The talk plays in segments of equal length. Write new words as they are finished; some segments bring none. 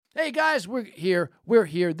Hey guys, we're here.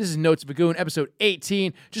 This is Notes of a Goon, episode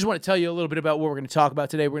 18. Just want to tell you a little bit about what we're going to talk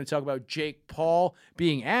about today. We're going to talk about Jake Paul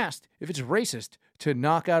being asked if it's racist to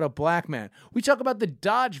knock out a black man. We talk about the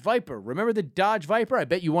Dodge Viper. Remember the Dodge Viper? I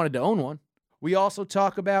bet you wanted to own one. We also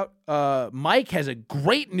talk about Mike has a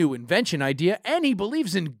great new invention idea, and he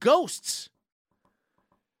believes in ghosts.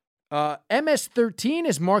 MS-13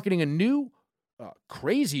 is marketing a new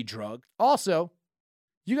crazy drug. Also,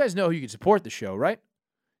 you guys know who you can support the show, right?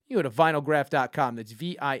 You go to vinylgraph.com. That's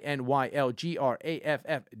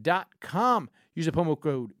vinylgraph.com. Use the promo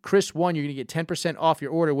code Chris1. You're going to get 10% off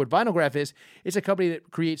your order. What Vinylgraph is, it's a company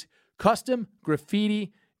that creates custom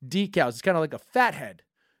graffiti decals. It's kind of like a fathead.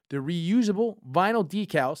 They're reusable vinyl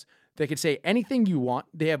decals that can say anything you want.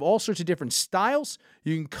 They have all sorts of different styles.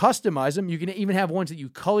 You can customize them. You can even have ones that you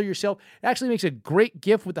color yourself. It actually makes a great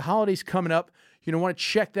gift with the holidays coming up. You're going to want to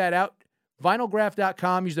check that out.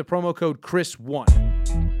 Vinylgraph.com. Use the promo code Chris1.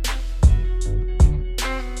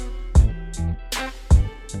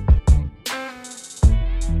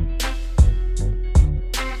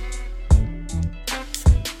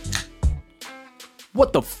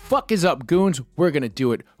 What the fuck is up, goons? We're going to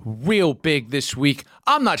do it real big this week.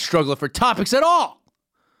 I'm not struggling for topics at all.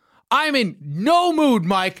 I'm in no mood,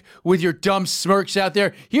 Mike, with your dumb smirks out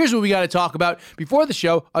there. Here's what we got to talk about. Before the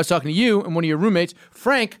show, I was talking to you and one of your roommates,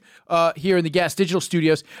 Frank, here in the Gas Digital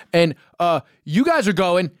Studios, and you guys are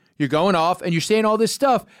you're going off, and you're saying all this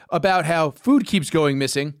stuff about how food keeps going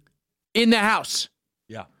missing in the house.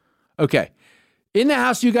 Yeah. Okay. In the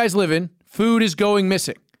house you guys live in, food is going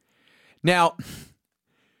missing. Now,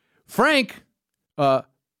 Frank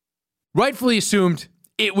rightfully assumed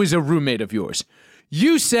it was a roommate of yours.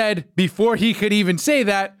 You said, before he could even say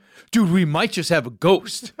that, dude, we might just have a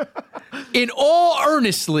ghost. In all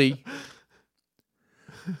earnestly,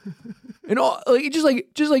 just like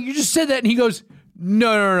you just said that, and he goes,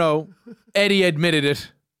 no. Eddie admitted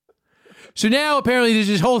it. So now apparently there's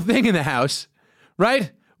this whole thing in the house,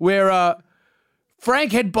 right? Where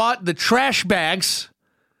Frank had bought the trash bags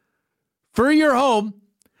for your home,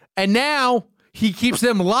 and now he keeps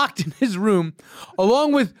them locked in his room,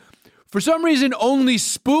 along with, for some reason, only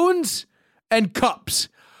spoons and cups.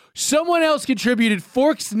 Someone else contributed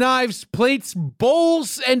forks, knives, plates,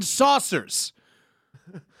 bowls, and saucers.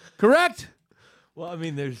 Correct? Well, I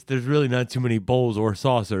mean, there's really not too many bowls or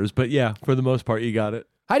saucers, but yeah, for the most part, you got it.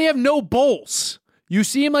 How do you have no bowls? You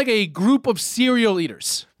seem like a group of cereal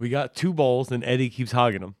eaters. We got 2 bowls, and Eddie keeps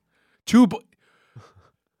hogging them.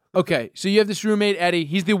 Okay, so you have this roommate, Eddie.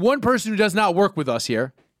 He's the one person who does not work with us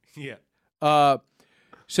here. Yeah.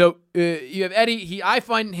 So you have Eddie. I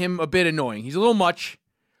find him a bit annoying. He's a little much.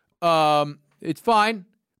 It's fine,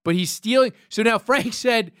 but he's stealing. So now Frank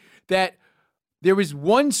said that there was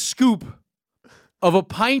 1 scoop of a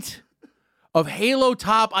pint of Halo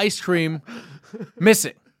Top ice cream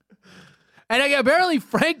missing. And apparently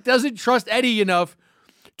Frank doesn't trust Eddie enough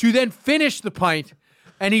to then finish the pint,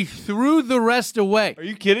 and he threw the rest away. Are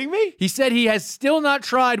you kidding me? He said he has still not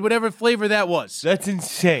tried whatever flavor that was. That's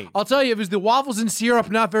insane. I'll tell you, it was the waffles and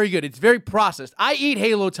syrup, not very good. It's very processed. I eat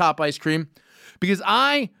Halo Top ice cream because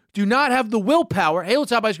I do not have the willpower. Halo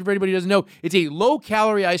Top ice cream, for anybody who doesn't know, it's a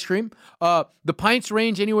low-calorie ice cream. The pints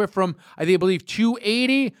range anywhere from, I believe,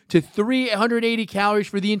 280 to 380 calories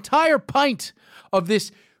for the entire pint of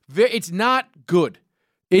this. It's not good.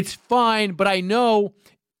 It's fine, but I know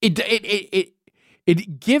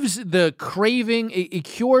it gives the craving. It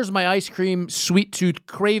cures my ice cream sweet tooth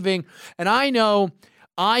craving. And I know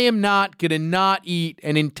I am not going to not eat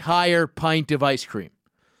an entire pint of ice cream.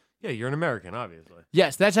 Yeah, you're an American, obviously.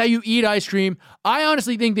 Yes, that's how you eat ice cream. I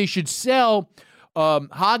honestly think they should sell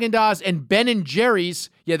Haagen-Dazs and Ben & Jerry's.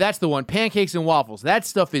 Yeah, that's the one. Pancakes and waffles. That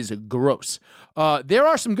stuff is gross. There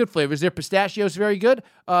are some good flavors. Their pistachio is very good.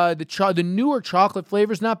 The newer chocolate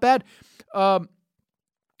flavor is not bad. But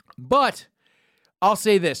I'll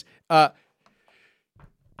say this.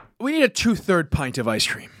 We need a 2/3 pint of ice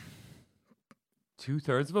cream.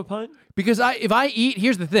 2/3 of a pint? Because if I eat,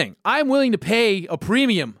 here's the thing. I'm willing to pay a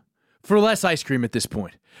premium for less ice cream at this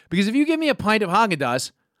point. Because if you give me a pint of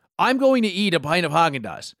Haagen-Dazs, I'm going to eat a pint of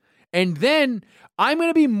Haagen-Dazs. And then I'm going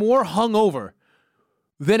to be more hungover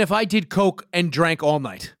than if I did Coke and drank all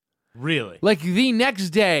night. Really? Like the next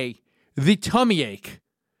day, the tummy ache.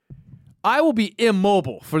 I will be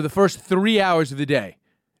immobile for the first 3 hours of the day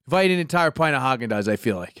if I eat an entire pint of Haagen-Dazs, I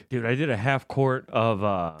feel like. Dude, I did a half quart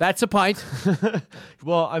of... That's a pint.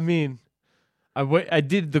 Well, I mean, I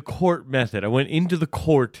did the quart method. I went into the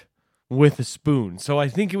quart with a spoon. So I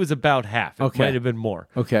think it was about half. It might have been more.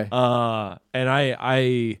 Okay. And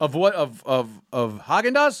I Of what? Of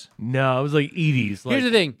Haagen-Dazs? No, it was like Edie's. Here's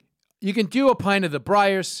the thing. You can do a pint of the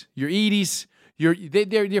Briars, your Edie's,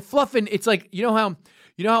 they're fluffing. It's like you know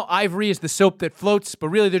how Ivory is the soap that floats, but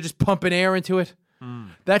really they're just pumping air into it.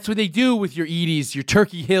 That's what they do with your Edie's, your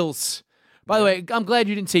Turkey Hills. By the way, I'm glad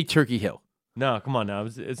you didn't say Turkey Hill. No, come on now.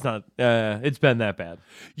 It's not. It's been that bad.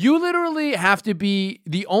 You literally have to be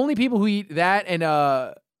the only people who eat that and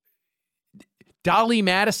Dolly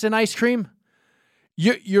Madison ice cream.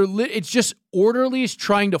 It's just orderlies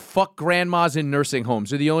trying to fuck grandmas in nursing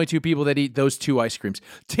homes are the only two people that eat those two ice creams.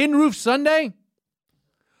 Tin Roof Sundae?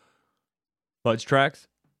 Fudge Tracks?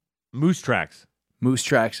 Moose Tracks. Moose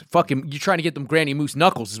Tracks. Fucking, you're trying to get them Granny Moose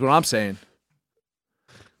Knuckles is what I'm saying.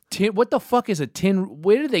 What the fuck is a tin?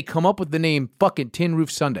 Where did they come up with the name fucking Tin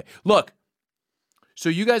Roof Sundae? Look, so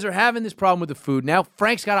you guys are having this problem with the food. Now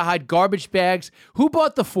Frank's got to hide garbage bags. Who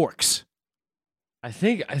bought the forks? I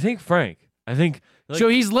think Frank. So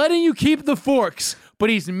he's letting you keep the forks, but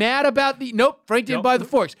he's mad about Nope, Frank didn't buy the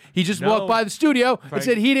forks. He just walked by the studio and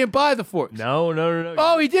said he didn't buy the forks. No.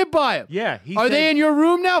 Oh, he did buy them. Yeah. Are they in your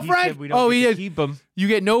room now, Frank? He did. Keep them. You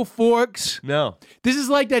get no forks. No. This is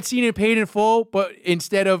like that scene in Paid in Full, but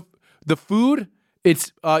instead of the food,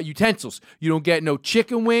 it's utensils. You don't get no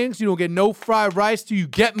chicken wings. You don't get no fried rice till you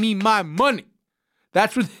get me my money.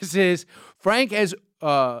 That's what this is. Frank has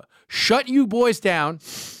shut you boys down.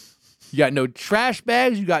 You got no trash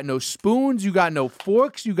bags. You got no spoons. You got no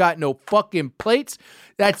forks. You got no fucking plates.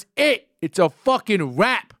 That's it. It's a fucking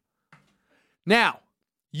wrap. Now,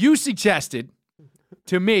 you suggested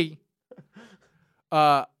to me,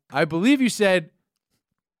 I believe you said,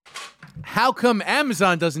 how come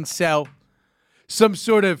Amazon doesn't sell some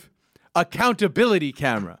sort of accountability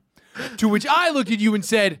camera? To which I looked at you and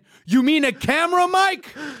said, you mean a camera,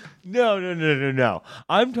 Mike? No.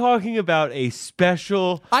 I'm talking about a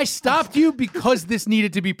special... I stopped you because this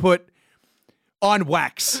needed to be put on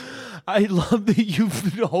wax. I love that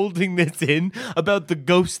you've been holding this in about the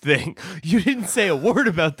ghost thing. You didn't say a word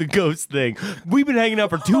about the ghost thing. We've been hanging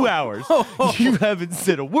out for 2 hours. You haven't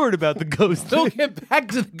said a word about the ghost thing. Don't get back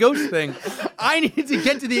to the ghost thing. I need to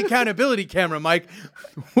get to the accountability camera, Mike.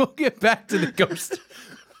 We'll get back to the ghost.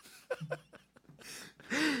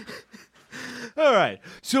 All right,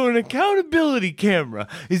 so an accountability camera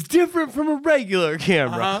is different from a regular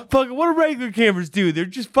camera. Fucking, what do regular cameras do? They're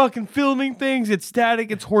just fucking filming things. It's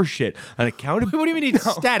static. It's horseshit. An accountability. What do you mean it's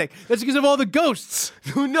static? That's because of all the ghosts.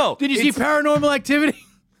 No. Did you see Paranormal Activity?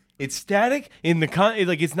 It's static in the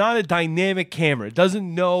like it's not a dynamic camera. It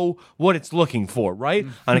doesn't know what it's looking for, right?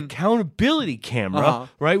 An accountability camera,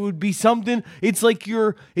 right, would be something. It's like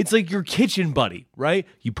your kitchen buddy, right?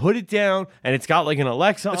 You put it down and it's got like an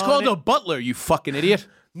Alexa. It's called a butler, you fucking idiot.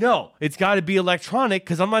 No, it's got to be electronic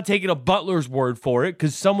because I'm not taking a butler's word for it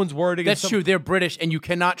because someone's word against. That's true. They're British and you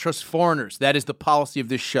cannot trust foreigners. That is the policy of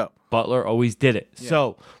this show. Butler always did it. Yeah.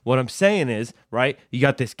 So what I'm saying is, right, you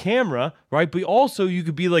got this camera, right, but also you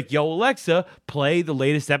could be like, yo, Alexa, play the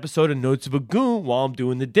latest episode of Notes of a Goon while I'm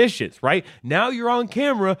doing the dishes, right? Now you're on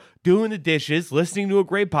camera doing the dishes, listening to a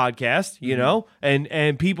great podcast, you know,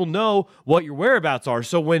 and people know what your whereabouts are.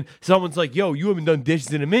 So when someone's like, yo, you haven't done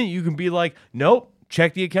dishes in a minute, you can be like, nope.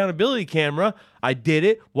 Check the accountability camera. I did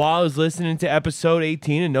it while I was listening to episode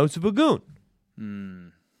 18 of Notes of a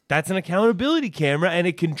Goon. That's an accountability camera, and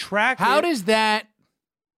it can track How does that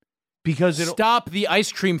stop the ice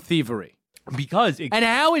cream thievery? And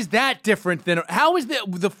how is that different than... How is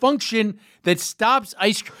the function that stops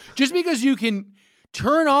ice cream... Just because you can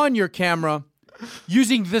turn on your camera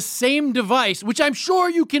using the same device, which I'm sure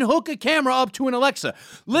you can hook a camera up to an Alexa.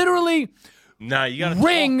 Literally... Nah, you gotta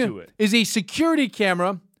Ring talk to it. Is a security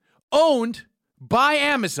camera owned by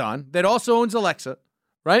Amazon that also owns Alexa,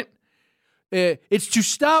 right? It's to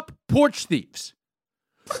stop porch thieves.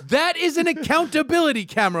 That is an accountability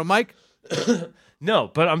camera, Mike.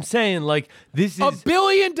 No, but I'm saying like this is $1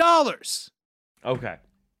 billion.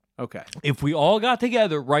 Okay. If we all got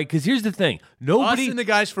together, right? Because here's the thing: nobody. Us and the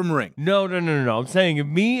guys from Ring. No. I'm saying if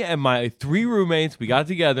me and my 3 roommates, we got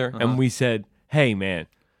together and we said, "Hey, man."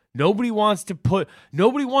 Nobody wants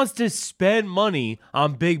to spend money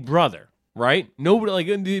on Big Brother, right? Nobody,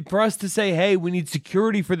 like, for us to say, hey, we need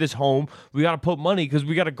security for this home, we got to put money because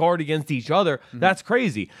we got to guard against each other. That's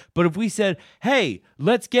crazy. But if we said, hey,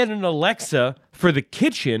 let's get an Alexa for the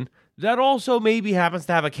kitchen, that also maybe happens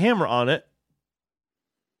to have a camera on it.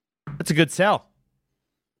 That's a good sell.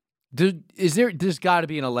 There's got to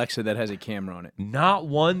be an Alexa that has a camera on it. Not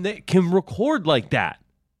one that can record like that.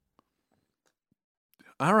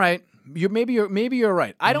 All right, maybe you're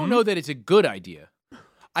right. I don't know that it's a good idea.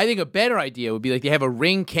 I think a better idea would be like they have a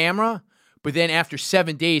Ring camera, but then after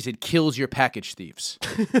 7 days it kills your package thieves.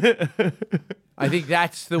 I think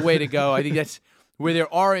that's the way to go. I think that's where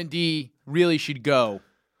their R&D really should go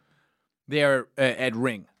there at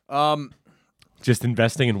Ring. Just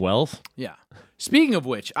investing in wealth? Yeah. Speaking of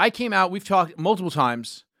which, I came out, we've talked multiple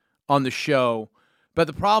times on the show about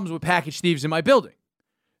the problems with package thieves in my building.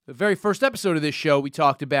 The very first episode of this show, we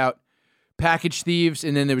talked about package thieves,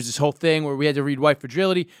 and then there was this whole thing where we had to read White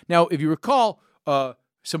Fragility. Now, if you recall,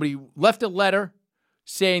 somebody left a letter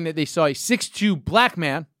saying that they saw a 6'2" black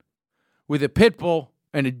man with a pit bull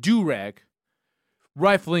and a do-rag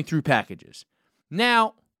rifling through packages.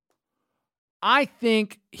 Now, I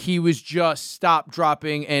think he was just stop,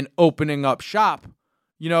 dropping, and opening up shop.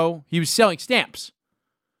 You know, he was selling stamps.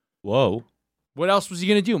 Whoa. What else was he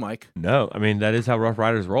going to do, Mike? No, I mean, that is how Rough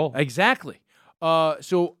Riders roll. Exactly.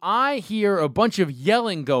 So I hear a bunch of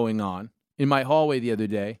yelling going on in my hallway the other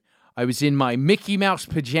day. I was in my Mickey Mouse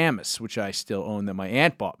pajamas, which I still own, that my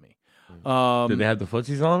aunt bought me. Did they have the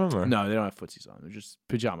footsies on them? Or? No, they don't have footsies on. They're just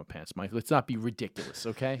pajama pants, Mike. Let's not be ridiculous,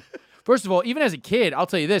 okay? First of all, even as a kid, I'll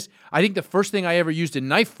tell you this. I think the first thing I ever used a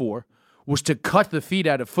knife for was to cut the feet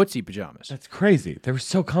out of footsie pajamas. That's crazy. They were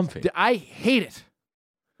so comfy. I hate it.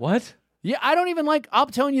 What? Yeah, I don't even like, I'm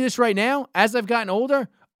telling you this right now, as I've gotten older,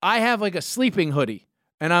 I have like a sleeping hoodie,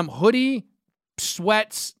 and I'm hoodie,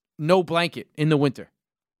 sweats, no blanket in the winter.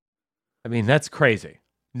 I mean, that's crazy.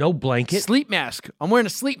 No blanket? Sleep mask. I'm wearing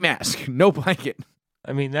a sleep mask, no blanket.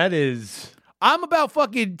 I mean, that is... I'm about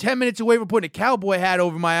fucking 10 minutes away from putting a cowboy hat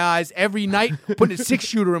over my eyes every night, putting a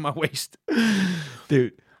 6-shooter in my waist.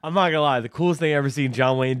 Dude, I'm not gonna lie. The coolest thing I ever seen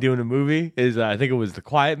John Wayne do in a movie is, I think it was The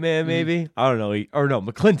Quiet Man, maybe? I don't know.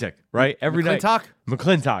 McClintock, right? Every night.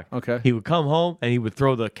 McClintock. Okay. He would come home and he would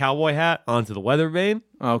throw the cowboy hat onto the weather vane.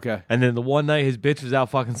 Okay. And then the one night his bitch was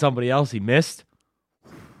out fucking somebody else, he missed.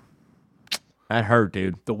 That hurt,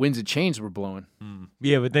 dude. The winds of change were blowing.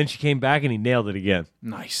 Yeah, but then she came back and he nailed it again.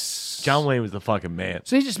 Nice. John Wayne was the fucking man.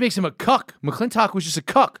 So he just makes him a cuck. McClintock was just a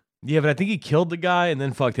cuck. Yeah, but I think he killed the guy and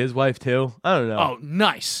then fucked his wife too. I don't know. Oh,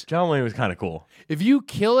 nice. John Wayne was kind of cool. If you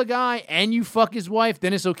kill a guy and you fuck his wife,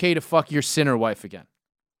 then it's okay to fuck your sinner wife again.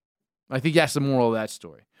 I think that's the moral of that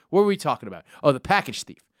story. What were we talking about? Oh, the package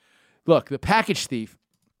thief. Look, the package thief.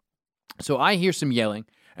 So I hear some yelling,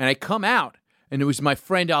 and I come out, and it was my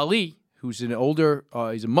friend Ali, who's an older,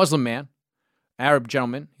 he's a Muslim man, Arab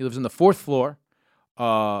gentleman. He lives on the 4th floor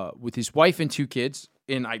with his wife and 2 kids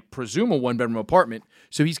in, I presume, a 1-bedroom apartment.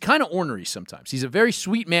 So he's kind of ornery sometimes. He's a very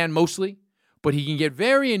sweet man mostly, but he can get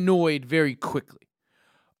very annoyed very quickly.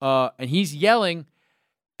 And he's yelling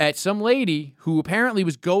at some lady who apparently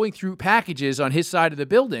was going through packages on his side of the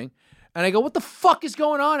building. And I go, what the fuck is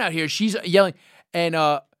going on out here? She's yelling. And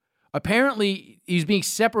apparently he's being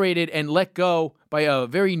separated and let go by a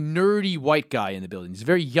very nerdy white guy in the building. He's a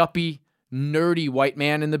very yuppie, nerdy white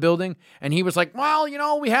man in the building. And he was like, well, you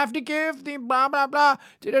know, we have to give the blah, blah, blah,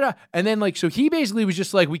 da-da-da. And then, like, so he basically was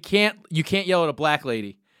just like, you can't yell at a black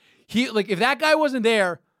lady. He, like, if that guy wasn't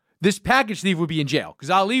there, this package thief would be in jail because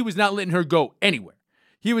Ali was not letting her go anywhere.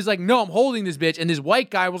 He was like, no, I'm holding this bitch. And this white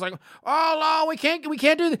guy was like, oh, no, we can't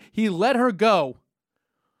do that. He let her go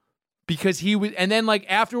because he was, and then like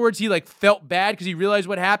afterwards he like felt bad because he realized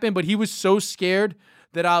what happened, but he was so scared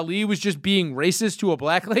that Ali was just being racist to a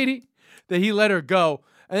black lady that he let her go.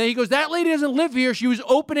 And then he goes, that lady doesn't live here. She was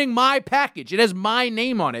opening my package. It has my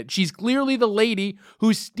name on it. She's clearly the lady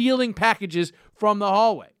who's stealing packages from the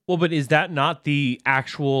hallway. Well, but is that not the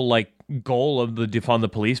actual, like, goal of the defund the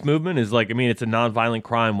police movement? Is like, I mean, it's a nonviolent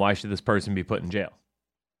crime. Why should this person be put in jail?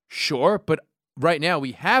 Sure, but right now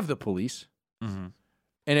we have the police. Mm-hmm.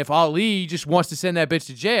 And if Ali just wants to send that bitch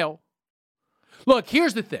to jail. Look,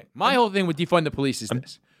 here's the thing. My whole thing with defund the police is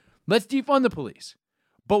this. Let's defund the police.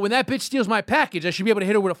 But when that bitch steals my package, I should be able to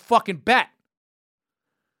hit her with a fucking bat.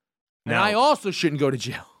 And Now, I also shouldn't go to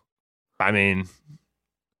jail. I mean,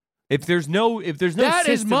 if there's no That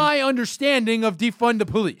system, is my understanding of defund the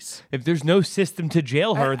police. if there's no system to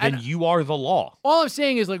jail her, then you are the law. All I'm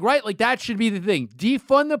saying is, like, right, like that should be the thing.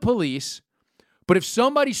 Defund the police. But if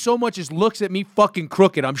somebody so much as looks at me fucking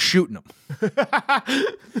crooked, I'm shooting them.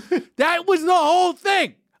 That was the whole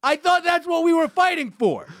thing. I thought that's what we were fighting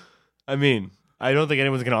for. I mean, I don't think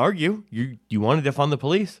anyone's going to argue. You want to defund the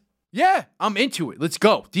police? Yeah, I'm into it. Let's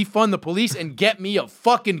go. Defund the police and get me a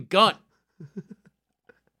fucking gun.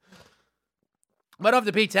 Might have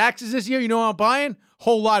to pay taxes this year. You know what I'm buying?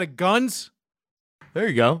 Whole lot of guns. There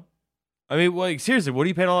you go. I mean, like, seriously, what are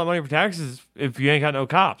you paying all that money for taxes if you ain't got no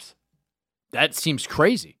cops? That seems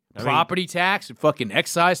crazy. Property tax, fucking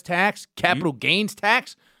excise tax, capital gains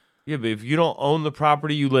tax. Yeah, but if you don't own the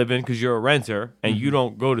property you live in because you're a renter and you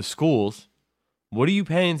don't go to schools, what are you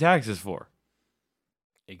paying taxes for?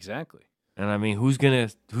 Exactly. And I mean, who's gonna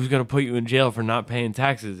put you in jail for not paying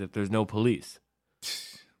taxes if there's no police?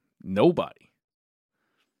 Nobody.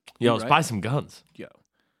 Yo, let's buy some guns. Yo.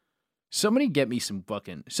 Somebody get me some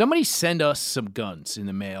somebody send us some guns in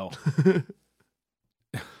the mail.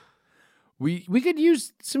 We could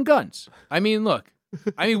use some guns. I mean, look.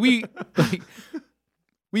 We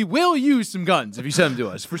will use some guns if you send them to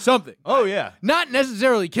us for something. Oh, yeah. Not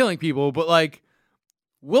necessarily killing people, but like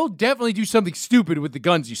we'll definitely do something stupid with the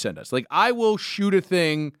guns you send us. Like I will shoot a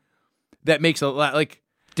thing that makes a lot like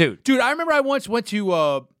dude, I remember I once went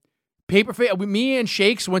to Paperface. Me and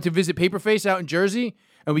Shakes went to visit Paperface out in Jersey,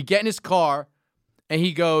 and we get in his car, and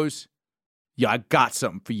he goes, "Yeah, I got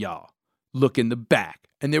something for y'all. Look in the back."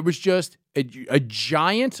 And there was just a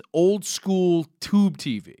giant old school tube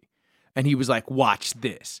TV, and he was like, "Watch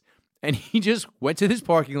this." And he just went to this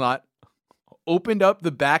parking lot, opened up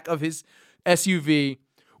the back of his SUV,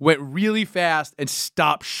 went really fast, and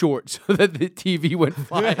stopped short so that the TV went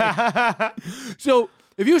flying. So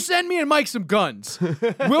if you send me and Mike some guns,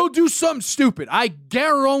 we'll do something stupid. I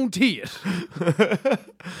guarantee it.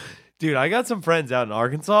 Dude, I got some friends out in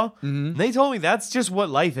Arkansas. And they told me that's just what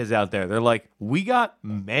life is out there. They're like, we got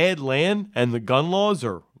mad land and the gun laws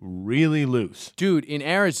are really loose. Dude, in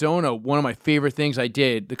Arizona, one of my favorite things I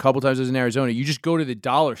did the couple times I was in Arizona, you just go to the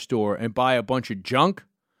dollar store and buy a bunch of junk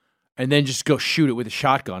and then just go shoot it with a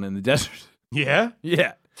shotgun in the desert. Yeah?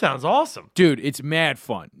 Yeah. Sounds awesome. Dude, it's mad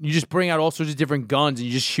fun. You just bring out all sorts of different guns and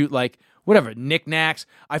you just shoot like whatever, knickknacks.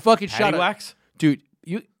 I fucking shot Paddywhacks? Dude,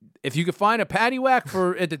 if you could find a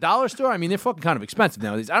paddywhack at the dollar store, I mean, they're fucking kind of expensive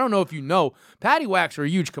nowadays. I don't know if you know, paddywhacks are a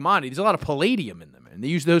huge commodity. There's a lot of palladium in them, and they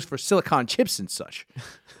use those for silicon chips and such.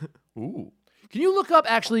 Ooh. Can you look up,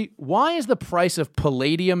 actually, why is the price of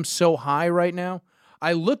palladium so high right now?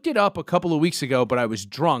 I looked it up a couple of weeks ago, but I was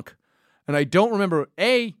drunk, and I don't remember,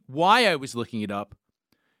 A, why I was looking it up,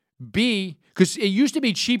 B, because it used to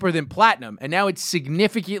be cheaper than platinum, and now it's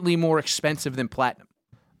significantly more expensive than platinum.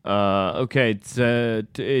 Okay. It's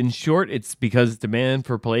in short, it's because demand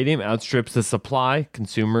for palladium outstrips the supply.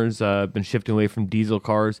 Consumers have been shifting away from diesel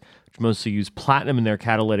cars, which mostly use platinum in their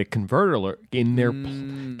catalytic converter.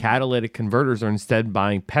 Catalytic converters are instead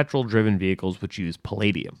buying petrol-driven vehicles which use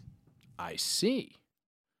palladium. I see.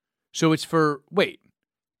 So it's for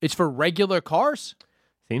regular cars?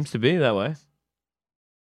 Seems to be that way.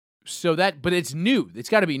 But it's new. It's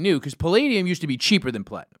got to be new because palladium used to be cheaper than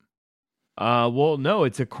platinum. Well, no,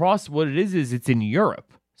 it's across. What it is it's in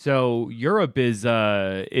Europe. So Europe is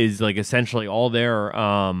like essentially all their,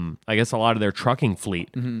 I guess a lot of their trucking fleet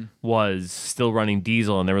was still running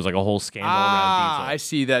diesel, and there was like a whole scandal around diesel. I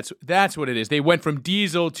see. That's what it is. They went from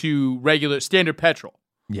diesel to regular standard petrol.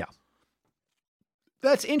 Yeah,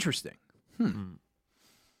 that's interesting.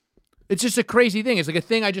 It's just a crazy thing. It's like a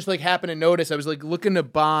thing I just like happened to notice. I was like looking to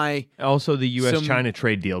buy. Also, the U.S.-China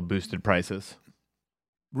trade deal boosted prices.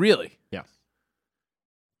 Really? Yeah.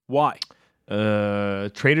 Why?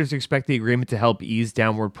 Traders expect the agreement to help ease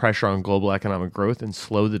downward pressure on global economic growth and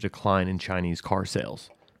slow the decline in Chinese car sales.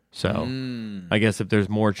 So, I guess if there's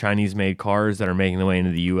more Chinese-made cars that are making their way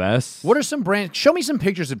into the U.S. What are some brands? Show me some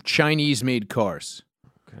pictures of Chinese-made cars.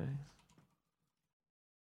 Okay.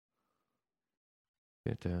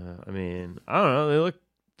 I mean, I don't know.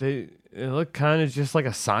 They look kind of just like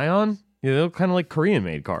a Scion. Yeah, they look kind of like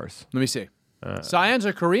Korean-made cars. Let me see. Scions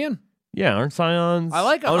are Korean? Yeah, aren't Scions? I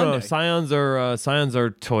like a Hyundai. No, Scions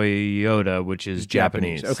are Toyota, which is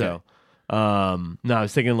Japanese. Okay. So, no, I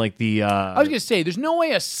was thinking like the. I was gonna say, there's no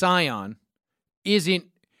way a Scion isn't.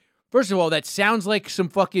 First of all, that sounds like some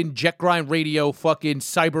fucking jet grind radio, fucking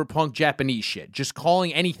cyberpunk Japanese shit. Just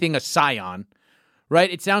calling anything a Scion,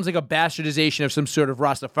 right? It sounds like a bastardization of some sort of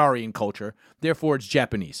Rastafarian culture. Therefore, it's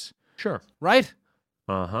Japanese. Sure. Right?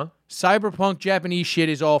 Uh-huh. Cyberpunk Japanese shit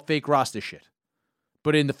is all fake Rasta shit.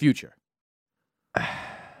 But in the future.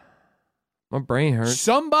 My brain hurts.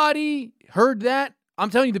 Somebody heard that. I'm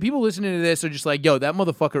telling you, the people listening to this are just like, yo, that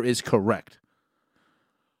motherfucker is correct.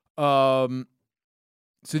 So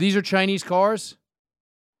these are Chinese cars?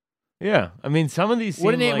 Yeah. I mean, some of these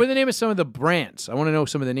What are the name of some of the brands? I want to know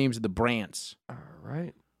some of the names of the brands. All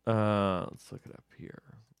right. Let's look it up here.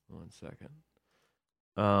 1 second.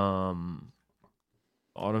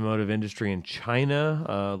 Automotive industry in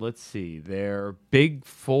China. Let's see. Their big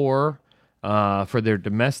four for their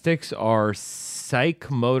domestics are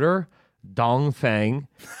Psych Motor, Dongfeng.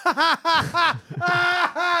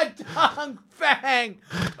 Dongfeng!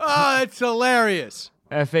 Oh, that's hilarious.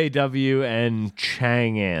 FAW and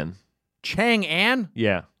Chang'an. Chang'an?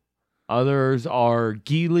 Yeah. Others are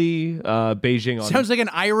Geely, Beijing. Sounds like an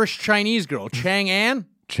Irish Chinese girl. Chang'an?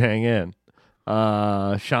 Chang'an.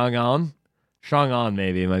 Chang'an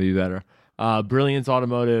maybe. It might be better. Brilliance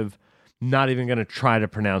Automotive, Not even going to try to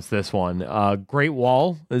pronounce this one. Great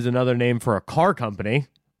Wall is another name for a car company.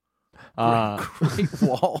 Great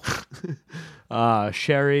Wall.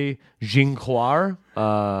 Sherry Jinquar.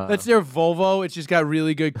 That's their Volvo. It's just got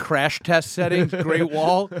really good crash test settings. Great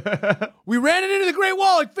Wall. We ran it into the Great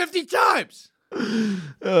Wall like 50 times.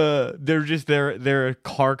 They're a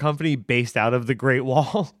car company based out of the Great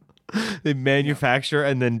Wall. They manufacture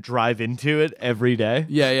and then drive into it every day.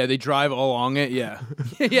 Yeah, they drive along it. Yeah,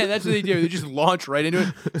 yeah, that's what they do. They just launch right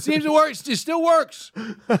into it. Seems to work. It still works.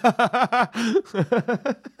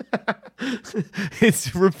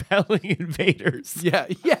 It's repelling invaders. Yeah.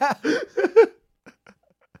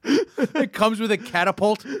 It comes with a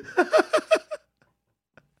catapult.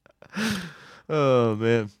 Oh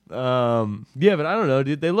man. Yeah, but I don't know,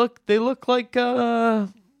 dude. They look like I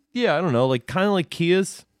don't know, like kind of like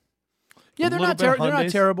Kias. Yeah, they're not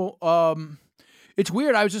terrible. It's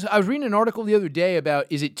weird. I was reading an article the other day about,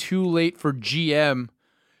 is it too late for GM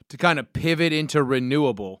to kind of pivot into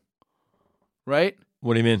renewable? Right?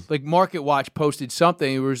 What do you mean? Like Market Watch posted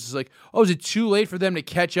something. It was just like, oh, is it too late for them to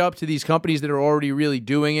catch up to these companies that are already really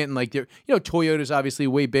doing it? And like, Toyota's obviously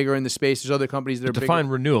way bigger in the space. There's other companies that are bigger. Define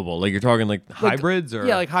renewable. Like you're talking like hybrids or?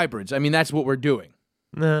 Yeah, like hybrids. I mean, that's what we're doing.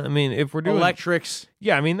 Nah, I mean, if we're doing electrics.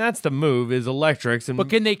 Yeah, I mean, that's the move is electrics. But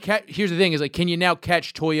can they catch? Here's the thing: is like, can you now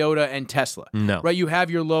catch Toyota and Tesla? No. Right? You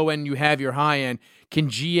have your low end, you have your high end. Can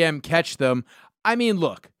GM catch them? I mean,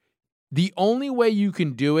 look, the only way you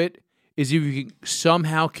can do it is if you can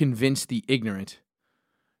somehow convince the ignorant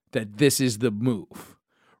that this is the move,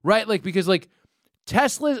 right? Like, because like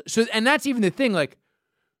Tesla. So, and that's even the thing. Like,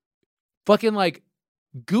 fucking like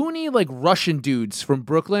goony like Russian dudes from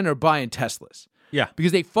Brooklyn are buying Teslas. Yeah.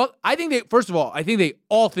 Because I think they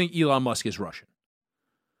all think Elon Musk is Russian.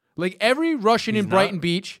 Like every Russian in Brighton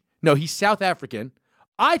Beach. No, he's South African.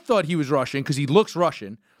 I thought he was Russian because he looks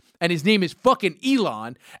Russian. And his name is fucking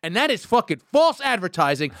Elon. And that is fucking false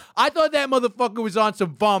advertising. I thought that motherfucker was on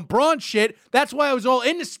some Von Braun shit. That's why I was all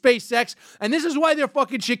into SpaceX. And this is why their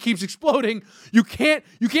fucking shit keeps exploding. You can't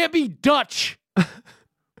be Dutch.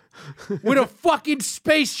 With a fucking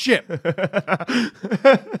spaceship.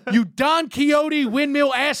 You Don Quixote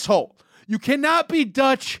windmill asshole. You cannot be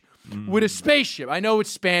Dutch with a spaceship. I know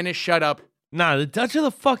it's Spanish. Shut up. Nah, the Dutch are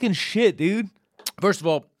the fucking shit, dude. First of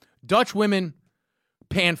all, Dutch women,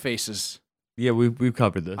 pan faces. Yeah, we've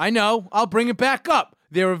covered this. I know. I'll bring it back up.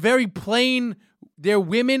 They're very plain. Their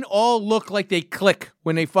women all look like they click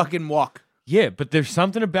when they fucking walk. Yeah, but there's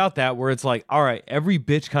something about that where it's like, all right, every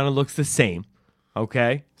bitch kind of looks the same.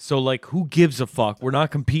 Okay, so like, who gives a fuck? We're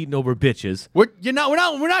not competing over bitches. We're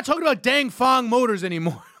not talking about Dang Fong Motors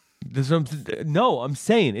anymore. No, I'm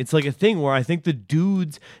saying it's like a thing where I think the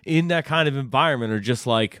dudes in that kind of environment are just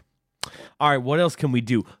like, all right, what else can we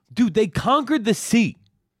do? Dude, they conquered the sea.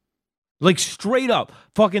 Like straight up,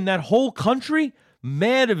 fucking that whole country,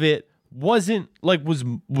 mad of it wasn't like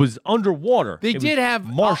was underwater. They did have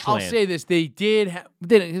marshland. I'll say this: they did have.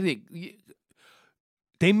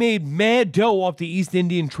 They made mad dough off the East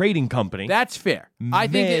Indian Trading Company. That's fair. I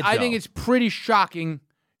think it's pretty shocking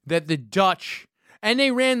that the Dutch, and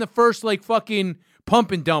they ran the first like fucking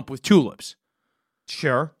pump and dump with tulips.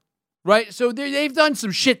 Sure. Right? So they've done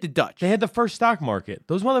some shit, the Dutch. They had the first stock market.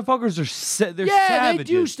 Those motherfuckers are they're savages. They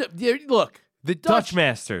do stuff. Look, the Dutch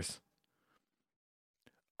masters.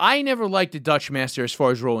 I never liked the Dutch master as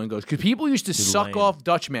far as rolling goes because people used to suck off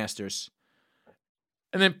Dutch masters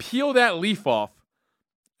and then peel that leaf off.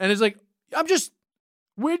 And it's like,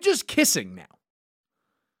 we're just kissing now.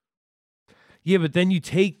 Yeah, but then you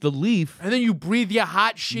take the leaf. And then you breathe your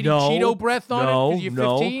hot, shitty Cheeto breath on it because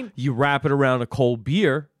you're 15? You wrap it around a cold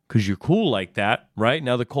beer because you're cool like that, right?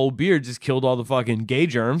 Now the cold beer just killed all the fucking gay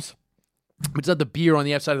germs. But it's not the beer on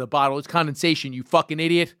the outside of the bottle. It's condensation, you fucking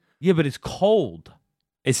idiot. Yeah, but it's cold.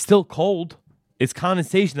 It's still cold. It's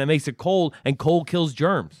condensation that makes it cold, and cold kills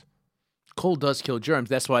germs. Cold does kill germs.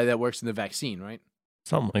 That's why that works in the vaccine, right?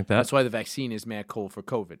 Something like that. That's why the vaccine is mad cold for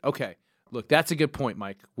COVID. Okay, look, that's a good point,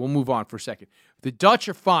 Mike. We'll move on for a second. The Dutch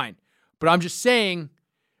are fine, but I'm just saying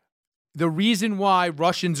the reason why the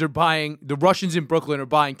Russians in Brooklyn are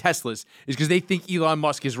buying Teslas is because they think Elon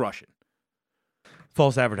Musk is Russian.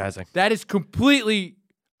 False advertising. That is completely...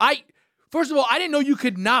 First of all, I didn't know you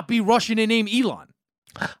could not be Russian and name Elon.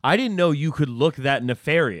 I didn't know you could look that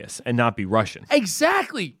nefarious and not be Russian.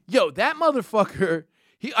 Exactly. Yo, that motherfucker...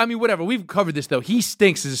 whatever. We've covered this, though. He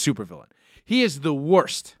stinks as a supervillain. He is the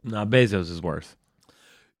worst. Nah, Bezos is worse.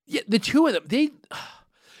 Yeah, the two of them,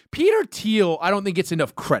 Peter Thiel, I don't think gets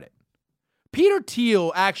enough credit. Peter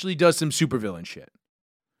Thiel actually does some supervillain shit.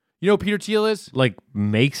 You know who Peter Thiel is? Like,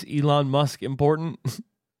 makes Elon Musk important?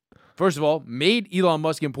 first of all, made Elon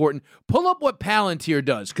Musk important. Pull up what Palantir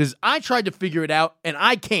does, because I tried to figure it out, and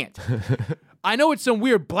I can't. I know it's some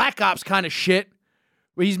weird Black Ops kind of shit,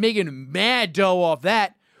 where he's making mad dough off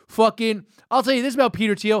that. Fucking, I'll tell you this about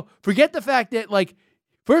Peter Thiel. Forget the fact that, like,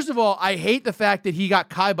 first of all, I hate the fact that he got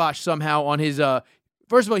kiboshed somehow on his,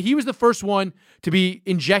 first of all, he was the first one to be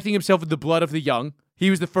injecting himself with the blood of the young. He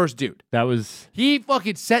was the first dude. He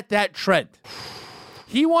fucking set that trend.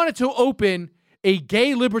 He wanted to open a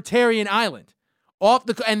gay libertarian island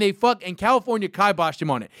and California kiboshed him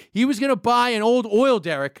on it. He was going to buy an old oil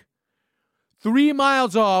derrick 3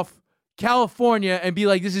 miles off California and be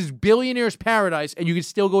like, this is billionaire's paradise, and you can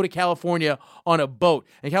still go to California on a boat.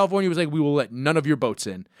 And California was like, we will let none of your boats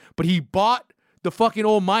in. But he bought the fucking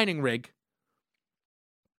old mining rig,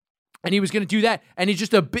 and he was going to do that. And he's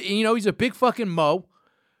just he's a big fucking mo,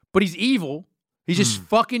 but he's evil. He's just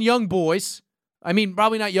fucking young boys. I mean,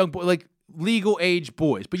 probably not young boys, like legal age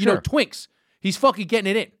boys, but Sure. twinks. He's fucking getting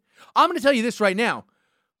it in. I'm going to tell you this right now.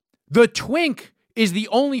 The twink is the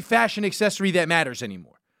only fashion accessory that matters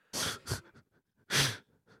anymore.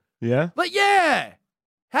 Yeah? Like, yeah,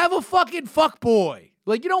 have a fucking fuck boy.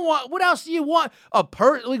 Like, you don't want, what else do you want?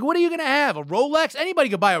 Like, what are you going to have? A Rolex? Anybody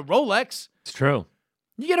could buy a Rolex. It's true.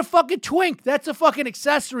 You get a fucking twink. That's a fucking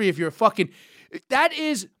accessory if you're a fucking, that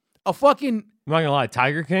is a fucking. I'm not going to lie,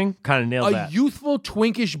 Tiger King kind of nailed that. A youthful,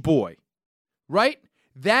 twinkish boy, right?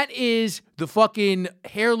 That is the fucking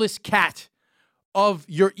hairless cat of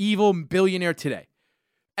your evil billionaire today.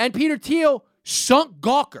 And Peter Thiel sunk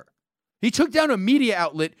Gawker. He took down a media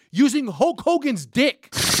outlet using Hulk Hogan's dick.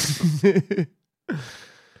 It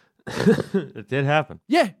did happen.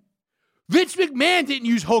 Yeah. Vince McMahon didn't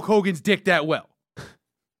use Hulk Hogan's dick that well.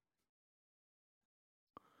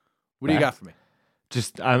 What do you got for me?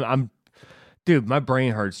 Dude, my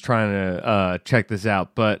brain hurts trying to check this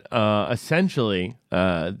out. But essentially,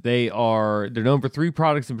 they're known for 3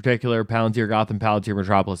 products in particular: Palantir Gotham, Palantir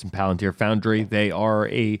Metropolis, and Palantir Foundry. They are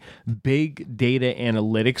a big data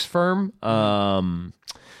analytics firm.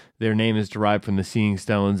 Their name is derived from the Seeing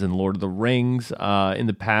Stones and Lord of the Rings. In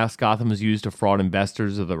the past, Gotham was used to fraud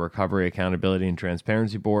investors of the Recovery, Accountability, and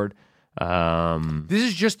Transparency Board. This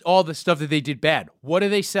is just all the stuff that they did bad. What do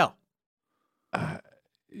they sell?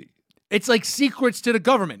 It's like secrets to the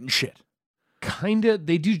government and shit. Kinda.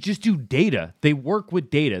 They do data. They work with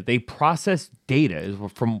data. They process data, is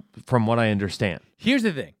from what I understand. Here's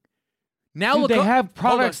the thing. Now Dude, look, they have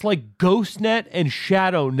products like GhostNet and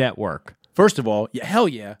Shadow Network. First of all, yeah, hell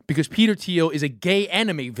yeah, because Peter Thiel is a gay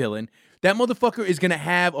anime villain. That motherfucker is going to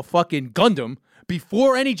have a fucking Gundam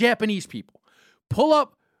before any Japanese people. Pull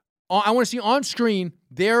up, I want to see on screen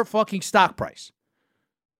their fucking stock price.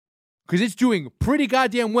 Because it's doing pretty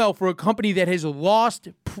goddamn well for a company that has lost,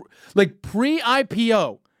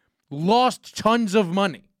 pre-IPO, lost tons of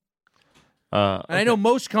money. And I know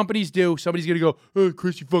most companies do. Somebody's going to go, oh,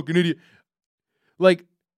 Chris, you fucking idiot. Like,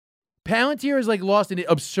 Palantir has lost an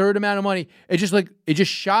absurd amount of money. It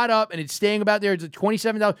just shot up and it's staying about there. It's like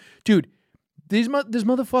 $27. Dude, this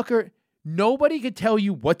motherfucker, nobody could tell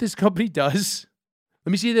you what this company does. Let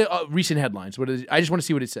me see the recent headlines. What is it? I just want to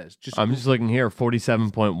see what it says. I'm just looking here.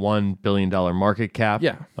 $47.1 billion market cap.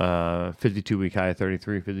 Yeah. 52-week high,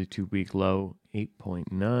 33. 52-week low,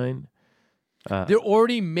 8.9. They're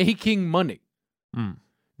already making money.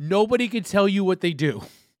 Nobody can tell you what they do.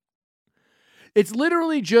 It's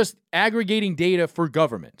literally just aggregating data for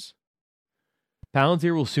governments.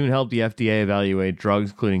 Palantir will soon help the FDA evaluate drugs,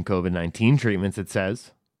 including COVID-19 treatments, it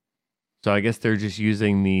says. So I guess they're just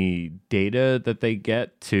using the data that they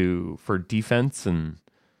get for defense and...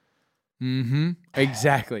 Mm-hmm.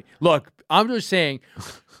 Exactly. Look, I'm just saying,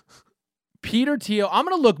 Peter Thiel, I'm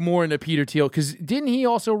going to look more into Peter Thiel, because didn't he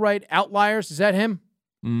also write Outliers? Is that him?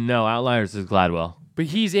 No, Outliers is Gladwell. But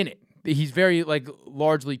he's in it. He's very,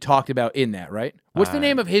 largely talked about in that, right? What's the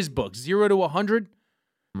name of his book? 0 to 100?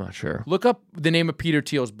 I'm not sure. Look up the name of Peter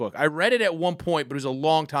Thiel's book. I read it at one point, but it was a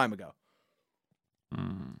long time ago.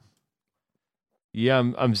 Yeah,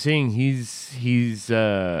 I'm seeing he's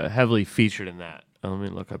heavily featured in that. Let me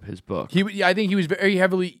look up his book. I think he was very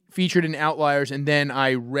heavily featured in Outliers, and then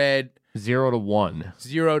I read 0 to 1.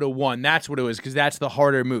 0 to 1. That's what it was, because that's the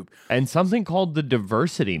harder move. And something called the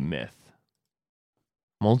diversity myth.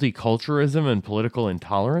 Multiculturalism and political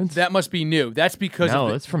intolerance? That must be new. That's because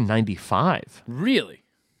that's from 95. Really?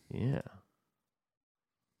 Yeah.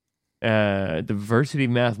 Diversity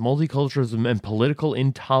math, multiculturalism, and political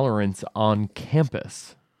intolerance on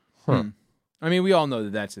campus. I mean, we all know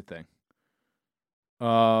that that's a thing.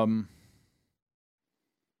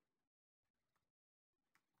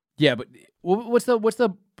 Yeah, but what's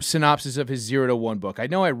the synopsis of his 0 to 1 book? I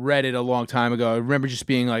know I read it a long time ago. I remember just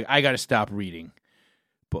being like, I got to stop reading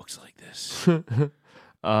books like this.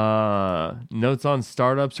 Notes on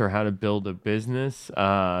startups or how to build a business.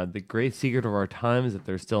 The great secret of our time is that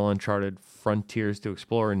there's still uncharted frontiers to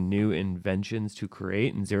explore and new inventions to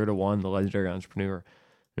create. In 0 to 1, the legendary entrepreneur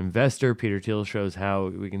investor Peter Thiel shows how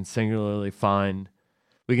we can find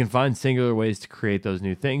singular ways to create those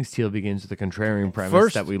new things. Thiel begins with the contrarian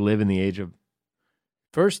premise that we live in the age of.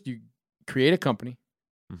 First, you create a company.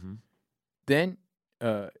 Mm-hmm. Then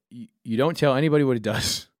you don't tell anybody what it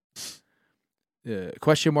does.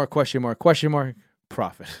 Question mark,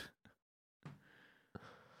 profit.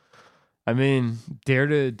 I mean, dare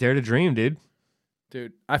to dream, dude.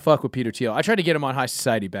 Dude, I fuck with Peter Thiel. I tried to get him on High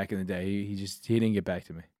Society back in the day. He didn't get back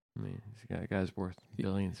to me. I mean, this guy's worth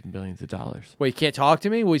billions and billions of dollars. Wait, he can't talk to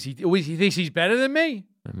me? He thinks he's better than me?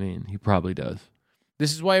 I mean, he probably does.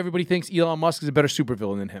 This is why everybody thinks Elon Musk is a better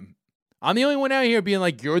supervillain than him. I'm the only one out here being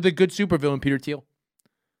like, you're the good supervillain, Peter Thiel.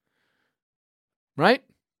 Right?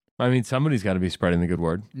 I mean, somebody's got to be spreading the good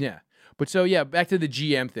word. Yeah. But so, yeah, back to the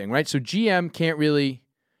GM thing, right? So GM can't really,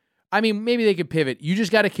 I mean, maybe they could pivot. You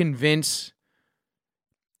just got to convince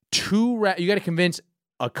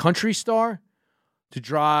a country star to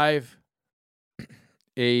drive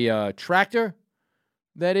a tractor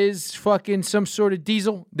that is fucking some sort of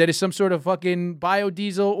diesel, that is some sort of fucking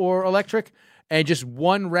biodiesel or electric, and just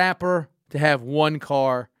one rapper to have one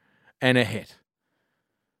car and a hit.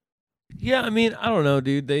 Yeah, I mean, I don't know,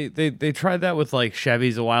 dude. They tried that with like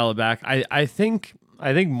Chevys a while back. I think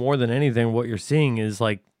more than anything, what you're seeing is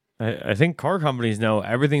like I think car companies know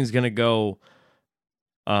everything's gonna go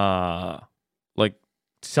like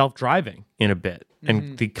self-driving in a bit.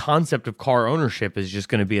 And the concept of car ownership is just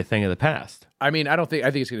gonna be a thing of the past. I mean, I think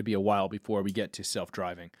it's gonna be a while before we get to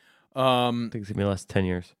self-driving. I think it's gonna be less than 10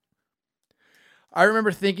 years. I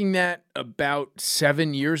remember thinking that about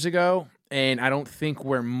 7 years ago. And I don't think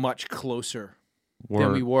we're much closer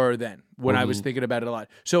than we were then when I was thinking about it a lot.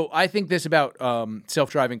 So I think this about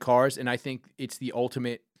self-driving cars, and I think it's the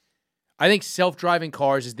ultimate. I think self-driving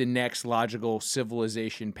cars is the next logical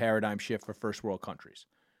civilization paradigm shift for first world countries.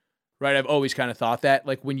 Right? I've always kind of thought that.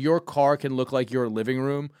 Like when your car can look like your living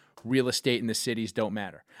room, real estate in the cities don't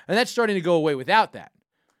matter. And that's starting to go away without that.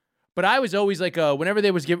 But I was always like, whenever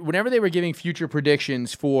they were giving future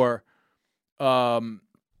predictions for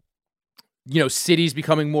cities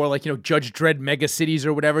becoming more like, Judge Dredd mega cities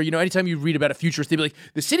or whatever. Anytime you read about a futurist, they'd be like,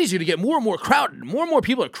 the cities are going to get more and more crowded. More and more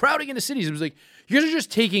people are crowding into cities. It was like, you guys are just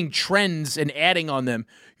taking trends and adding on them.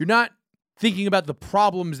 You're not thinking about the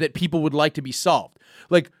problems that people would like to be solved.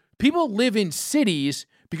 Like, people live in cities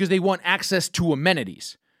because they want access to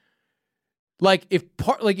amenities. Like, if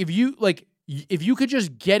you could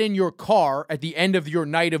just get in your car at the end of your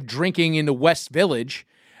night of drinking in the West Village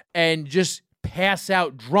and just pass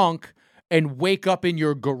out drunk and wake up in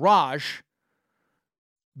your garage,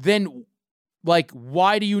 then, like,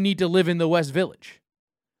 why do you need to live in the West Village?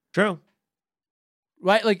 True.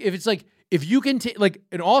 Right? Like, if you can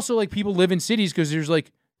and also, like, people live in cities because there's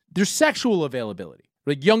sexual availability.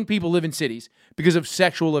 Like, young people live in cities because of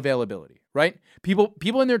sexual availability, right?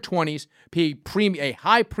 People in their 20s pay a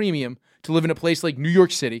high premium to live in a place like New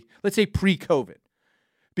York City, let's say pre-COVID,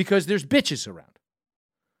 because there's bitches around,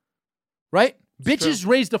 right? Bitches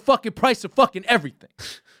raise the fucking price of fucking everything.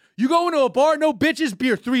 You go into a bar, no bitches,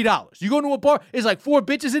 beer, $3. You go into a bar, it's like 4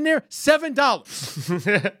 bitches in there,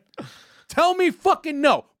 $7. Tell me fucking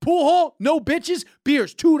no. Pool hall, no bitches,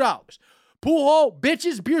 beers, $2. Pool hall,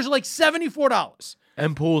 bitches, beers are like $74.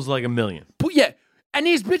 And pool's like $1 million. Yeah, and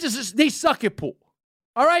these bitches, they suck at pool.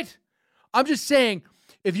 All right? I'm just saying,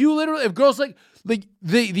 if girls like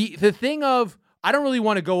the thing of, I don't really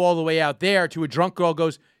want to go all the way out there to a drunk girl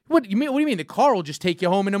goes, What do you mean? The car will just take you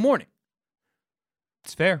home in the morning.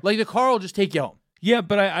 It's fair. Like, the car will just take you home. Yeah,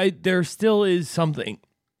 but I there still is something.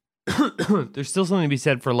 There's still something to be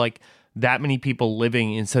said for, like, that many people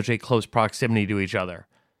living in such a close proximity to each other.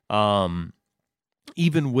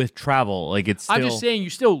 Even with travel, like, it's still... I'm just saying you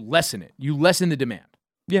still lessen it. You lessen the demand.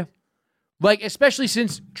 Yeah. Like, especially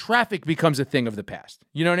since traffic becomes a thing of the past.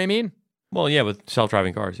 You know what I mean? Well, yeah, with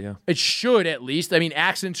self-driving cars, yeah. It should, at least. I mean,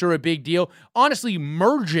 accidents are a big deal. Honestly,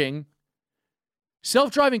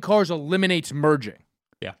 self-driving cars eliminates merging.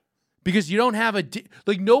 Yeah. Because you don't have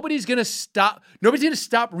nobody's going to stop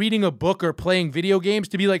reading a book or playing video games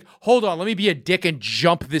to be like, hold on, let me be a dick and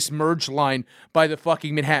jump this merge line by the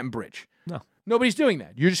fucking Manhattan Bridge. No. Nobody's doing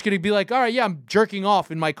that. You're just going to be like, all right, yeah, I'm jerking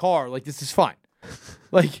off in my car. Like, this is fine.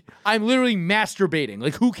 Like, I'm literally masturbating.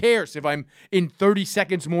 Like, who cares if I'm in 30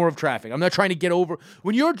 seconds more of traffic? I'm not trying to get over.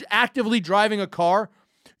 When you're actively driving a car,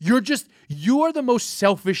 You are the most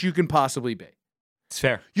selfish you can possibly be. It's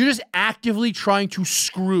fair. You're just actively trying to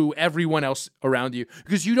screw everyone else around you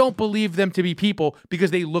because you don't believe them to be people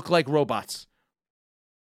because they look like robots.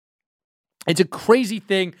 It's a crazy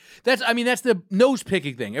thing. That's the nose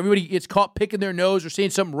picking thing. Everybody gets caught picking their nose or saying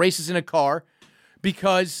something racist in a car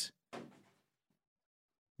because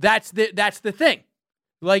that's the thing.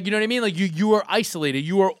 Like, you know what I mean? Like you are isolated.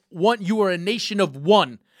 You are a nation of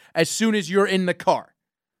one as soon as you're in the car.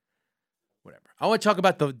 Whatever. I want to talk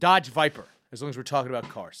about the Dodge Viper as long as we're talking about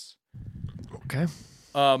cars. Okay.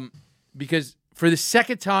 Because for the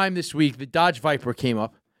second time this week, the Dodge Viper came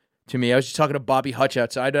up to me. I was just talking to Bobby Hutch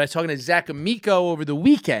outside. I was talking to Zach Amico over the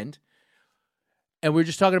weekend, and we were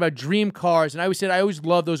just talking about dream cars. And I said I always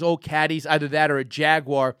love those old caddies, either that or a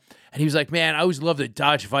Jaguar. And he was like, man, I always love the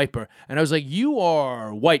Dodge Viper. And I was like, you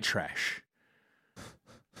are white trash.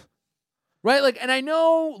 Right? Like, and I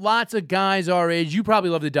know lots of guys our age, you probably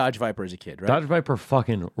loved the Dodge Viper as a kid, right? Dodge Viper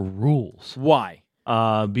fucking rules. Why?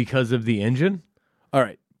 Because of the engine. All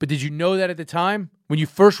right. But did you know that at the time? When you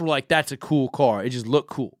first were like, that's a cool car. It just looked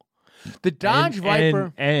cool. The Dodge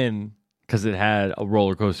Viper. And because it had a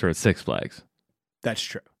roller coaster at Six Flags. That's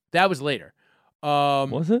true. That was later.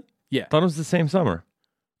 Was it? Yeah. I thought it was the same summer.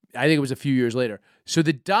 I think it was a few years later. So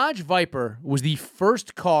the Dodge Viper was the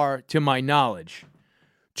first car, to my knowledge,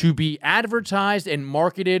 to be advertised and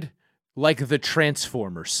marketed like the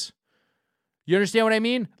Transformers. You understand what I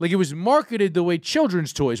mean? Like it was marketed the way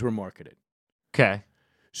children's toys were marketed. Okay.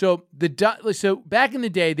 So so back in the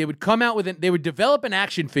day, they would come out with they would develop an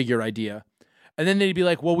action figure idea, and then they'd be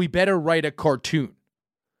like, "Well, we better write a cartoon."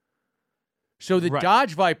 So the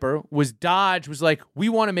Dodge Viper Dodge was like, "We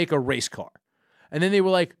want to make a race car," and then they were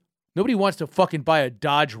like, "Nobody wants to fucking buy a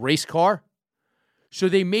Dodge race car," so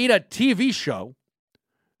they made a TV show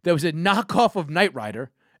that was a knockoff of Knight Rider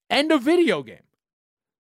and a video game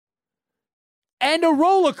and a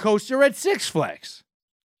roller coaster at Six Flags.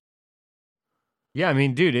 Yeah, I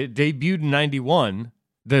mean, dude, it debuted in 91.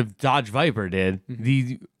 The Dodge Viper did. Mm-hmm.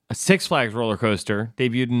 The Six Flags roller coaster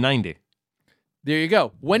debuted in 90. There you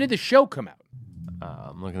go. When did the show come out?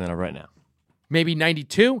 I'm looking that up right now. Maybe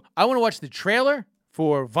 92? I want to watch the trailer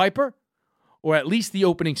for Viper or at least the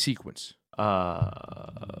opening sequence.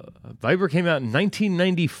 Viper came out in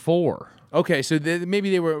 1994. Okay, so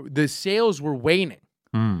maybe the sales were waning.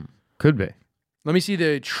 Could be. Let me see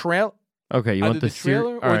the trail. Okay, you Either want the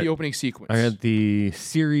trailer or the opening sequence? I got the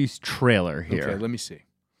series trailer here. Okay, let me see.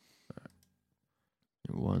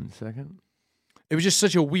 1 second. It was just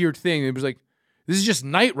such a weird thing. It was like, this is just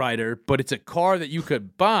Knight Rider, but it's a car that you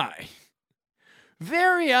could buy.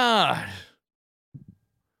 Very odd.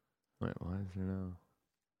 Wait, why is there no...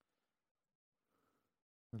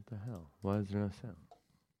 What the hell? Why is there no sound?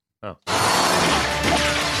 Oh.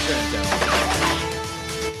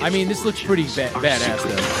 I mean, this looks pretty badass,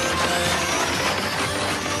 though.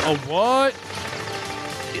 Oh, what?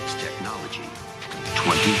 It's technology.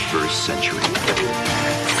 21st century.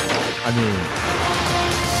 I mean...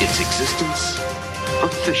 Its existence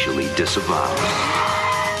officially disavowed.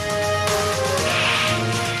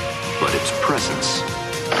 But its presence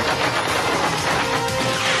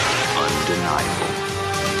undeniable.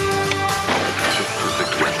 The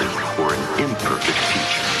perfect weapon for an imperfect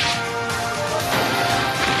future.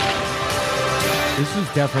 This is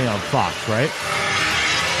definitely on Fox, right?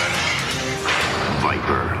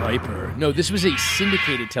 Viper. No, this was a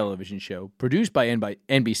syndicated television show produced by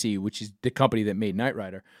NBC, which is the company that made Knight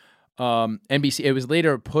Rider. NBC. It was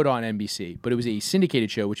later put on NBC, but it was a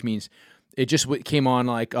syndicated show, which means it just came on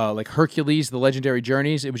like Hercules, The Legendary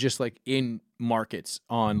Journeys. It was just like in markets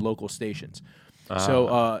on local stations.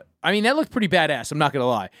 So, I mean, that looked pretty badass. I'm not going to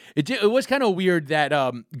lie. It was kind of weird,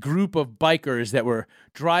 that group of bikers that were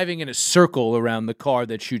driving in a circle around the car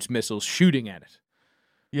that shoots missiles, shooting at it.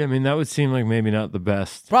 Yeah, I mean, that would seem like maybe not the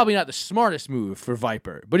best. Probably not the smartest move for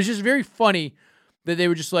Viper, but it's just very funny that they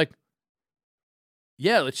were just like,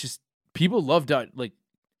 yeah, people love Dodge. Like,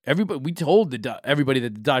 everybody, we told everybody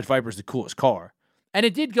that the Dodge Viper is the coolest car. And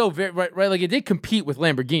it did go right, like it did compete with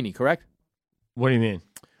Lamborghini, correct? What do you mean?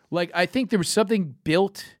 Like, I think there was something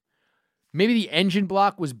built. Maybe the engine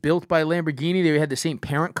block was built by Lamborghini. They had the same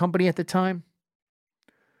parent company at the time.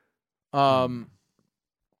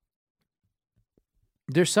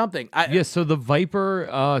 There's something. So the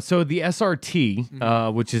Viper, so the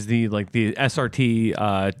SRT, which is the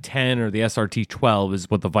SRT 10 or the SRT 12 is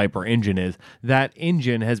what the Viper engine is. That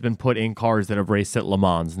engine has been put in cars that have raced at Le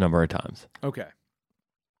Mans a number of times. Okay.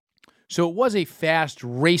 So it was a fast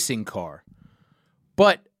racing car.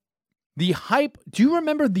 But the hype, do you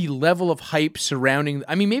remember the level of hype surrounding,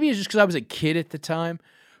 I mean, maybe it's just because I was a kid at the time,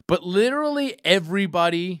 But literally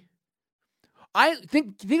everybody. I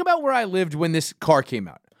think about where I lived when this car came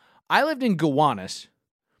out. I lived in Gowanus.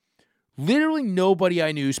 Literally nobody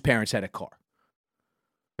I knew's parents had a car.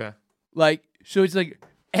 Yeah. Like, so it's like,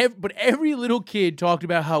 but every little kid talked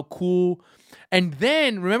about how cool. And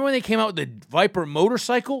then, remember when they came out with the Viper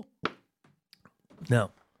motorcycle?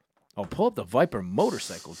 No. Oh, pull up the Viper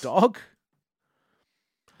motorcycle, dog.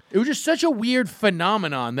 It was just such a weird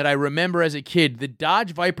phenomenon that I remember as a kid. The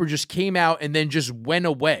Dodge Viper just came out and then just went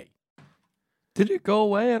away. Did it go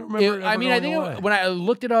away? I don't remember. I think when I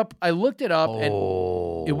looked it up,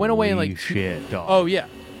 and it went away in like shit, dog. Oh yeah.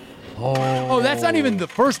 Oh, that's not even the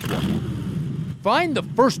first one. Find the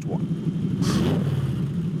first one.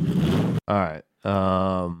 All right.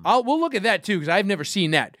 We'll look at that too because I've never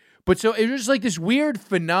seen that. But so it was just like this weird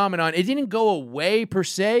phenomenon. It didn't go away per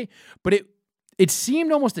se, but it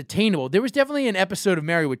seemed almost attainable. There was definitely an episode of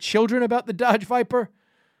Married with Children about the Dodge Viper.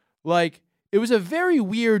 Like, it was a very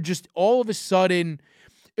weird, just all of a sudden,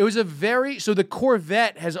 so the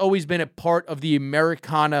Corvette has always been a part of the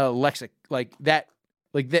Americana the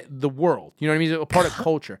world. You know what I mean? It's a part of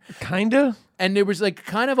culture. Kinda. And there was like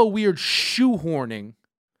kind of a weird shoehorning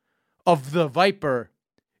of the Viper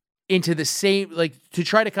into the same, like to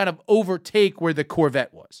try to kind of overtake where the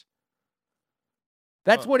Corvette was.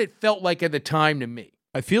 That's what it felt like at the time to me.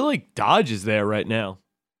 I feel like Dodge is there right now.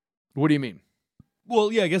 What do you mean?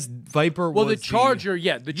 Well, yeah, I guess Viper Well, was the Charger,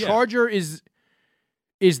 the Charger is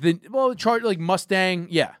the Charger, like Mustang,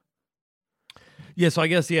 yeah. Yeah, so I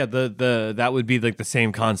guess the that would be like the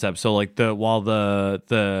same concept. So like while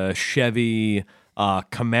the Chevy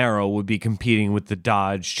Camaro would be competing with the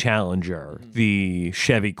Dodge Challenger, the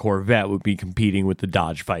Chevy Corvette would be competing with the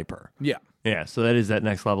Dodge Viper. Yeah. Yeah, so that is that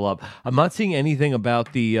next level up. I'm not seeing anything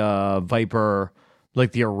about the Viper,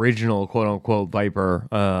 like the original quote-unquote Viper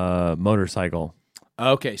motorcycle.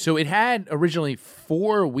 Okay, so it had originally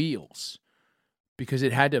 4 wheels because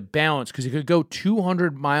it had to balance, because it could go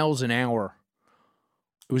 200 miles an hour.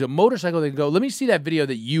 It was a motorcycle that could go, let me see that video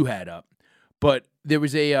that you had up. But there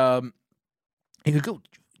was it could go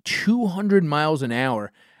 200 miles an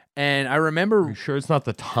hour. And I remember... Are you sure it's not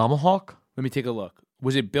the Tomahawk? Let me take a look.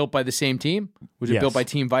 Was it built by the same team? Was it Yes. built by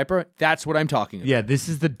Team Viper? That's what I'm talking about. Yeah, this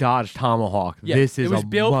is the Dodge Tomahawk. Yeah, This is it was a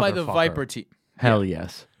built by the motherfucker. Viper team. Hell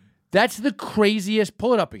yes. That's the craziest.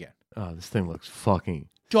 Pull it up again. Oh, this thing looks fucking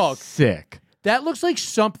Dog. sick. That looks like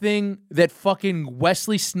something that fucking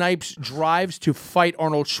Wesley Snipes drives to fight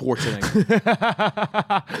Arnold Schwarzenegger.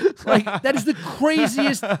 Like, that is the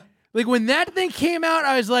craziest. Like, when that thing came out,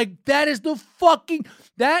 I was like, that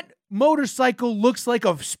motorcycle looks like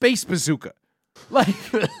a space bazooka. Like,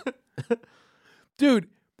 dude.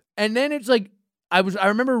 And then it's like, I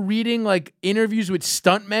remember reading like interviews with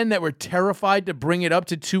stuntmen that were terrified to bring it up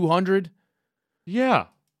to 200. Yeah.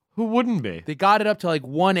 Who wouldn't be? They got it up to like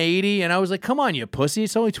 180, and I was like, come on, you pussy.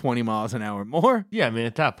 It's only 20 miles an hour more. Yeah, I mean,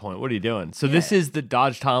 at that point, what are you doing? So this is the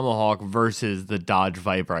Dodge Tomahawk versus the Dodge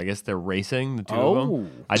Viper. I guess they're racing, the two of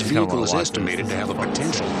them. I This just kinda vehicle wanna is watch estimated this. to have a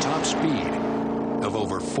potential top speed of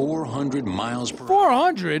over 400 miles per hour.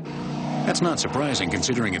 400? That's not surprising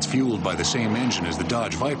considering it's fueled by the same engine as the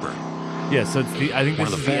Dodge Viper, Yeah, so it's I think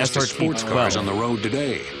one this of the is fastest the sports cars on SRT-12. the road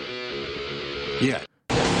today. Yeah,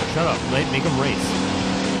 Shut up. Make them race.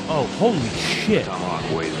 Oh, holy shit. Tomahawk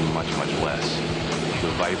weighs much, much less. The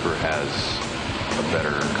Viper has a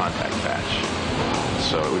better contact patch,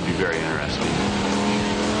 so it would be very interesting.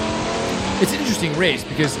 It's an interesting race I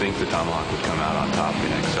because, think the Tomahawk would come out on top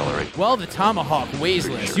in acceleration. well, the Tomahawk weighs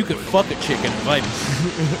less. You could fuck a chick in a Viper.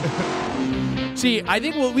 See,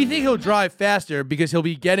 we think he'll drive faster because he'll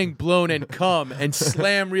be getting blown and come and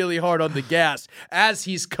slam really hard on the gas as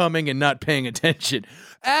he's coming and not paying attention.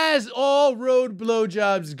 As all road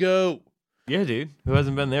blowjobs go. Yeah, dude. Who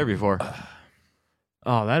hasn't been there before?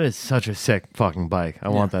 Oh, that is such a sick fucking bike. I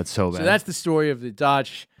want that so bad. So that's the story of the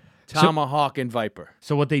Dodge Tomahawk and Viper.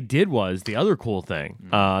 So what they did was, the other cool thing,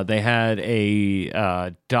 they had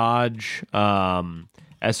a Dodge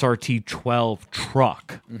SRT-12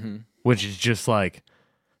 truck, which is just like,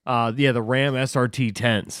 the Ram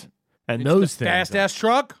SRT-10s. And those things. Fast-ass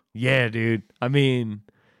truck? Yeah, dude. I mean,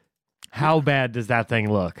 how bad does that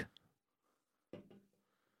thing look?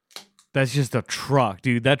 That's just a truck,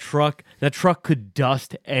 dude. That truck could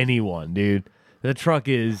dust anyone, dude. That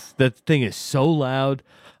thing is so loud.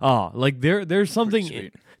 Oh, like there's something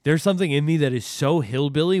in me that is so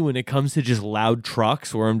hillbilly when it comes to just loud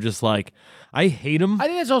trucks, where I'm just like, I hate them. I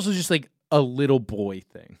think that's also just like a little boy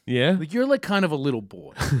thing. Yeah. Like, you're like kind of a little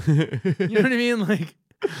boy. You know what I mean?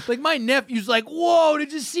 Like my nephew's like, whoa,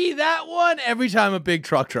 did you see that one? Every time a big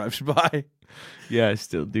truck drives by. Yeah, I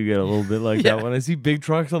still do get a little bit like that when I see big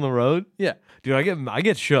trucks on the road. Yeah. Dude, I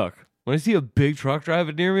get shook. When I see a big truck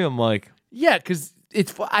driving near me, I'm like, Yeah, because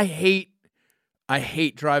I hate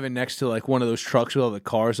driving next to like one of those trucks with all the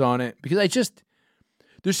cars on it because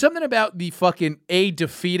there's something about the fucking A,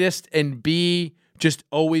 defeatist, and B, just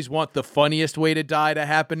always want the funniest way to die to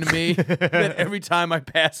happen to me that every time I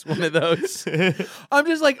pass one of those, I'm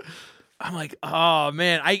like, oh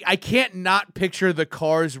man, I can't not picture the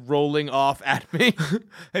cars rolling off at me.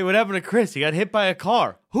 hey, what happened to Chris? He got hit by a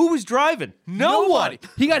car. Who was driving? Nobody.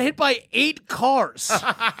 He got hit by 8 cars.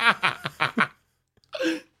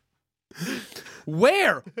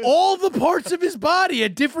 Where? All the parts of his body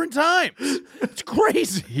at different times. It's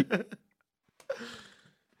crazy.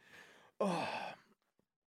 Oh.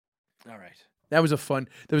 All right. That was a fun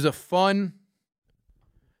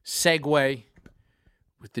segue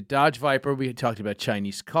with the Dodge Viper. We had talked about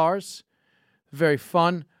Chinese cars. Very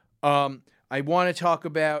fun. I want to talk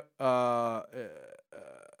about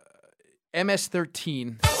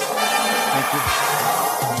MS-13. Thank you.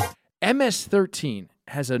 MS-13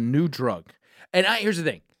 has a new drug. And here's the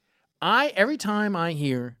thing. Every time I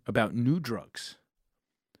hear about new drugs,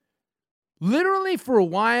 literally for a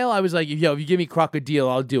while, I was like, yo, if you give me crocodile,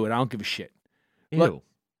 I'll do it. I don't give a shit. Ew. Look,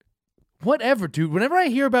 whatever, dude. Whenever I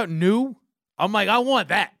hear about new, I'm like, I want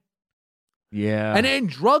that. Yeah. And then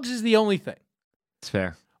drugs is the only thing. It's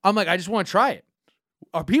fair. I'm like, I just want to try it.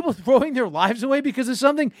 Are people throwing their lives away because of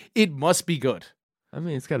something? It must be good. I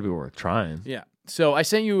mean, it's got to be worth trying. Yeah. So I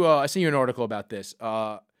sent you an article about this.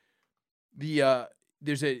 There's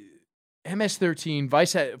a MS-13.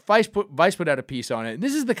 Vice put out a piece on it. And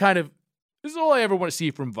this is all I ever want to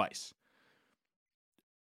see from Vice.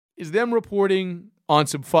 Is them reporting on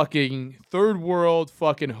some fucking third world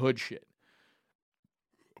fucking hood shit.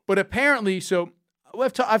 But apparently, so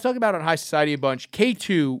I've talked about it on High Society a bunch.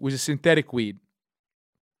 K2 was a synthetic weed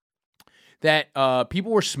that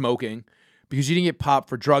people were smoking because you didn't get popped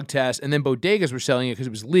for drug tests, and then bodegas were selling it because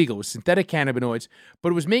it was legal. It was synthetic cannabinoids, but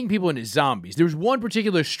it was making people into zombies. There was one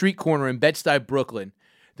particular street corner in Bed-Stuy, Brooklyn,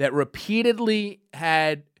 that repeatedly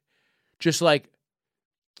had just like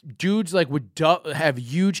dudes like would have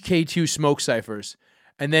huge K2 smoke ciphers,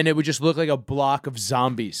 and then it would just look like a block of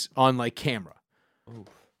zombies on like camera. Oof.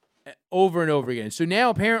 Over and over again. So now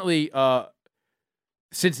apparently,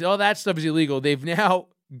 since all that stuff is illegal, they've now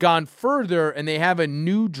gone further and they have a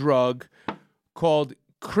new drug called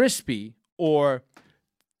crispy or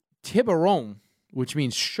tiburon, which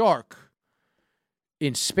means shark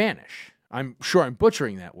in Spanish. I'm sure I'm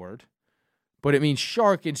butchering that word, but it means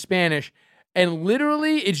shark in Spanish. And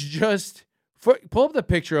literally, it's just pull up the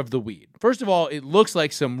picture of the weed. First of all, it looks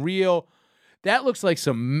like some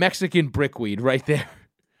Mexican brickweed right there.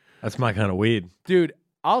 That's my kind of weed. Dude,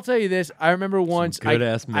 I'll tell you this. I remember once I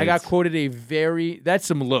got quoted that's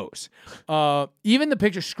some lows. Even the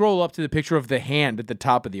picture, scroll up to the picture of the hand at the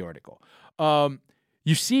top of the article.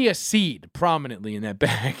 You see a seed prominently in that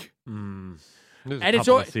bag. And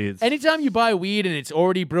it's seeds. Anytime you buy weed and it's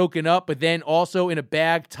already broken up, but then also in a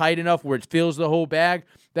bag tight enough where it fills the whole bag,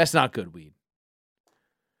 that's not good weed.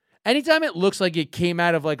 Anytime it looks like it came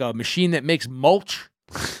out of like a machine that makes mulch.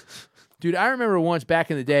 Dude, I remember once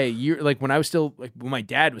back in the day, when I was still, like when my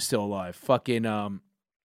dad was still alive, fucking, I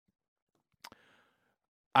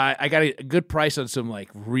got a good price on some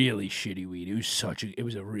like really shitty weed. It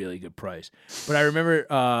was a really good price. But I remember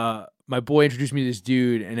my boy introduced me to this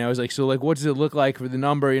dude, and I was like, so like, what does it look like for the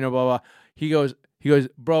number? You know, blah, blah. He goes,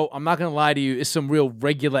 bro, I'm not gonna lie to you, it's some real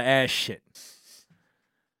regular ass shit.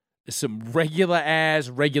 It's some regular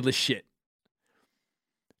shit.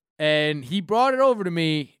 And he brought it over to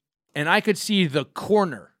me. And I could see the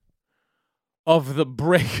corner of the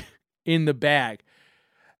brick in the bag.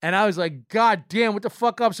 And I was like, God damn, what the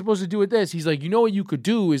fuck I'm supposed to do with this? He's like, you know what you could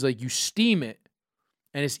do is like you steam it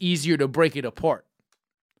and it's easier to break it apart.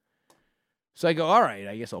 So I go, all right,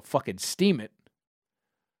 I guess I'll fucking steam it.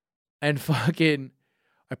 And I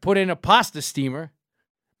put in a pasta steamer.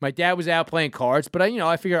 My dad was out playing cards, but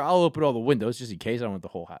I figure I'll open all the windows just in case. I don't want the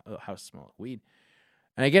whole house to smell like weed.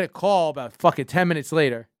 And I get a call about fucking 10 minutes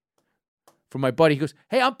later from my buddy. He goes,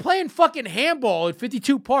 hey, I'm playing fucking handball at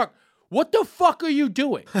 52 Park. What the fuck are you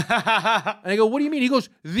doing? And I go, what do you mean? He goes,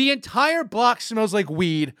 the entire block smells like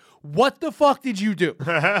weed. What the fuck did you do?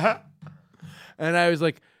 And I was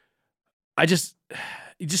like, you just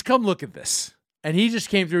come look at this. And he just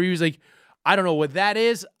came through. He was like, I don't know what that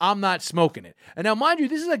is. I'm not smoking it. And now, mind you,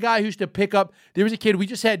 this is a guy who used to pick up. There was a kid. We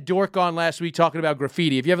just had Dork on last week talking about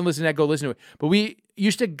graffiti. If you haven't listened to that, go listen to it. But we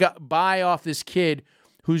used to buy off this kid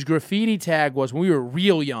whose graffiti tag was, when we were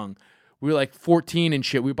real young, We were like 14 and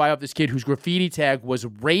shit. We buy off this kid whose graffiti tag was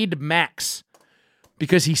Raid Max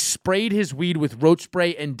because he sprayed his weed with roach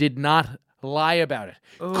spray and did not lie about it.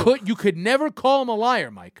 You could never call him a liar,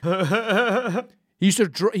 Mike. He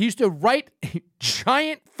used to write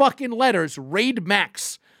giant fucking letters, Raid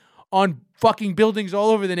Max, on fucking buildings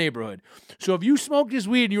all over the neighborhood. So if you smoked his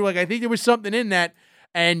weed and you were like, I think there was something in that,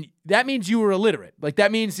 and that means you were illiterate. Like,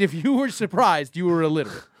 that means if you were surprised, you were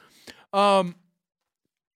illiterate.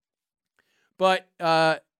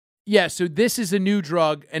 Yeah, so this is a new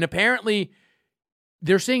drug, and apparently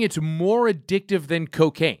they're saying it's more addictive than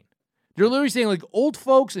cocaine. They're literally saying, like, old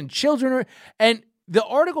folks and children are, and the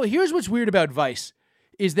article, here's what's weird about Vice,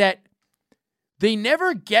 is that they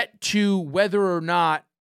never get to whether or not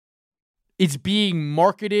it's being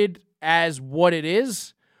marketed as what it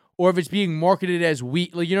is, or if it's being marketed as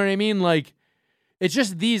weed. Like, you know what I mean? Like, it's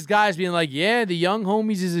just these guys being like, yeah, the young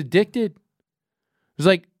homies is addicted. It's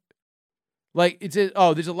like it's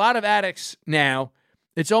there's a lot of addicts now.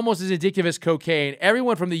 It's almost as addictive as cocaine.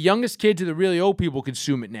 Everyone from the youngest kid to the really old people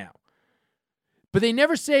consume it now. But they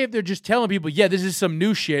never say if they're just telling people, yeah, this is some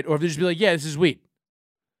new shit, or if they just be like, yeah, this is weed.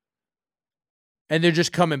 And they're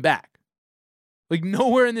just coming back. Like,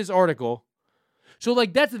 nowhere in this article. So,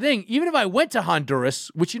 like, that's the thing. Even if I went to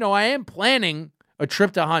Honduras, which, you know, I am planning a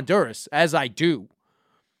trip to Honduras, as I do,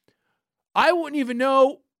 I wouldn't even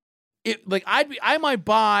know. Like, I might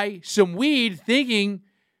buy some weed thinking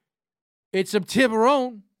it's some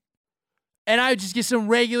Tiburon, and I would just get some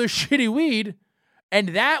regular shitty weed, and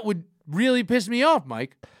that would really piss me off,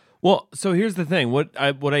 Mike. Well, so here's the thing. What I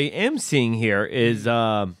am seeing here is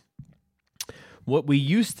what we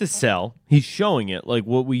used to sell. He's showing it. Like,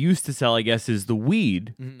 what we used to sell, I guess, is the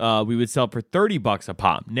weed. We would sell for $30 a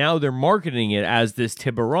pop. Now they're marketing it as this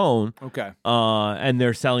Tiburon. Okay. And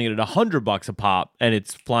they're selling it at $100 a pop, and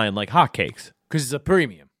it's flying like hotcakes. Because it's a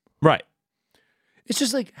premium. Right. It's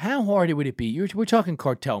just like, how hard would it be? We're talking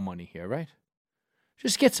cartel money here, right?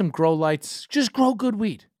 Just get some grow lights. Just grow good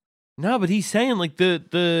weed. No, but he's saying like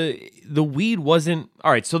the weed wasn't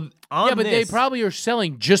all right. So on they probably are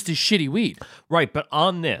selling just as shitty weed, right? But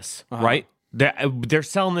on this, right? They're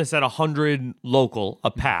selling this at 100 local a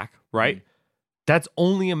pack, right? That's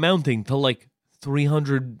only amounting to like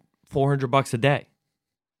 $300-$400 a day,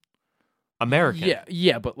 American.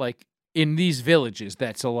 Yeah, but like in these villages,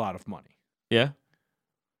 that's a lot of money. Yeah,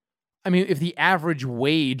 I mean, if the average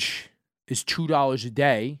wage is $2 a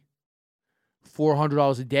day,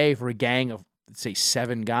 $400 a day for a gang of, let's say,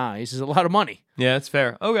 7 guys is a lot of money. Yeah, that's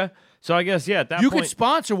fair. Okay. So I guess, at that point... You could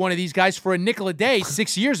sponsor one of these guys for $0.05 a day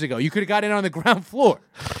 6 years ago. You could have got in on the ground floor.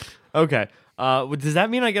 Okay. Does that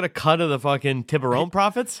mean I get a cut of the fucking Tiburon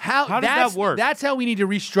profits? How does that work? That's how we need to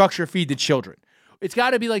restructure Feed the Children. It's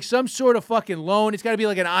got to be like some sort of fucking loan. It's got to be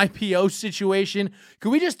like an IPO situation.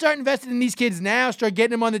 Could we just start investing in these kids now? Start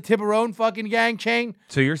getting them on the Tiburon fucking gang chain?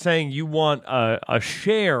 So you're saying you want a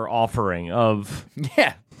share offering of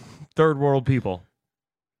third world people?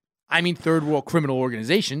 I mean, third world criminal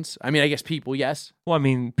organizations. I mean, I guess people, yes. Well, I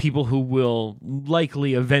mean, people who will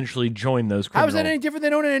likely eventually join those criminals. How is that any different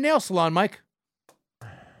than owning a nail salon, Mike?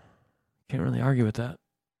 Can't really argue with that.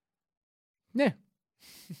 Yeah.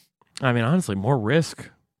 I mean, honestly, more risk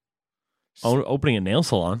opening a nail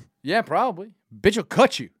salon. Yeah, probably. Bitch will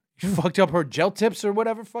cut you. You fucked up her gel tips or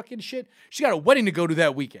whatever fucking shit. She got a wedding to go to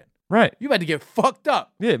that weekend. Right. You had to get fucked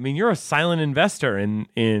up. Yeah, I mean, you're a silent investor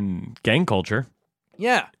in gang culture.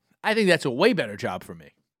 Yeah. I think that's a way better job for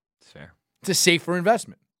me. It's fair. It's a safer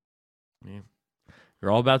investment. Yeah. You're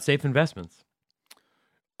all about safe investments.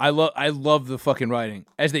 I love the fucking writing.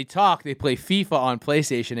 As they talk, they play FIFA on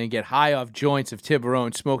PlayStation and get high off joints of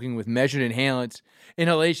Tiburon, smoking with measured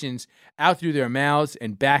inhalations out through their mouths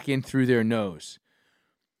and back in through their nose.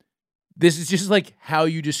 This is just like how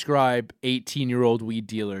you describe 18-year-old weed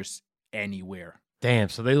dealers anywhere. Damn,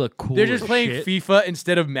 so they look cool. They're just as playing shit. FIFA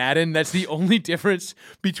instead of Madden. That's the only difference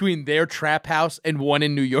between their trap house and one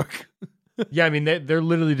in New York. Yeah, I mean, they're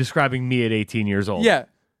literally describing me at 18 years old. Yeah.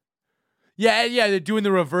 Yeah, they're doing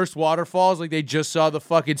the reverse waterfalls like they just saw the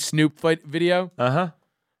fucking Snoop fight video. Uh-huh.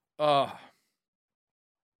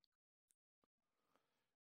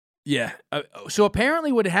 Yeah. So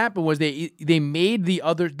apparently what happened was they made the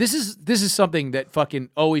other... This is something that fucking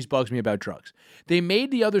always bugs me about drugs. They made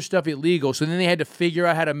the other stuff illegal, so then they had to figure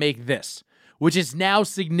out how to make this, which is now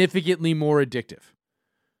significantly more addictive.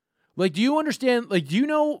 Like, do you understand... Like, do you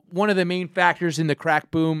know one of the main factors in the crack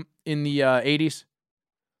boom in the 80s?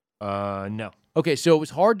 No. Okay, so it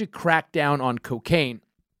was hard to crack down on cocaine.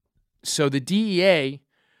 So the DEA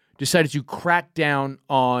decided to crack down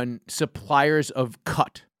on suppliers of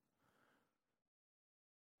cut.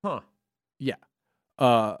 Huh. Yeah.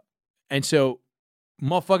 And so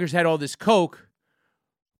motherfuckers had all this coke,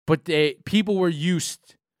 but people were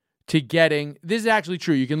used to getting, this is actually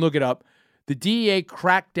true, you can look it up. The DEA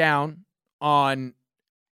cracked down on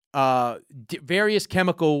various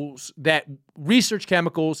chemicals research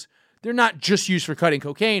chemicals. They're not just used for cutting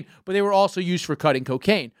cocaine, but they were also used for cutting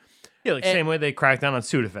cocaine. Yeah, like same way they cracked down on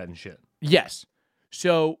Sudafed and shit. Yes.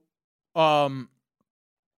 So, but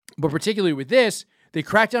particularly with this, they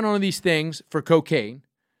cracked down on these things for cocaine.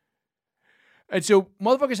 And so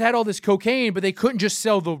motherfuckers had all this cocaine, but they couldn't just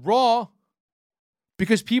sell the raw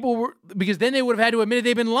because then they would have had to admit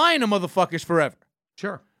they've been lying to motherfuckers forever.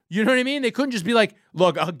 Sure. You know what I mean? They couldn't just be like,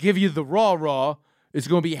 look, I'll give you the raw. It's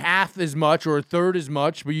going to be half as much or a third as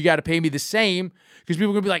much, but you got to pay me the same, because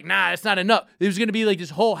people are going to be like, nah, that's not enough. It was going to be like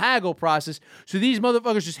this whole haggle process. So these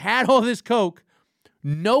motherfuckers just had all this coke,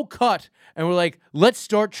 no cut, and were like, let's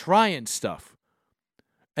start trying stuff.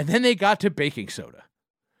 And then they got to baking soda.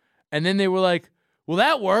 And then they were like, well,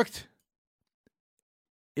 that worked.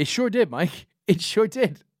 It sure did, Mike. It sure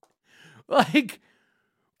did. Like,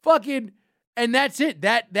 fucking, and that's it.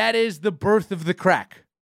 That is the birth of the crack.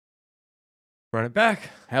 Run it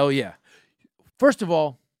back. Hell yeah. First of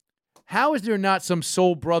all, how is there not some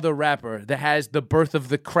Soul Brother rapper that has the birth of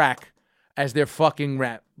the crack as their fucking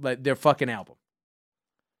rap, like their fucking album?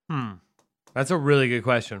 That's a really good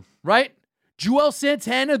question. Right? Joel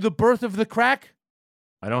Santana, the birth of the crack?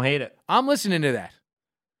 I don't hate it. I'm listening to that.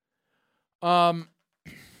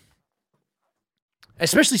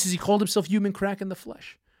 Especially since he called himself Human Crack in the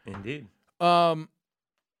Flesh. Indeed.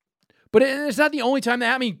 But it's not the only time that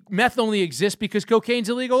happened. I mean, meth only exists because cocaine's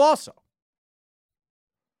illegal also.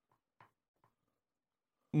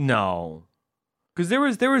 No. Because there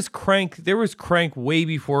was crank way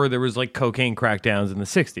before there was like cocaine crackdowns in the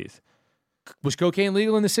 60s. Was cocaine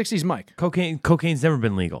legal in the 60s, Mike? Cocaine's never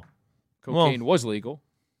been legal. Cocaine was legal.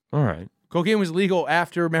 All right. Cocaine was legal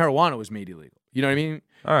after marijuana was made illegal. You know what I mean?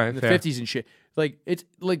 All right. In the fair. 50s and shit. Like, it's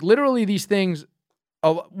like literally these things,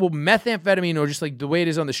 methamphetamine, or just like the way it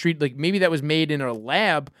is on the street, like maybe that was made in a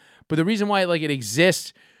lab, but the reason why like it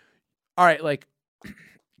exists, all right, like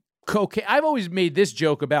cocaine, I've always made this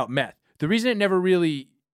joke about meth. The reason it never really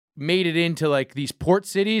made it into like these port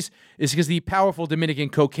cities is because the powerful Dominican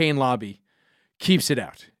cocaine lobby keeps it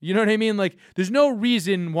out. You know what I mean? Like, there's no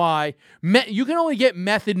reason why you can only get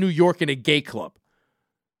meth in New York in a gay club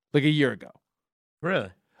like a year ago. Really?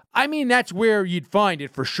 I mean, that's where you'd find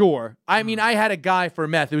it for sure. I mean, I had a guy for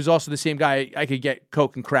meth. It was also the same guy I could get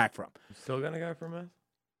coke and crack from. You still got a guy for meth?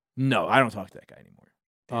 No, I don't talk to that guy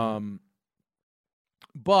anymore.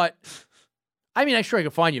 But I mean, I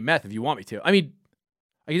could find you meth if you want me to. I mean,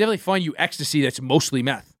 I can definitely find you ecstasy that's mostly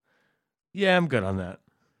meth. Yeah, I'm good on that.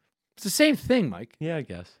 It's the same thing, Mike. Yeah, I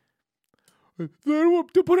guess. I don't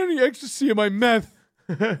want to put any ecstasy in my meth.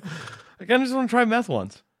 I kind of just want to try meth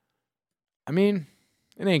once. I mean,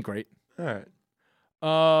 it ain't great. All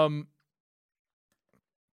right.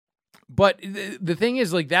 But the thing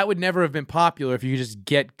is, like, that would never have been popular if you could just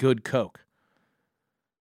get good coke.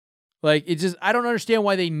 Like, I don't understand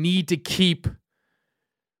why they need to keep.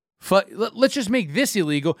 Let's just make this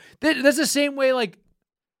illegal. That's the same way, like,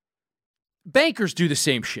 bankers do the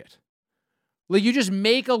same shit. Like, you just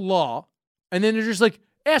make a law, and then they're just like,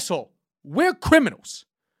 asshole, we're criminals.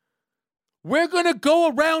 We're going to go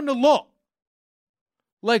around the law.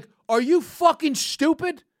 Like, are you fucking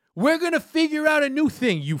stupid? We're going to figure out a new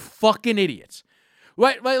thing, you fucking idiots.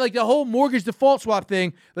 Right? Like the whole mortgage default swap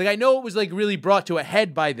thing, like I know it was like really brought to a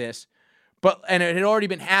head by this, and it had already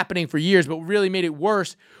been happening for years, but what really made it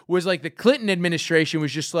worse was like the Clinton administration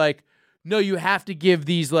was just like, no, you have to give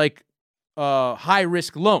these like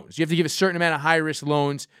high-risk loans. You have to give a certain amount of high-risk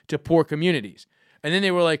loans to poor communities. And then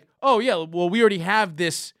they were like, oh yeah, well we already have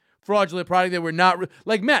this fraudulent product that we're not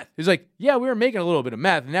like meth. It's like, yeah, we were making a little bit of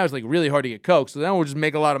meth, and now it's like really hard to get coke, so now we'll just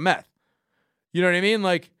make a lot of meth. You know what I mean?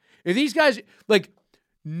 Like, if these guys, like,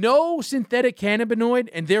 no synthetic cannabinoid,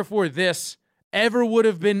 and therefore this, ever would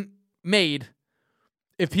have been made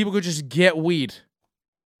if people could just get weed.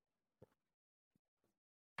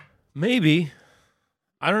 Maybe.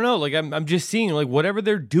 I don't know. Like, I'm just seeing, like, whatever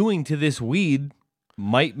they're doing to this weed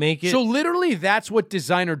might make it. So literally, that's what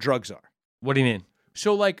designer drugs are. What do you mean?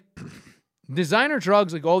 So, like, designer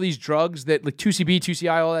drugs, like all these drugs that, like 2CB,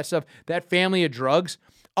 2CI, all that stuff, that family of drugs,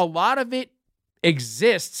 a lot of it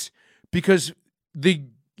exists because the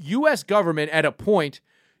U.S. government at a point,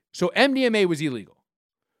 so MDMA was illegal.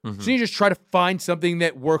 Mm-hmm. So you just try to find something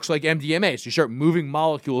that works like MDMA. So you start moving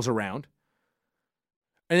molecules around,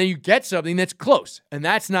 and then you get something that's close, and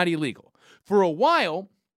that's not illegal. For a while,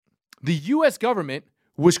 the U.S. government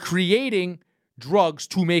was creating drugs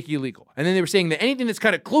to make illegal. And then they were saying that anything that's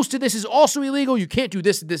kind of close to this is also illegal. You can't do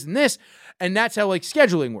this, this, and this. And that's how like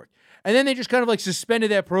scheduling worked. And then they just kind of like suspended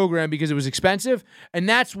that program because it was expensive. And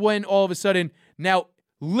that's when all of a sudden now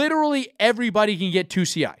literally everybody can get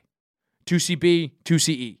 2CI, 2CB,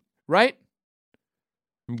 2CE, right?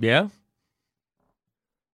 Yeah.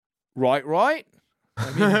 Right.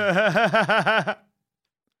 I mean,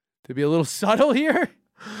 to be a little subtle here.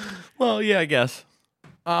 Well, yeah, I guess.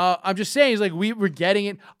 I'm just saying, it's like we were getting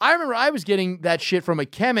it. I remember I was getting that shit from a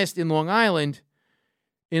chemist in Long Island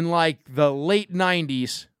in like the late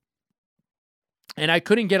 90s, and I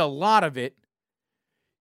couldn't get a lot of it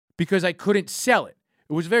because I couldn't sell it.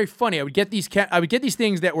 It was very funny. I would get these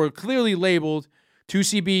things that were clearly labeled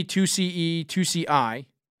 2CB, 2CE, 2CI,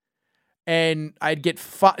 and I'd get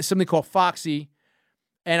something called Foxy,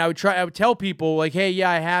 and I would tell people like, "Hey,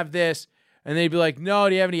 yeah, I have this." And they'd be like, "No,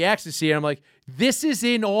 do you have any ecstasy?" And I'm like, "This is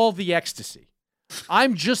in all the ecstasy.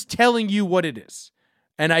 I'm just telling you what it is."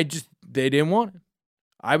 And they didn't want it.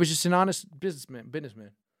 I was just an honest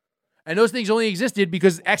businessman. And those things only existed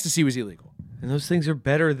because ecstasy was illegal. And those things are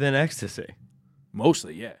better than ecstasy.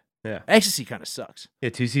 Mostly, yeah. Yeah. Ecstasy kind of sucks. Yeah,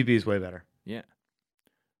 2CB is way better. Yeah.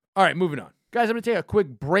 All right, moving on. Guys, I'm going to take a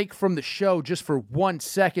quick break from the show just for 1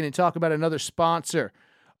 second and talk about another sponsor.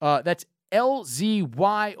 That's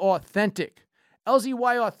LZY Authentic.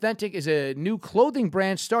 LZY Authentic is a new clothing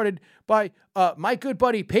brand started by my good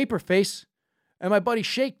buddy Paperface and my buddy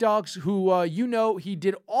Shake Dogs, who he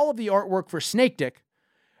did all of the artwork for Snake Dick.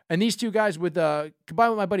 And these two guys, combined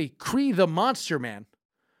with my buddy Cree the Monster Man,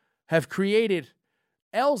 have created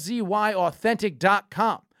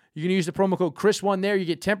LZYAuthentic.com. You can use the promo code Chris1 there. You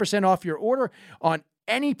get 10% off your order on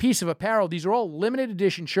any piece of apparel. These are all limited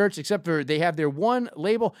edition shirts, except for they have their one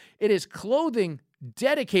label. It is clothing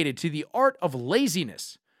dedicated to the art of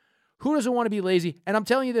laziness. Who doesn't want to be lazy? And I'm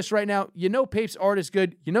telling you this right now. You know Pape's art is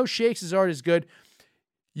good. You know Shakes' art is good.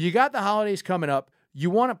 You got the holidays coming up. You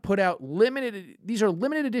want to put out these are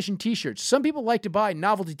limited edition t-shirts. Some people like to buy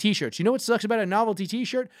novelty t-shirts. You know what sucks about a novelty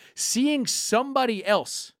t-shirt? Seeing somebody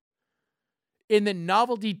else in the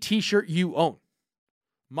novelty t-shirt you own.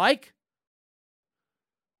 Mike?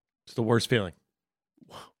 It's the worst feeling.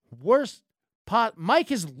 Mike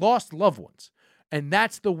has lost loved ones, and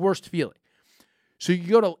that's the worst feeling. So you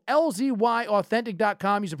go to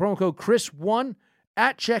LZYAuthentic.com, use the promo code Chris1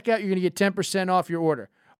 at checkout. You're going to get 10% off your order.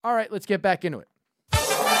 All right, let's get back into it.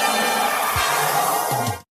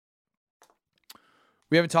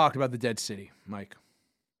 We haven't talked about the dead city, Mike.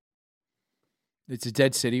 It's a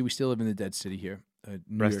dead city. We still live in the dead city here.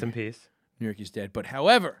 Rest in peace. New York is dead. But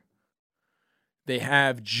however, they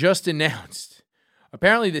have just announced,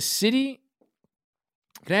 apparently the city,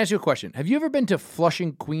 can I ask you a question? Have you ever been to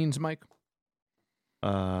Flushing, Queens, Mike?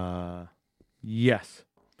 Yes.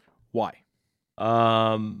 Why?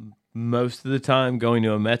 Most of the time going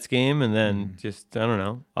to a Mets game and then just, I don't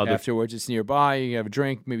know. Afterwards, it's nearby. You have a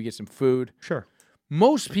drink, maybe get some food. Sure.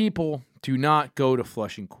 Most people do not go to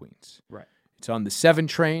Flushing, Queens. Right. It's on the 7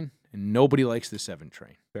 train, and nobody likes the 7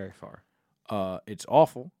 train. Very far. It's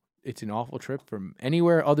awful. It's an awful trip from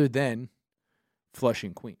anywhere other than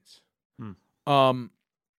Flushing, Queens. But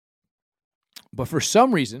for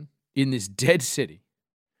some reason, in this dead city,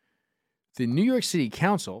 the New York City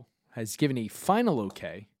Council has given a final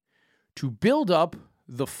okay to build up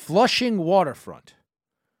the Flushing waterfront.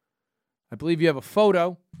 I believe you have a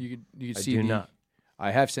photo. You can see. I do not.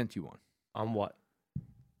 I have sent you one. On what?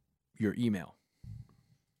 Your email.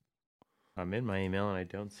 I'm in my email and I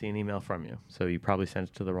don't see an email from you. So you probably sent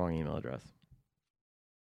it to the wrong email address.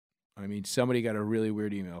 I mean, somebody got a really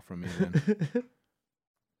weird email from me then.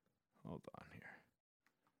 Hold on here.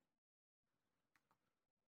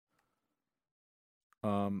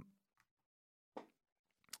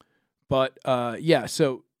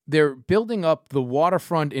 So they're building up the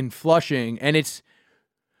waterfront in Flushing, and it's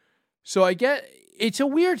a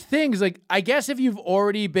weird thing. It's like, I guess if you've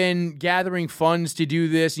already been gathering funds to do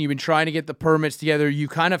this and you've been trying to get the permits together, you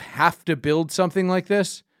kind of have to build something like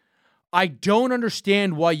this. I don't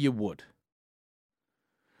understand why you would.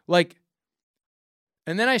 Like,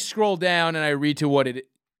 and then I scroll down and I read to what it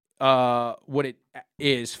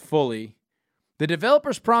is fully. The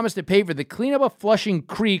developers promised to pay for the cleanup of Flushing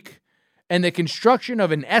Creek and the construction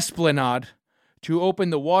of an esplanade to open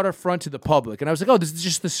the waterfront to the public. And I was like, oh, this is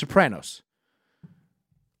just The Sopranos.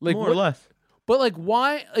 Like, more or less. But like,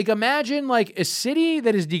 why? Like, imagine like a city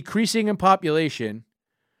that is decreasing in population.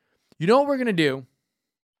 You know what we're going to do?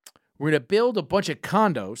 We're going to build a bunch of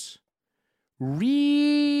condos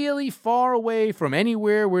really far away from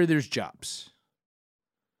anywhere where there's jobs.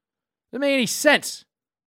 Doesn't make any sense.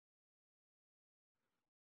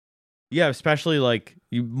 Yeah, especially like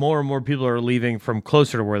more and more people are leaving from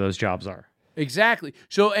closer to where those jobs are. Exactly.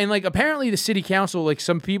 So, and like apparently the city council, like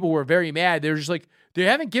some people were very mad. They're just like, they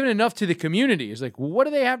haven't given enough to the community. It's like, well, what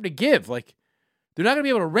do they have to give? Like, they're not going to be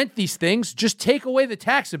able to rent these things. Just take away the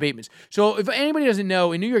tax abatements. So if anybody doesn't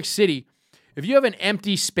know, in New York City, if you have an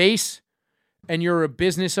empty space and you're a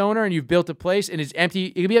business owner and you've built a place and it's empty,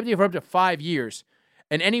 it can be empty for up to 5 years.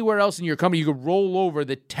 And anywhere else in your company, you can roll over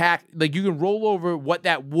the tax, like you can roll over what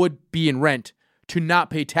that would be in rent to not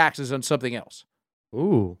pay taxes on something else.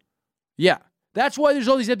 Ooh. Yeah. That's why there's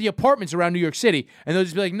all these empty apartments around New York City. And they'll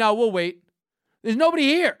just be like, no, we'll wait. There's nobody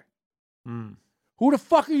here. Who the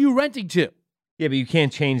fuck are you renting to? Yeah, but you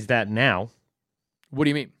can't change that now. What do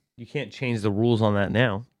you mean? You can't change the rules on that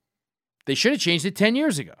now. They should have changed it 10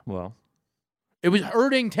 years ago. Well. It was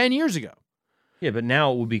hurting 10 years ago. Yeah, but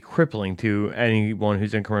now it would be crippling to anyone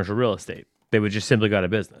who's in commercial real estate. They would just simply go out of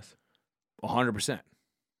business. 100%.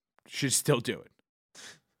 Should still do it.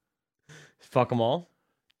 Fuck them all?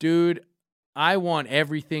 Dude, I want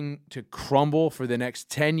everything to crumble for the next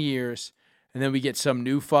 10 years, and then we get some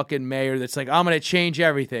new fucking mayor that's like, I'm going to change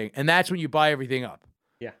everything. And that's when you buy everything up.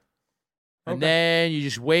 Yeah. And then you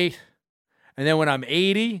just wait. And then when I'm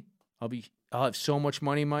 80, I'll have so much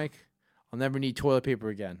money, Mike. I'll never need toilet paper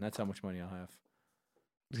again. That's how much money I'll have.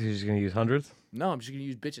 You're just going to use hundreds? No, I'm just going to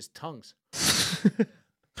use bitches' tongues.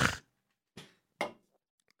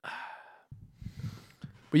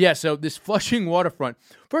 But yeah, so this Flushing waterfront.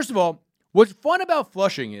 First of all, what's fun about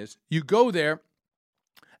Flushing is you go there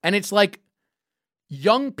and it's like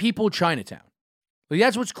young people Chinatown. Like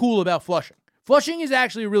that's what's cool about Flushing. Flushing is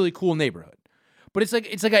actually a really cool neighborhood. But it's like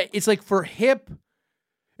for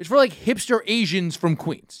like hipster Asians from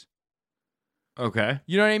Queens. Okay.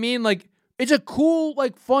 You know what I mean? Like it's a cool,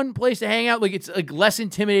 like fun place to hang out. Like it's like less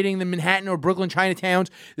intimidating than Manhattan or Brooklyn Chinatowns.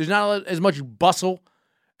 There's not as much bustle.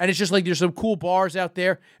 And it's just like there's some cool bars out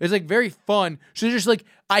there. It's like very fun. So just like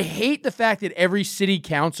I hate the fact that every city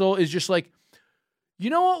council is just like, you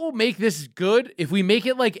know what will make this good? If we make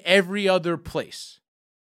it like every other place.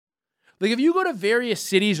 Like if you go to various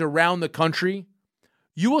cities around the country,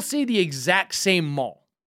 you will see the exact same mall.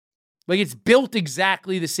 Like it's built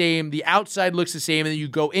exactly the same. The outside looks the same. And then you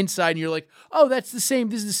go inside and you're like, oh, that's the same.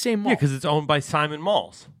 This is the same mall. Yeah, because it's owned by Simon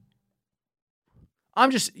Malls.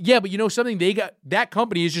 But you know something? That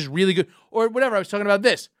company is just really good. Or whatever, I was talking about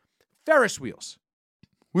this. Ferris wheels.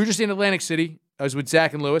 We were just in Atlantic City. I was with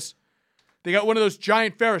Zach and Lewis. They got one of those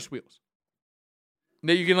giant Ferris wheels.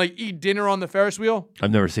 That you can like eat dinner on the Ferris wheel.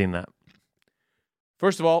 I've never seen that.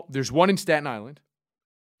 First of all, there's one in Staten Island.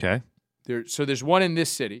 Okay. There's one in this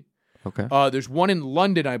city. Okay. There's one in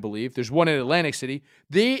London, I believe. There's one in Atlantic City.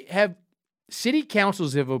 City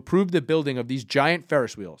councils have approved the building of these giant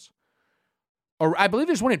Ferris wheels. Or I believe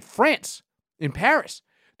there's one in France, in Paris.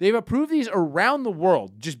 They've approved these around the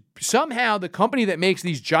world. Just somehow the company that makes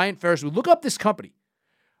these giant Ferris wheels, look up this company.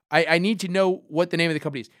 I need to know what the name of the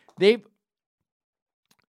company is. They've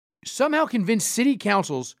somehow convinced city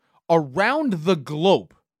councils around the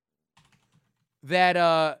globe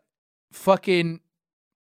that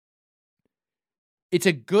it's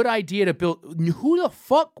a good idea to build. Who the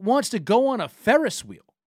fuck wants to go on a Ferris wheel?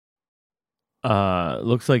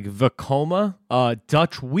 Looks like Vekoma.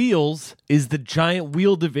 Dutch Wheels is the giant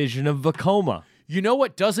wheel division of Vekoma. You know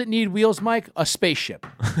what doesn't need wheels, Mike? A spaceship.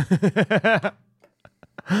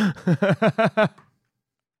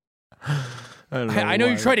 I know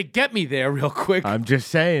you tried to get me there real quick. I'm just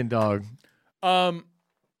saying, dog. But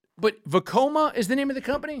Vekoma is the name of the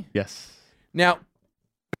company? Yes. Now,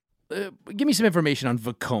 give me some information on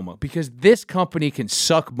Vekoma, because this company can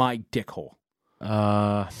suck my dick hole.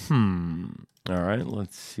 All right,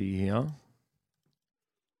 let's see here.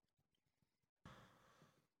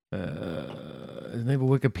 They have a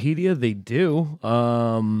Wikipedia? They do.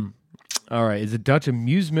 All right, it's a Dutch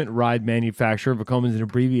amusement ride manufacturer. Vekoma is an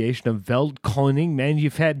abbreviation of Veldkoning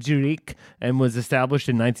Manufacturing and was established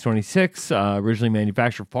in 1926. Originally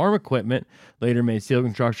manufactured farm equipment, later made steel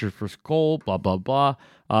constructors for Skoll, blah, blah, blah.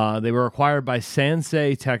 They were acquired by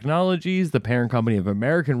Sansei Technologies, the parent company of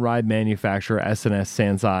American ride manufacturer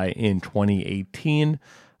SNS Sansei, in 2018.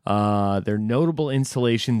 Their notable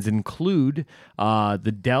installations include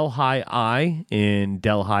the Delhi Eye in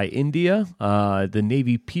Delhi, India, the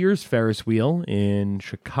Navy Piers Ferris wheel in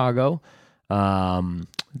Chicago,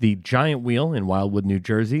 the Giant Wheel in Wildwood, New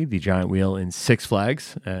Jersey, the Giant Wheel in Six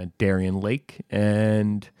Flags, Darien Lake,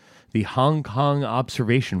 and the Hong Kong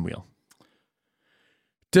Observation Wheel.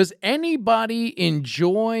 Does anybody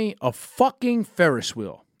enjoy a fucking Ferris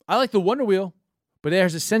wheel? I like the Wonder Wheel, but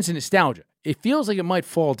there's a sense of nostalgia. It feels like it might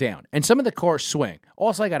fall down, and some of the cars swing.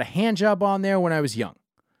 Also, I got a hand job on there when I was young.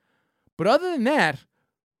 But other than that,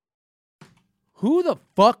 who the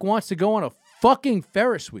fuck wants to go on a fucking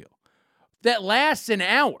Ferris wheel that lasts an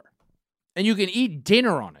hour and you can eat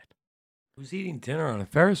dinner on it? Who's eating dinner on a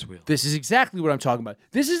Ferris wheel? This is exactly what I'm talking about.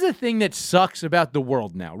 This is the thing that sucks about the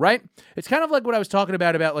world now, right? It's kind of like what I was talking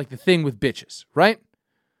about like the thing with bitches, right?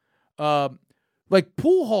 Like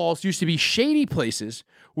pool halls used to be shady places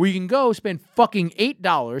where you can go spend fucking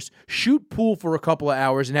 $8, shoot pool for a couple of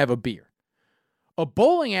hours, and have a beer. A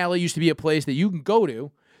bowling alley used to be a place that you can go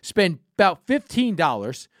to, spend about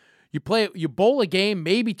 $15, you bowl a game,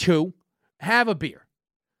 maybe two, have a beer.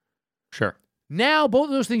 Sure. Now, both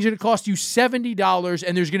of those things are going to cost you $70,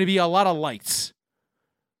 and there's going to be a lot of lights.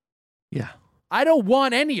 Yeah. I don't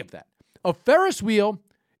want any of that. A Ferris wheel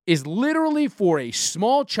is literally for a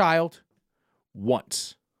small child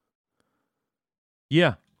once.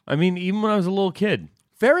 Yeah. I mean, even when I was a little kid.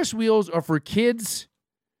 Ferris wheels are for kids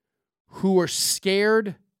who are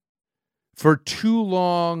scared for too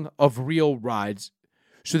long of real rides,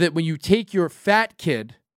 so that when you take your fat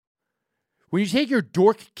kid, when you take your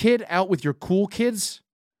dork kid out with your cool kids,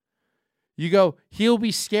 you go, he'll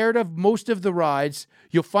be scared of most of the rides.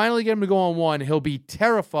 You'll finally get him to go on one. He'll be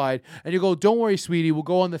terrified. And you go, don't worry, sweetie, we'll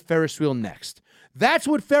go on the Ferris wheel next. That's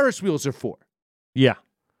what Ferris wheels are for. Yeah.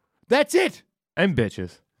 That's it. And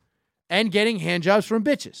bitches. And getting handjobs from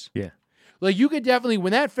bitches. Yeah. Like, you could definitely,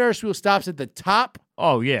 when that Ferris wheel stops at the top.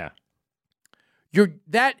 Oh, yeah.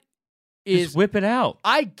 Just whip it out.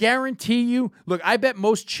 I guarantee you, look, I bet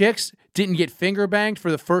most chicks didn't get finger banged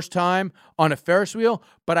for the first time on a Ferris wheel,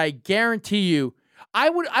 but I guarantee you, I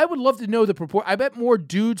would love to know the proportion. I bet more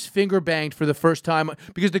dudes finger banged for the first time,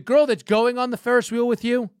 because the girl that's going on the Ferris wheel with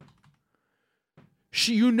you,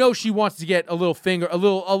 she wants to get a little finger, a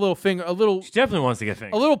little finger. She definitely wants to get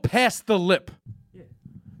finger. A little past the lip. Yeah.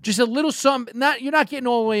 Just a little something. You're not getting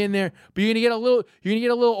all the way in there, but you're gonna get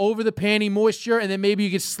a little over the panty moisture, and then maybe you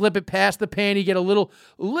can slip it past the panty, get a little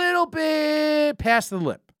bit past the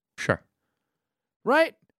lip. Sure.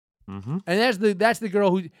 Right? Mm-hmm. And that's the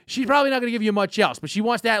girl who, she's probably not gonna give you much else, but she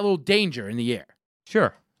wants that little danger in the air.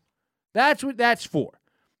 Sure. That's what that's for.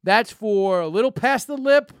 That's for a little past the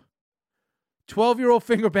lip, 12-year-old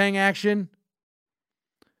finger bang action,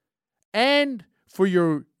 and for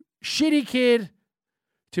your shitty kid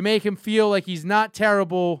to make him feel like he's not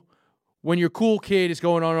terrible when your cool kid is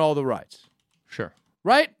going on all the rides. Sure.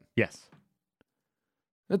 Right? Yes.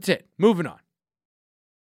 That's it. Moving on.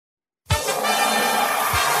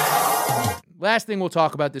 Last thing we'll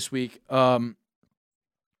talk about this week.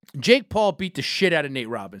 Jake Paul beat the shit out of Nate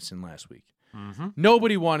Robinson last week. Mm-hmm.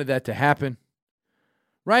 Nobody wanted that to happen.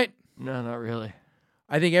 Right? No, not really.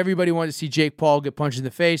 I think everybody wanted to see Jake Paul get punched in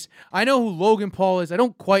the face. I know who Logan Paul is. I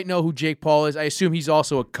don't quite know who Jake Paul is. I assume he's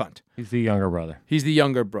also a cunt. He's the younger brother.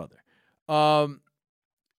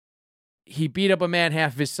 He beat up a man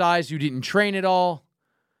half of his size who didn't train at all.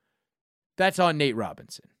 That's on Nate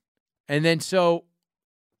Robinson. And then so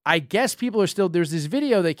I guess people are still, there's this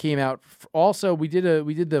video that came out. Also, we did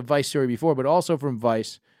the Vice story before, but also from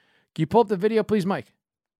Vice. Can you pull up the video, please, Mike?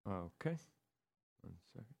 Okay.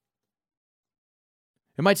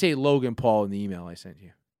 It might say Logan Paul in the email I sent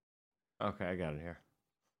you. Okay, I got it here.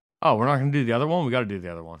 Oh, we're not going to do the other one? We got to do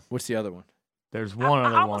the other one. What's the other one? There's one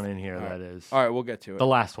other one in here that is. All right, we'll get to it. The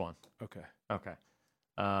last one. Okay.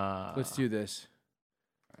 Let's do this.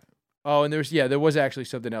 Oh, and there was actually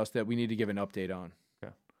something else that we need to give an update on.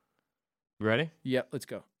 Okay. You ready? Yep, let's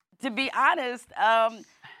go. To be honest, I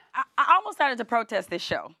almost started to protest this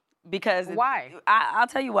show because... Why? I'll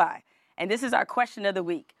tell you why. And this is our question of the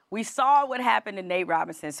week. We saw what happened to Nate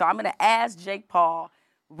Robinson, so I'm going to ask Jake Paul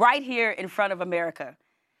right here in front of America.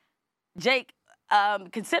 Jake,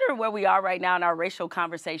 considering where we are right now in our racial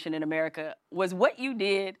conversation in America, was what you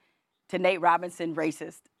did to Nate Robinson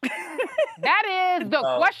racist? That is the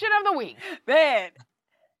question of the week. Man.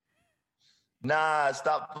 Nah,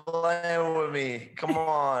 stop playing with me. Come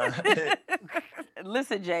on.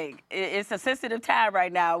 Listen, Jake, it's a sensitive time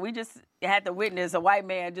right now. We just had to witness a white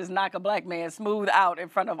man just knock a black man smooth out in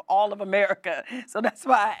front of all of America. So that's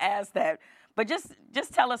why I asked that. But just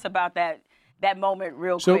tell us about that moment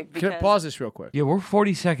real quick. So can I pause this real quick? Yeah, we're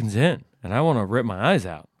 40 seconds in, and I want to rip my eyes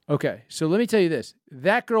out. Okay, so let me tell you this.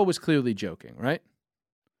 That girl was clearly joking, right?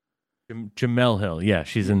 Jamel Hill, yeah,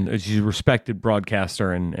 she's a respected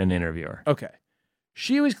broadcaster and interviewer. Okay,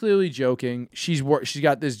 she was clearly joking. She's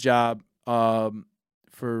got this job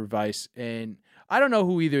for Vice, and I don't know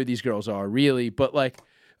who either of these girls are really, but like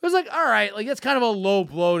it was like, all right, like that's kind of a low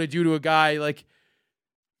blow to do to a guy, like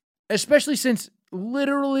especially since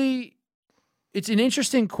literally it's an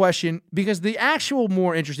interesting question because the actual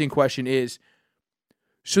more interesting question is,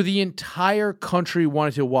 So the entire country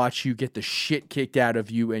wanted to watch you get the shit kicked out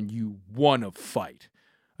of you, and you won a fight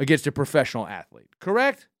against a professional athlete,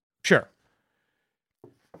 correct? Sure.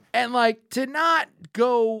 And like to not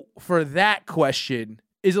go for that question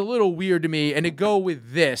is a little weird to me, and to go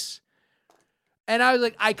with this. And I was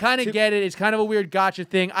like, I kind of get it. It's kind of a weird gotcha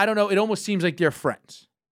thing. I don't know. It almost seems like they're friends.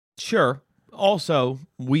 Sure. Also,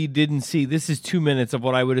 we didn't see, this is 2 minutes of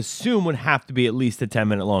what I would assume would have to be at least a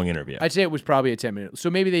 10-minute long interview. I'd say it was probably a 10-minute. So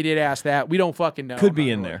maybe they did ask that. We don't fucking know. Could be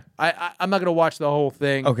in there. I'm not going to watch the whole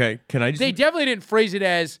thing. Okay, can I just... They definitely didn't phrase it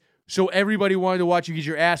as, so everybody wanted to watch you get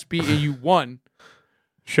your ass beat and you won.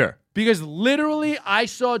 Sure. Because literally I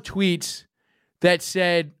saw tweets that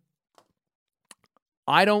said,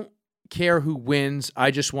 I don't care who wins.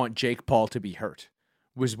 I just want Jake Paul to be hurt,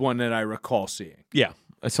 was one that I recall seeing. Yeah,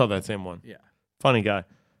 I saw that same one. Yeah. Funny guy.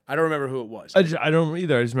 I don't remember who it was. I don't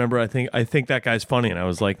either. I just remember I think that guy's funny, and I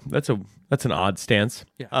was like, that's an odd stance.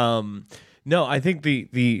 Yeah. No, I think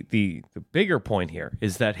the bigger point here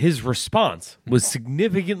is that his response was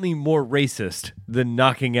significantly more racist than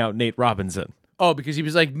knocking out Nate Robinson. Oh, because he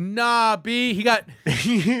was like, nah, B. He got...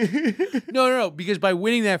 No. Because by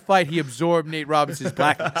winning that fight, he absorbed Nate Robinson's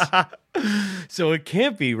blackness. So it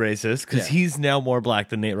can't be racist because he's now more black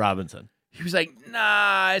than Nate Robinson. He was like,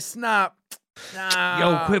 nah, it's not... Nah.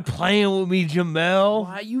 Yo, quit playing with me, Jamel.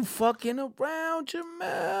 Why you fucking around,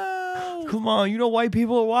 Jamel? Come on, you know white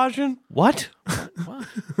people are watching? What? What?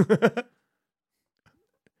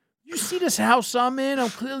 You see this house I'm in? I'm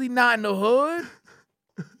clearly not in the hood.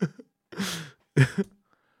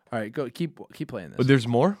 All right, go keep playing this. But there's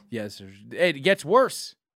more? Yes, it gets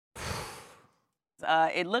worse.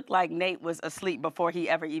 It looked like Nate was asleep before he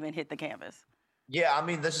ever even hit the canvas. Yeah, I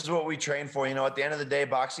mean, this is what we train for. You know, at the end of the day,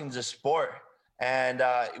 boxing's a sport, and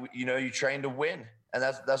you know, you train to win, and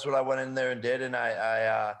that's what I went in there and did, and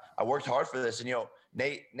I worked hard for this. And you know,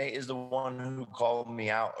 Nate is the one who called me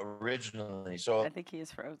out originally. So I think he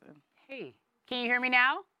is frozen. Hey, can you hear me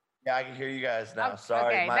now? yeah, I can hear you guys now. Oh,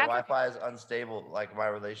 Sorry, okay, my that's Wi-Fi is unstable, like my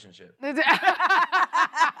relationship. Okay,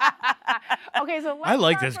 so let's I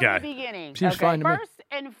like start this from guy. the beginning. Seems fine to me. First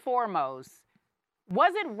and foremost,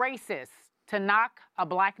 was it racist to knock a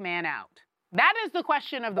black man out? That is the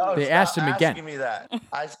question of the Oh, week. They asked him stop again. asking me that.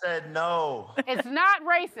 I said no. It's not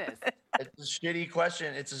racist. It's a shitty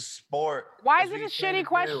question. It's a sport. Why is That's it a what you train shitty to do.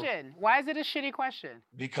 question? Why is it a shitty question?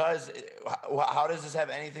 Because how does this have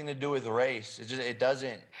anything to do with race? It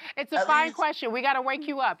doesn't. It's a At fine least- question. We got to wake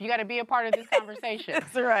you up. You got to be a part of this conversation.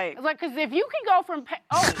 That's right. It's like, because if you can go from...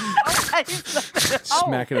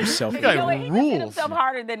 Smacking himself. You guy know what? He just rules. hit himself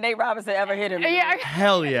harder than Nate Robinson ever hit him. Yeah.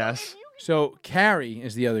 Hell yes. So Carrie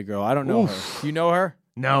is the other girl. I don't know her. You know her?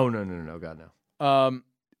 No, God, no.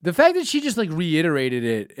 The fact that she just like reiterated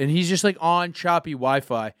it, and he's just like on choppy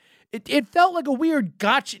Wi-Fi, it felt like a weird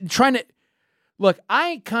gotcha. Trying to look,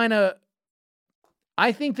 I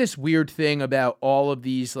think this weird thing about all of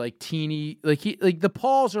these like teeny, like the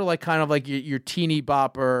Pauls are like kind of like your teeny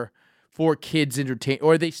bopper for kids entertain,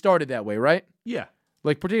 or they started that way, right? Yeah.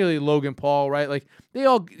 Like particularly Logan Paul, right? Like they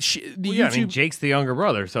all the Yeah, YouTube. I mean, Jake's the younger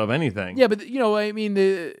brother, so if anything. Yeah, but you know, I mean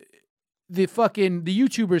the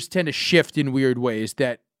YouTubers tend to shift in weird ways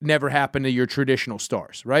that never happen to your traditional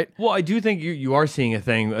stars, right? Well, I do think you are seeing a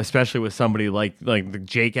thing, especially with somebody like the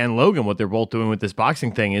Jake and Logan. What they're both doing with this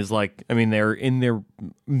boxing thing is like, I mean, they're in their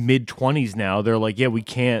mid-20s now. They're like, yeah, we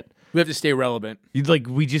We have to stay relevant.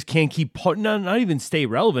 we just can't keep not even stay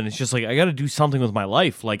relevant. It's just like I got to do something with my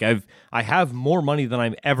life. Like I have more money than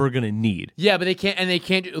I'm ever gonna need. Yeah, but they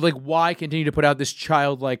can't like why continue to put out this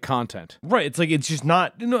childlike content? Right. It's like it's just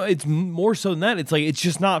not. It's more so than that. It's like it's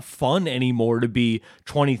just not fun anymore to be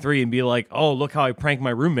 23 and be like, oh, look how I pranked my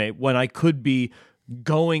roommate when I could be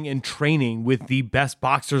going and training with the best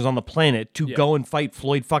boxers on the planet to go and fight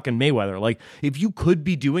Floyd fucking Mayweather. Like, if you could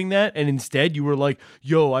be doing that and instead you were like,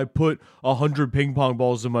 yo, I put 100 ping pong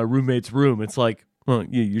balls in my roommate's room, it's like, well,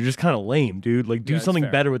 you're just kind of lame, dude. Like, do that's something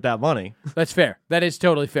fair. better with that money. That's fair. That is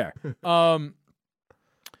totally fair. But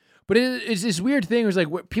it's this weird thing. It was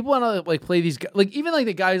like people want to like play these guys, like even like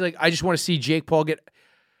the guys like I just want to see Jake Paul get.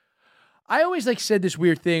 I always like said this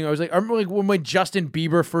weird thing. I was like, I remember like when Justin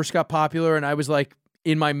Bieber first got popular, and I was like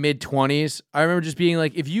in my mid-20s. I remember just being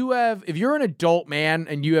like, if you're an adult man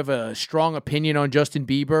and you have a strong opinion on Justin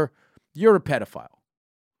Bieber, you're a pedophile.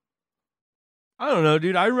 I don't know,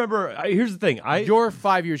 dude. I remember. Here's the thing. You're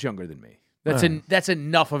 5 years younger than me. That's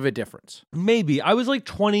enough of a difference. Maybe I was like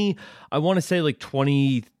 20. I want to say like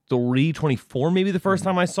 23 24 maybe the first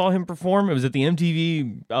time I saw him perform. It was at the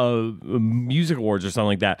MTV Music Awards or something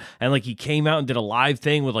like that. And like he came out and did a live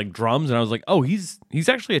thing with like drums, and I was like, oh, he's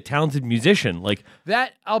actually a talented musician. Like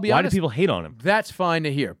that, I'll be why honest, do people hate on him? That's fine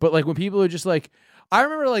to hear. But like when people are just like, I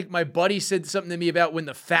remember like my buddy said something to me about when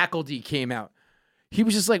The Faculty came out. He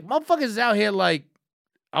was just like, motherfuckers is out here like,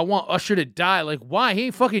 I want Usher to die. Like, why? He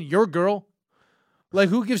ain't fucking your girl. Like,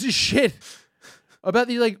 who gives a shit about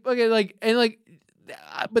the like, okay, like, and like,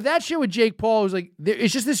 but that shit with Jake Paul was like,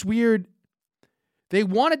 it's just this weird. They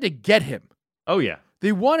wanted to get him. Oh yeah,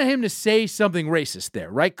 they wanted him to say something racist there,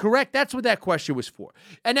 right? Correct. That's what that question was for.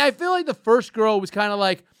 And I feel like the first girl was kind of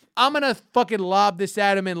like, I'm gonna fucking lob this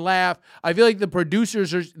at him and laugh. I feel like the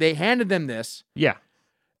producers they handed them this. Yeah.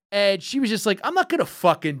 And she was just like, I'm not going to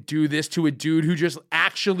fucking do this to a dude who just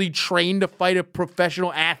actually trained to fight a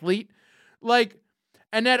professional athlete. Like,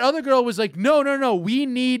 and that other girl was like, no, we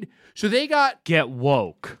need. So they get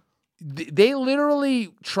woke. They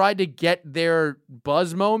literally tried to get their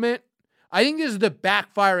buzz moment. I think this is the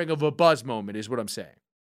backfiring of a buzz moment, is what I'm saying.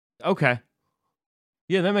 Okay.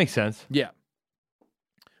 Yeah, that makes sense. Yeah.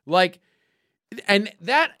 Like, and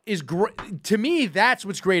that is great. To me, that's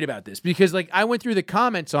what's great about this. Because, like, I went through the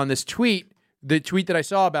comments on this tweet, the tweet that I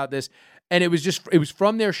saw about this, and it was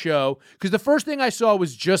from their show. Because the first thing I saw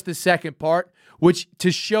was just the second part, which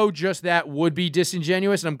to show just that would be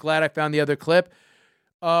disingenuous, and I'm glad I found the other clip.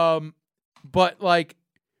 But, like,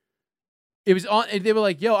 it was on, they were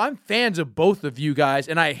like, yo, I'm fans of both of you guys,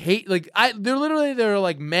 and I hate, like, there are,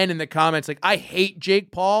 like, men in the comments, like, I hate Jake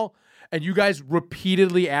Paul. And you guys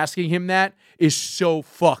repeatedly asking him that is so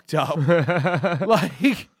fucked up.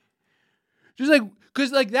 Like, just like,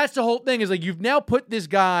 because like that's the whole thing is like you've now put this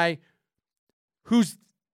guy who's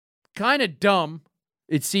kind of dumb,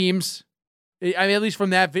 it seems. I mean, at least from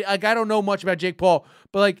that video. Like, I don't know much about Jake Paul,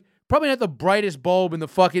 but like probably not the brightest bulb in the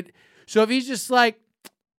fucking. So if he's just like,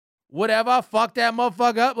 whatever, fuck that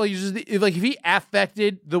motherfucker up. Like, if he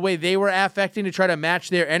affected the way they were affecting to try to match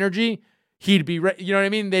their energy, he'd be, you know what I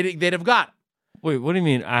mean? They'd have got it. Wait, what do you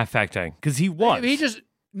mean affecting? Because he was.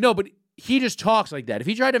 But he just talks like that. If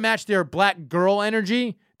he tried to match their black girl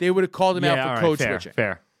energy, they would have called him out for code switching.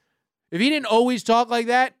 Fair. If he didn't always talk like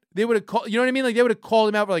that, they would have called, you know what I mean? Like they would have called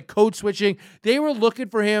him out for like code switching. They were looking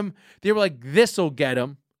for him. They were like, this'll get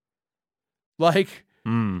him. Like,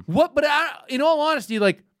 what? But in all honesty,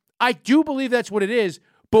 like, I do believe that's what it is.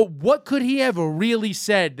 But what could he have really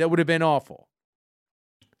said that would have been awful?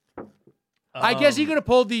 I guess he could have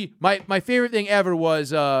pulled my favorite thing ever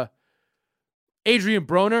was Adrian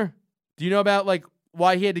Broner. Do you know about like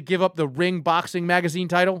why he had to give up the Ring boxing magazine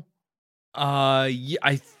title? Yeah,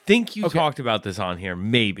 I think you talked about this on here,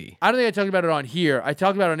 maybe. I don't think I talked about it on here. I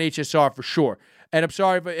talked about it on HSR for sure. And I'm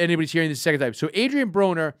sorry if anybody's hearing this a second time. So Adrian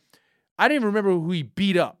Broner, I didn't even remember who he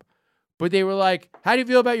beat up. But they were like, how do you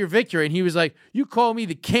feel about your victory? And he was like, you call me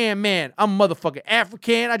the can man. I'm motherfucking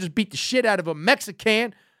African. I just beat the shit out of a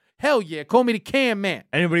Mexican. Hell yeah, call me the can man.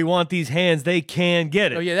 Anybody want these hands, they can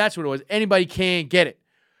get it. Oh yeah, that's what it was. Anybody can get it.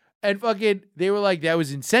 And fucking, they were like, that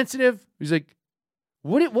was insensitive. He was like,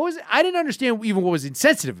 what was it? I didn't understand even what was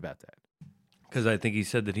insensitive about that. Because I think he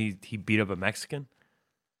said that he beat up a Mexican.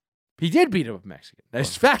 He did beat up a Mexican.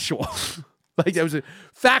 That's factual. Like, that was a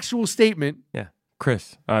factual statement. Yeah.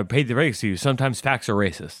 Chris, I paid the breaks to you. Sometimes facts are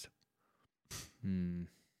racist.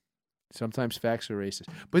 Sometimes facts are racist.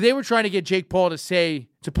 But they were trying to get Jake Paul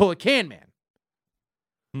to pull a can man.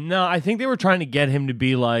 No, I think they were trying to get him to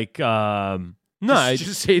be like,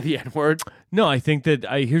 just say the N-word. No, I think that,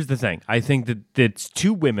 here's the thing. I think that it's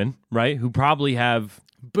two women, right, who probably have,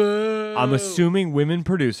 Boo. I'm assuming women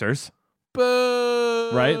producers.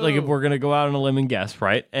 Boo. Right? Like if we're going to go out on a limb and guess,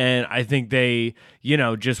 right? And I think they,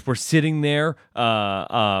 just were sitting there,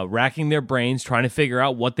 racking their brains, trying to figure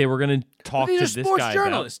out what they were going to talk to this guy about. He's a sports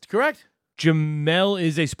journalist, correct? Jamel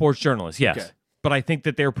is a sports journalist, yes. Okay. But I think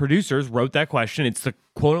that their producers wrote that question. It's the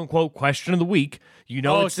quote-unquote question of the week. It's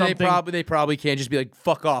so something... they probably can't just be like,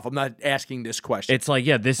 fuck off, I'm not asking this question. It's like,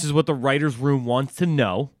 yeah, this is what the writer's room wants to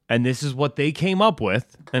know, and this is what they came up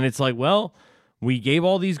with. And it's like, well... We gave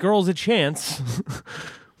all these girls a chance.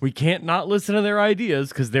 We can't not listen to their ideas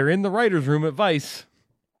because they're in the writer's room at Vice.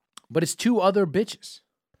 But it's two other bitches.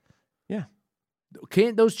 Yeah.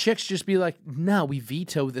 Can't those chicks just be like, no, we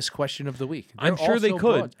veto this question of the week? I'm sure they could.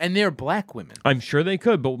 Broad. And they're black women. I'm sure they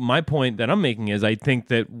could. But my point that I'm making is I think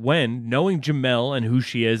that knowing Jamel and who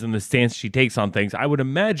she is and the stance she takes on things, I would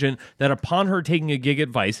imagine that upon her taking a gig at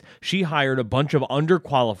Vice, she hired a bunch of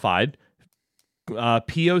underqualified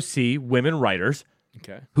POC women writers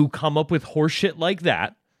who come up with horseshit like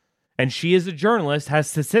that, and she as a journalist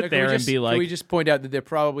has to sit there and be like, can we just point out that they're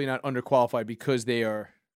probably not underqualified because they are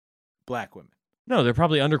black women. No, they're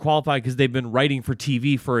probably underqualified because they've been writing for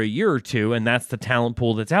TV for a year or two, and that's the talent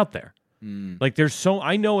pool that's out there. Like,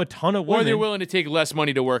 I know a ton of women. Or they're willing to take less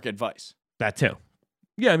money to work at Vice. That too.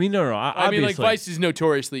 Yeah, I mean, no. I mean, like, Vice is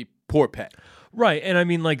notoriously poor pay. Right, and I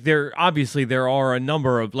mean, like, there are a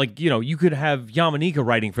number of, like, you could have Yamanika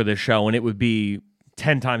writing for this show, and it would be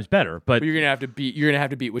 10 times better. But you're gonna have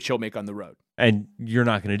to beat what she'll make on the road, and you're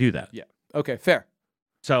not going to do that. Yeah. Okay. Fair.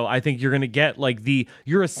 So I think you're going to get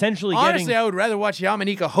you're essentially Honestly, I would rather watch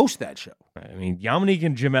Yamanika host that show. I mean, Yamanika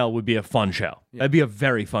and Jamel would be a fun show. Yeah. That'd be a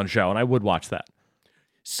very fun show, and I would watch that.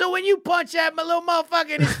 So when you punch that little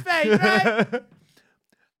motherfucker in his face, right?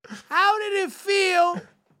 How did it feel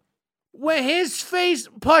when his face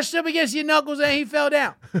pushed up against your knuckles and he fell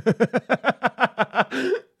down?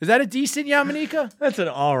 Is that a decent Yamanika? That's an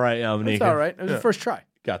all right Yamanika. That's all right. It was the first try.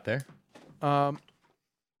 Got there.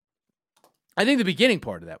 I think the beginning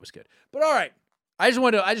part of that was good. But all right. I just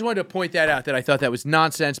wanted to point that out, that I thought that was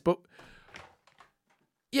nonsense. But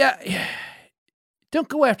yeah, don't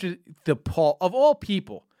go after the Paul of all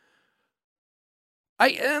people.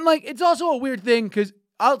 It's also a weird thing because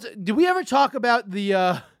did we ever talk about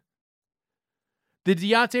the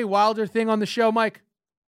Deontay Wilder thing on the show, Mike?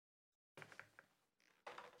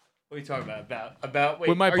 What are you talking about? Wait,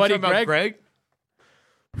 with my buddy Greg?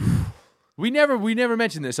 We never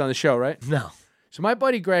mentioned this on the show, right? No. So my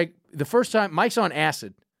buddy Greg, the first time Mike's on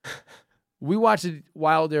acid, we watched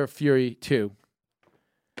Wilder Fury 2.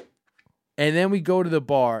 And then we go to the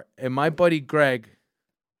bar, and my buddy Greg,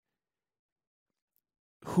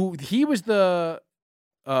 he was the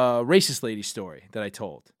racist lady story that I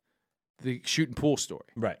told, the shooting pool story.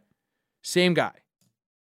 Right. Same guy.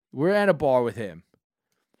 We're at a bar with him,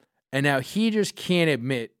 and now he just can't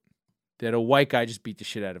admit that a white guy just beat the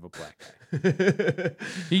shit out of a black guy.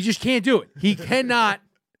 He just can't do it. He cannot.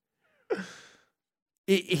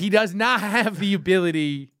 He does not have the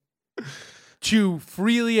ability to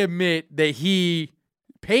freely admit that he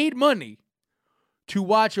paid money to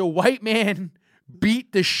watch a white man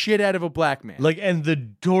beat the shit out of a black man. And the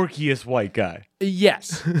dorkiest white guy.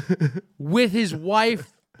 Yes. With his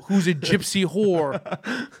wife, who's a gypsy whore,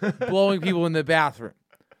 blowing people in the bathroom.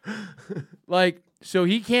 So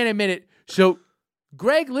he can't admit it. So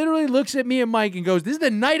Greg literally looks at me and Mike and goes, "This is the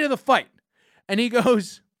night of the fight." And he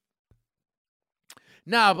goes,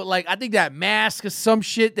 "Nah, but I think that mask or some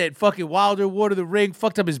shit that fucking Wilder wore to the ring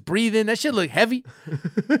fucked up his breathing. That shit looked heavy."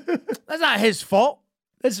 That's not his fault.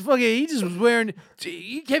 That's fucking, he just was wearing,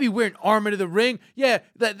 he can't be wearing armor to the ring. Yeah,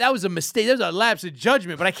 that was a mistake. That was a lapse of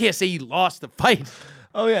judgment, but I can't say he lost the fight.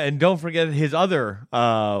 Oh, yeah, and don't forget his other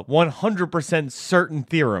 100% certain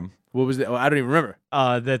theorem. What was that? Oh, I don't even remember.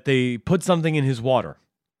 That they put something in his water.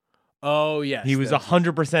 Oh, yes. He was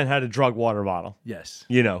 100% had a drug water bottle. Yes.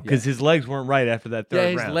 Because his legs weren't right after that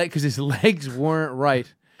third round. Because his legs weren't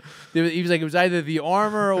right. He was like, it was either the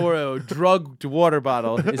armor or a drugged water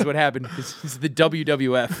bottle is what happened. It's the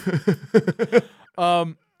WWF.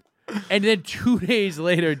 And then 2 days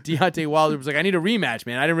later, Deontay Wilder was like, "I need a rematch,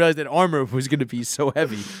 man. I didn't realize that armor was going to be so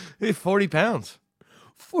heavy." 40 pounds.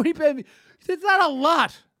 40 pounds. That's not a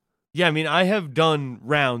lot. Yeah, I mean, I have done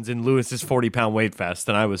rounds in Lewis's 40-pound weight vest,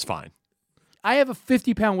 and I was fine. I have a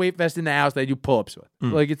 50-pound weight vest in the house that I do pull-ups with.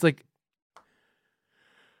 It's like...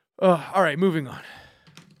 all right, moving on.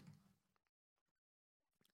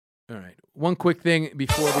 All right, one quick thing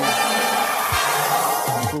before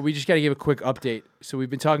we just got to give a quick update. So we've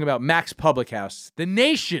been talking about Max Public House. The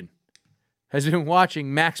nation has been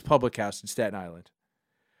watching Max Public House in Staten Island.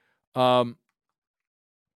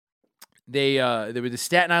 They were the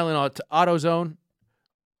Staten Island AutoZone.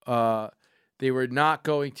 They were not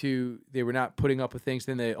putting up with things.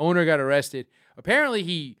 Then the owner got arrested. Apparently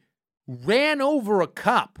he ran over a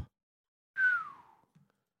cop.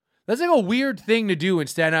 That's a weird thing to do in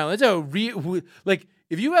Staten Island. That's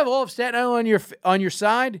if you have all of Staten Island on your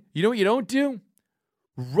side, you know what you don't do?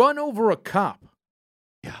 Run over a cop.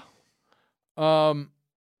 Yeah.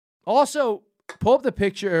 Also, pull up the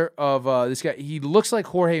picture of this guy. He looks like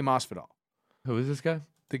Jorge Masvidal. Who is this guy?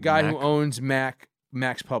 The guy who owns Max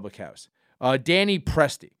Public House. Danny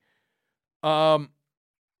Presti.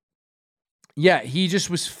 Yeah, he just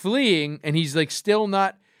was fleeing, and he's still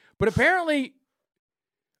not. But apparently,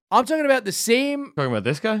 I'm talking about the same. Talking about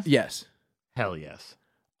this guy? Yes. Hell yes.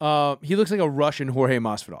 He looks like a Russian Jorge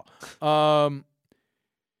Masvidal.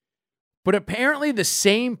 But apparently, the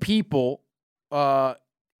same people that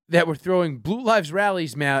were throwing Blue Lives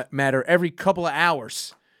Rallies matter every couple of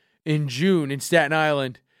hours in June in Staten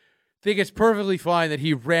Island think it's perfectly fine that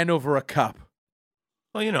he ran over a cop.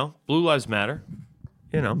 Well, Blue Lives Matter.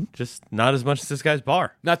 Just not as much as this guy's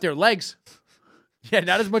bar. Not their legs. Yeah,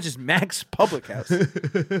 not as much as Mac's Public House.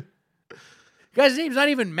 Guy's name's not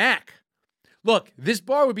even Mac. Look, this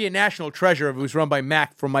bar would be a national treasure if it was run by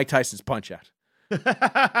Mac from Mike Tyson's Punch-Out.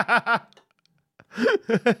 I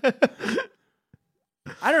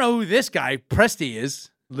don't know who this guy, Presti,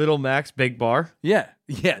 is. Little Mac's Big Bar. Yeah.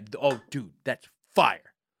 Oh, dude, that's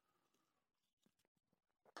fire.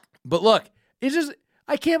 But look, it's just,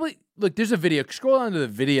 I can't believe, look, there's a video. Scroll down to the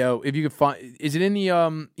video if you can find, is it in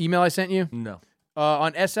the email I sent you? No.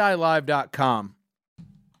 On SILive.com.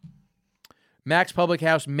 Mac's Public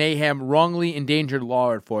House mayhem, wrongly endangered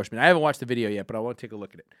law enforcement. I haven't watched the video yet, but I want to take a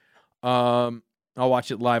look at it. I'll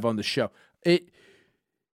watch it live on the show. It's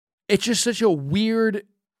just such a weird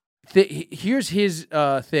thing. Here's his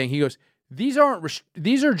thing. He goes, these are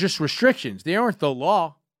just restrictions. They aren't the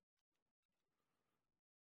law.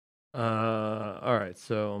 All right,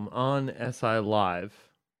 so I'm on SI Live.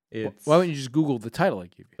 It's Why wouldn't you just Google the title I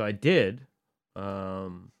gave you? So I did.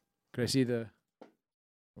 Could I see the?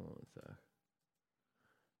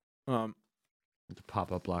 It's a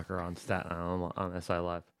pop-up blocker on on SI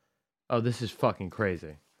Live. Oh, this is fucking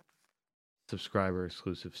crazy. Subscriber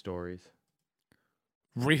exclusive stories.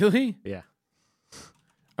 Really? Yeah.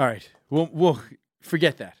 All right. We'll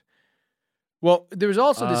forget that. Well, there was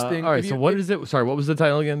also this thing. All right. So what is it? Sorry, what was the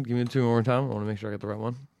title again? Give me two more time. I want to make sure I got the right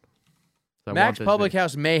one. Mac's Public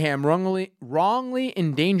House mayhem, wrongly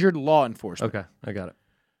endangered law enforcement. Okay, I got it.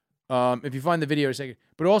 If you find the video in a second,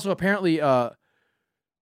 but also apparently,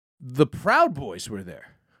 the Proud Boys were there.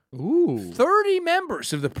 Ooh. 30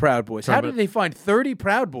 members of the Proud Boys. How did they find 30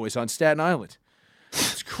 Proud Boys on Staten Island?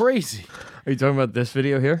 It's crazy. Are you talking about this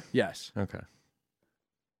video here? Yes. Okay.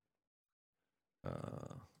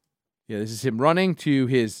 Yeah, this is him running to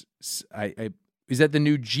his. Is that the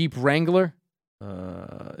new Jeep Wrangler?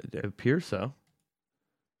 It appears so.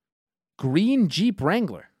 Green Jeep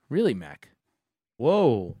Wrangler. Really, Mac?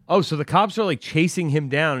 Whoa. Oh, so the cops are like chasing him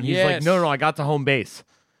down, and he's like, no, I got to home base.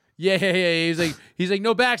 Yeah. He's like,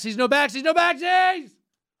 no backsies, no backsies, no backsies,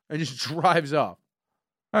 and just drives off.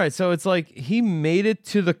 All right, so it's like he made it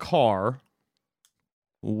to the car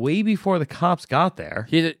way before the cops got there.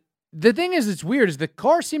 The thing is, it's weird, is the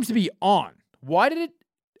car seems to be on. Why did it?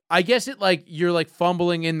 I guess you're like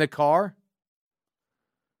fumbling in the car.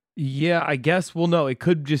 Yeah, I guess. Well, no,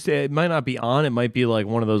 it might not be on. It might be like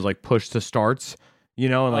one of those like push to starts,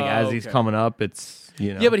 and like as he's coming up, it's,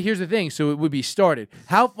 Yeah, but here's the thing. So it would be started.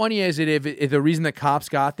 How funny is it if the reason the cops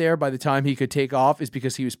got there by the time he could take off is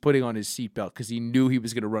because he was putting on his seatbelt because he knew he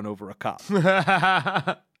was going to run over a cop.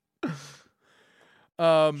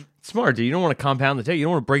 Smart, dude. You don't want to compound the ticket. You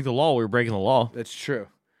don't want to break the law while you're breaking the law. That's true.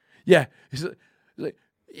 Yeah. He's like,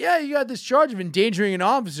 yeah, you got this charge of endangering an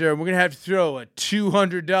officer, and we're going to have to throw a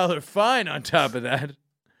 $200 fine on top of that.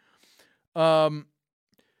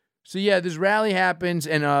 So yeah, this rally happens,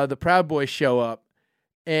 and the Proud Boys show up,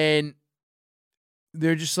 and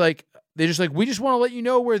they're just like, we just want to let you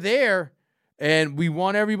know we're there, and we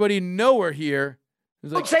want everybody to know we're here.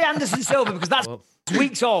 Don't say Anderson Silva because that's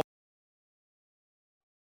weeks old.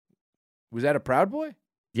 Was that a Proud Boy?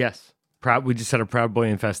 Yes. We just had a Proud Boy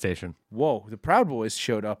infestation. Whoa, the Proud Boys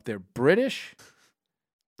showed up. They're British.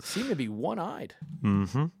 Seem to be one-eyed.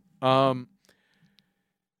 Mm-hmm.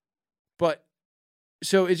 But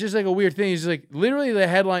so it's just like a weird thing. It's just like literally the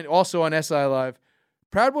headline also on SI Live.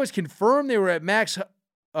 Proud Boys confirmed they were at Mac's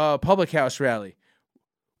Public House rally.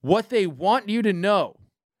 What they want you to know,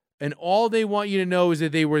 and all they want you to know, is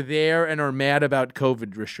that they were there and are mad about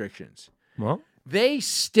COVID restrictions. Well, they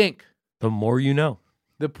stink. The more you know.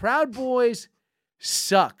 The Proud Boys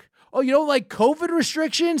suck. Oh, you don't like COVID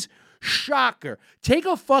restrictions? Shocker. Take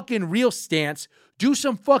a fucking real stance. Do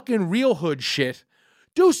some fucking real hood shit.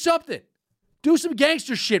 Do something. Do some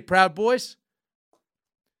gangster shit, Proud Boys.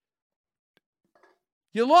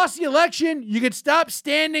 You lost the election. You can stop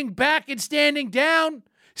standing back and standing down.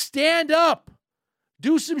 Stand up.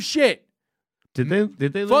 Do some shit. Did they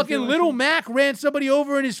lose fucking Little Mac ran somebody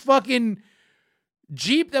over in his fucking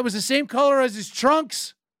Jeep that was the same color as his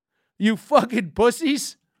trunks. You fucking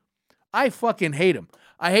pussies. I fucking hate them.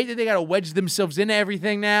 I hate that they got to wedge themselves into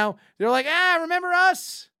everything now. They're like, remember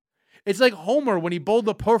us? It's like Homer when he bowled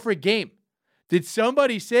the perfect game. Did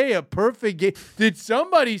somebody say a perfect game? Did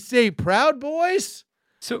somebody say Proud Boys?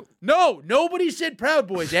 No, nobody said Proud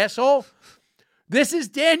Boys, asshole. This is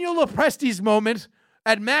Daniel Lepresti's moment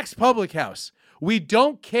at Mac's Public House. We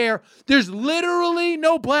don't care. There's literally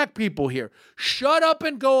no black people here. Shut up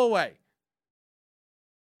and go away.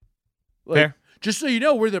 Fair. Just so you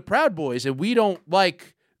know, we're the Proud Boys, and we don't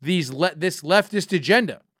like this leftist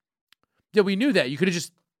agenda. Yeah, we knew that. You could have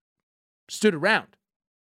just stood around.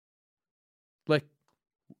 Like,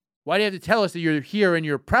 Why do you have to tell us that you're here and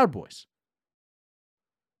you're Proud Boys?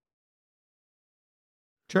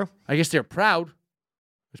 True. I guess they're proud.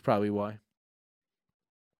 That's probably why.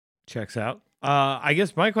 Checks out. I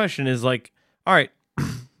guess my question is like, all right,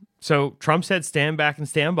 so Trump said stand back and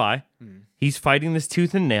stand by. Mm-hmm. He's fighting this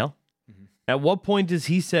tooth and nail. Mm-hmm. At what point does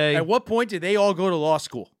he say... At what point did they all go to law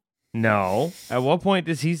school? No. At what point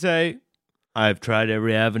does he say, I've tried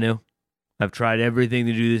every avenue. I've tried everything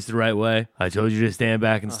to do this the right way. I told you to stand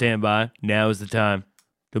back and stand by. Now is the time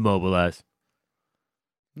to mobilize.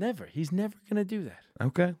 Never. He's never going to do that.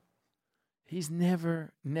 Okay. He's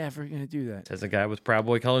never going to do that. Says a guy with Proud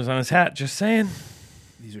Boy colors on his hat. Just saying.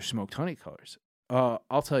 These are smoked honey colors.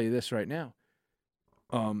 I'll tell you this right now.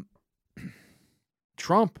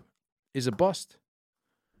 Trump is a bust.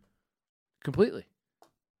 Completely.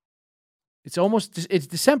 It's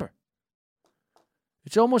December.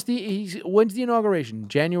 It's almost when's the inauguration?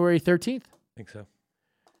 January 13th? I think so.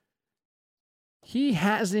 He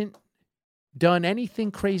hasn't done anything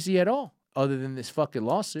crazy at all other than this fucking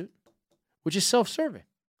lawsuit, which is self-serving.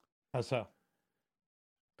 How so?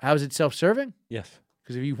 How is it self-serving? Yes.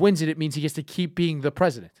 Because if he wins it, it means he gets to keep being the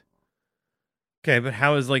president. Okay, but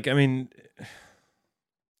how is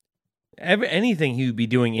anything he would be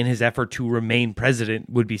doing in his effort to remain president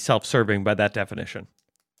would be self-serving by that definition.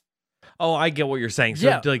 Oh, I get what you're saying.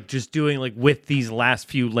 So just doing with these last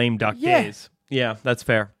few lame duck days. Yeah, that's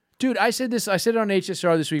fair. Dude, I said it on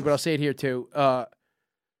HSR this week, but I'll say it here too.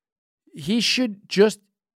 He should just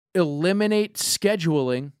eliminate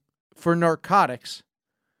scheduling for narcotics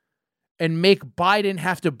and make Biden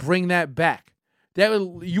have to bring that back.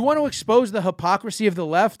 You want to expose the hypocrisy of the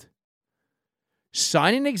left?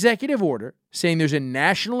 Sign an executive order saying there's a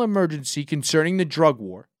national emergency concerning the drug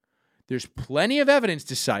war. There's plenty of evidence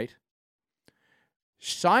to cite.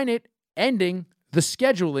 Sign it, ending the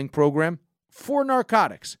scheduling program for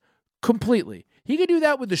narcotics completely. He could do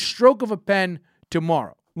that with the stroke of a pen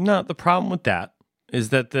tomorrow. No, the problem with that is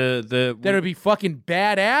that that would be fucking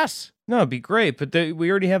badass. No, it'd be great, but we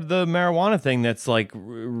already have the marijuana thing that's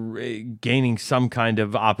gaining some kind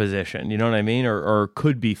of opposition. You know what I mean? Or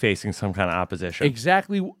could be facing some kind of opposition.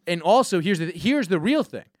 Exactly. And also, here's the real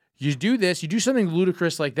thing. You do this, you do something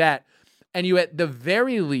ludicrous like that, and you, at the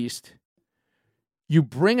very least, you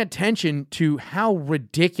bring attention to how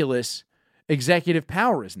ridiculous executive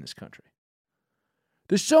power is in this country.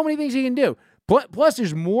 There's so many things he can do. Plus,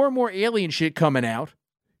 there's more and more alien shit coming out.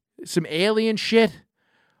 Some alien shit.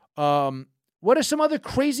 What are some other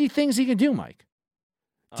crazy things he can do, Mike?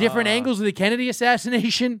 Different angles of the Kennedy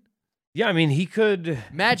assassination? Yeah, I mean, he could...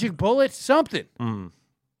 Magic bullets? Something.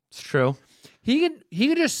 It's true. He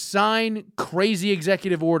could just sign crazy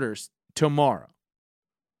executive orders tomorrow.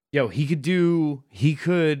 Yo, he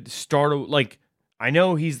could start, I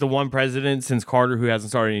know he's the one president since Carter who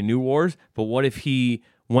hasn't started any new wars, but what if he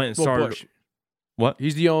went and started... Bush. What?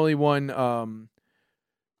 He's the only one,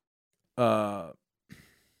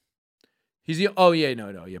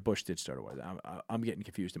 Bush did start a war. I'm getting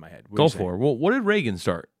confused in my head. Go for it. Well, what did Reagan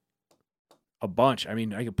start? A bunch. I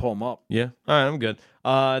mean, I could pull them up. Yeah. All right, I'm good.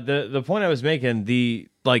 The point I was making,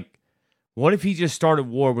 what if he just started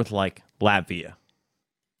war with Latvia?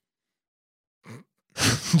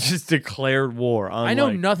 Just declared war on I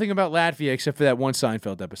know nothing about Latvia except for that one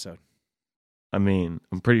Seinfeld episode. I mean,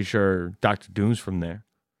 I'm pretty sure Dr. Doom's from there.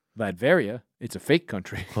 Latveria. It's a fake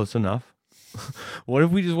country. Close enough. What if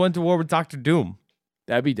we just went to war with Dr. Doom?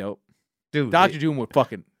 That'd be dope. Dude, Dr. Doom would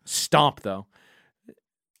fucking stomp, though.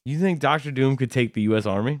 You think Dr. Doom could take the U.S.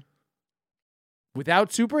 Army?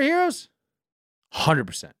 Without superheroes?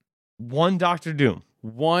 100%. One Dr. Doom.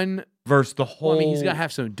 One versus the whole... Well, I mean, he's got to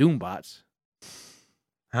have some Doom bots.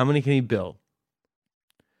 How many can he build?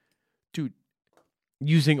 Dude.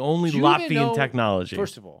 Using only Latvian technology.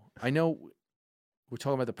 First of all, I know we're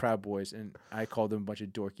talking about the Proud Boys, and I called them a bunch of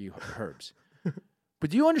dorky herbs. But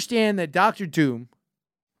do you understand that Dr. Doom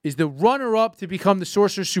is the runner-up to become the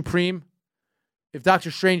Sorcerer Supreme if Doctor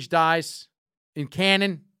Strange dies in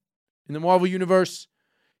canon, in the Marvel Universe?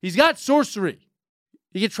 He's got sorcery.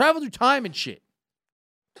 He can travel through time and shit.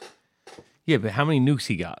 Yeah, but how many nukes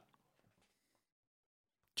he got?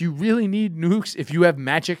 Do you really need nukes if you have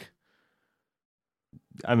magic?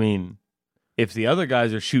 I mean, if the other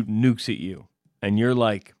guys are shooting nukes at you, and you're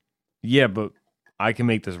like, yeah, but I can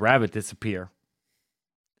make this rabbit disappear.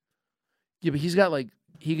 Yeah, but he's got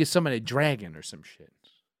he could summon a dragon or some shit.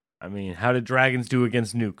 I mean, how did dragons do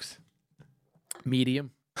against nukes? Medium.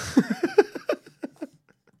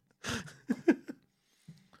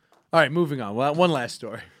 All right, moving on. Well, one last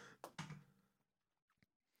story.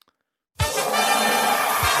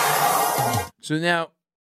 So now,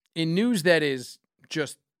 in news that is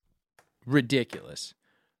just ridiculous.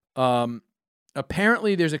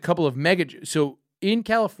 Apparently, there's a couple of so in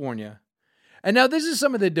California, and now this is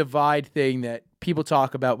some of the divide thing that people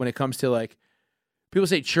talk about when it comes to like, people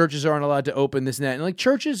say churches aren't allowed to open, this and that. And like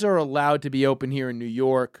churches are allowed to be open here in New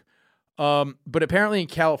York. But apparently in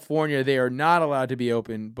California, they are not allowed to be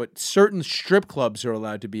open, but certain strip clubs are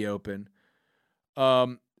allowed to be open.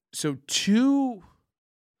 So 2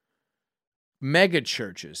 mega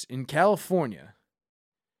churches in California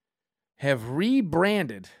have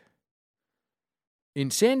rebranded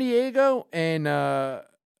in San Diego and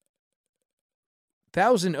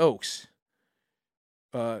Thousand Oaks.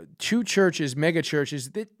 2 churches, mega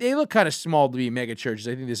churches. They look kind of small to be mega churches.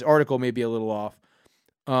 I think this article may be a little off.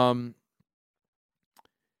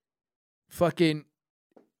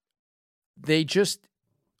 They just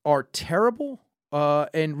are terrible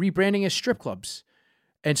and rebranding as strip clubs.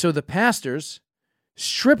 And so the pastors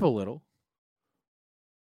strip a little.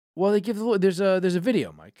 Well, they give there's a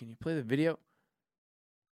video, Mike. Can you play the video?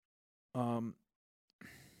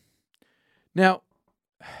 Now,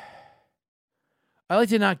 I like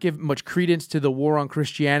to not give much credence to the war on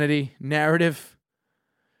Christianity narrative,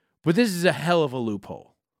 but this is a hell of a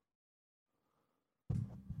loophole.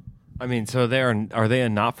 I mean, so are they a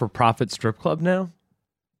not-for-profit strip club now?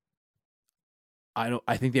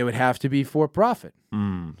 I think they would have to be for profit.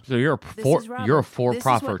 So you're a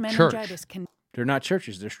for-profit church. They're not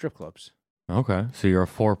churches, they're strip clubs. Okay. So you're a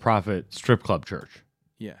for-profit strip club church.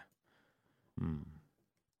 Yeah.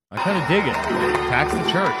 I kind of dig it. Tax the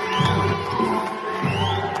church.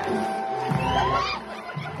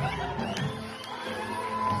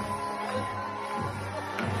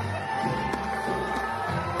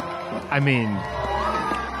 I mean,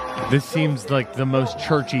 this seems like the most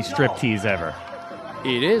churchy striptease ever.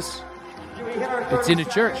 It is. It's in a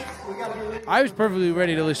church. I was perfectly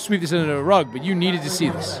ready to sweep this under the rug, but you needed to see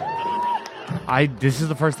this. This is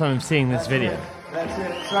the first time I'm seeing this video. That's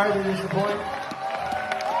it. Sorry to disappoint.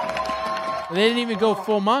 And they didn't even go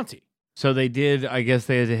full Monty. So they did, I guess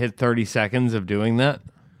they had to hit 30 seconds of doing that?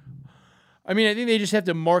 I mean, I think they just have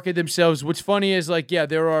to market themselves. What's funny is, like, yeah,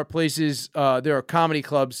 there are places, there are comedy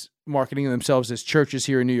clubs marketing themselves as churches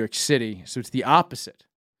here in New York City. So it's the opposite.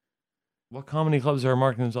 What comedy clubs are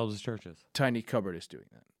marketing themselves as churches? Tiny Cupboard is doing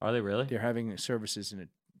that. Are they really? They're having services in a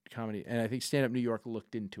comedy. And I think Stand Up New York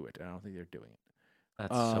looked into it. I don't think they're doing it.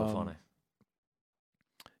 That's so funny.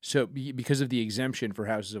 So because of the exemption for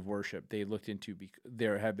houses of worship, they looked into,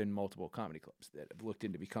 there have been multiple comedy clubs that have looked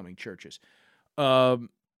into becoming churches. But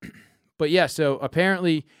yeah, so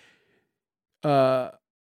apparently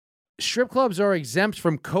strip clubs are exempt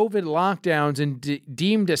from COVID lockdowns and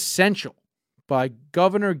deemed essential by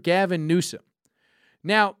Governor Gavin Newsom.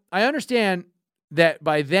 Now, I understand that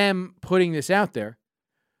by them putting this out there,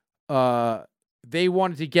 they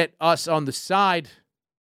wanted to get us on the side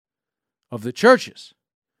of the churches.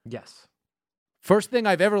 Yes. First thing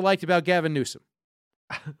I've ever liked about Gavin Newsom.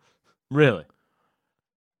 Really?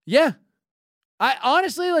 Yeah. I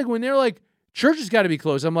honestly, like, when they're like, churches got to be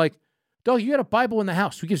closed, I'm like, dog, you got a Bible in the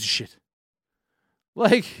house. Who gives a shit?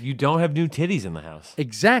 Like, you don't have new titties in the house.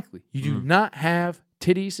 Exactly. You do not have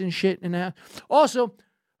titties and shit in the house. Also,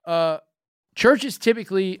 churches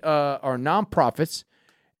typically are nonprofits,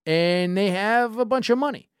 and they have a bunch of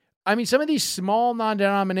money. I mean, some of these small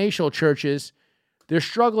non-denominational churches, they're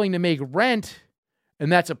struggling to make rent, and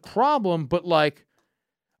that's a problem. But like,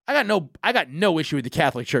 I got no issue with the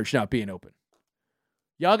Catholic Church not being open.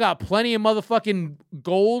 Y'all got plenty of motherfucking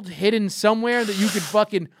gold hidden somewhere that you could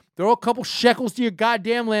fucking throw a couple shekels to your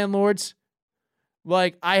goddamn landlords.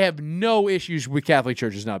 Like, I have no issues with Catholic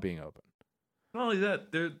churches not being open. Not only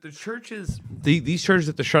that, the churches, these churches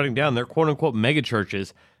that they're shutting down, they're quote unquote mega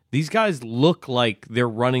churches. These guys look like they're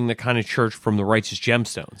running the kind of church from the Righteous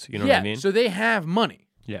Gemstones. You know what I mean? So they have money.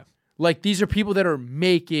 Yeah. Like, these are people that are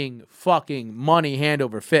making fucking money hand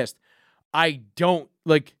over fist. I don't,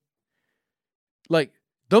 like,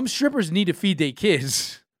 them strippers need to feed their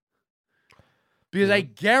kids. Because I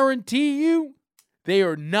guarantee you, they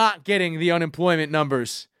are not getting the unemployment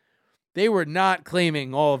numbers. They were not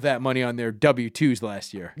claiming all of that money on their W-2s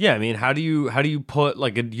last year. Yeah, I mean, how do you put,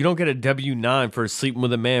 like, you don't get a W-9 for sleeping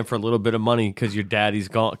with a man for a little bit of money because his daddy's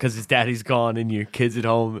gone and your kid's at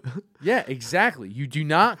home. Yeah, exactly. You do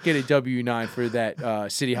not get a W-9 for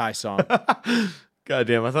that City High song.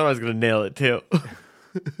 Goddamn, I thought I was going to nail it too.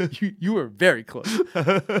 You were very close.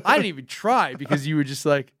 I didn't even try because you were just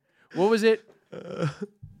like, what was it?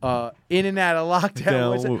 In and out of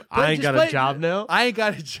lockdown. I ain't got a job now. I ain't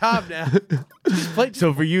got a job now.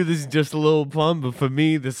 So for you, this is just a little fun, but for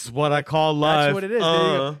me, this is what I call life. That's what it is. There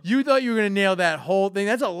you go. You thought you were gonna nail that whole thing.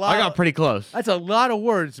 That's a lot. I got pretty close. That's a lot of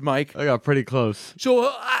words, Mike. I got pretty close.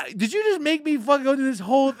 So did you just make me fucking go through this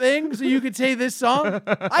whole thing so you could say this song?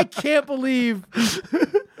 I can't believe.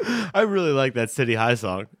 I really like that City High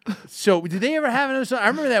song. So did they ever have another song? I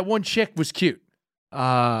remember that one chick was cute.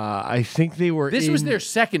 I think they were. This was their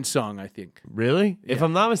second song, I think. Really? Yeah. If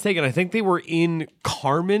I'm not mistaken, I think they were in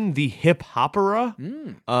Carmen, the hip hopera.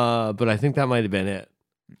 But I think that might have been it.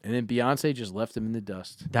 And then Beyonce just left them in the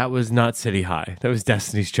dust. That was not City High. That was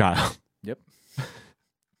Destiny's Child. Yep.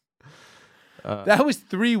 That was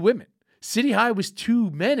 3 women. City High was 2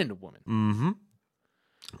 men and a woman.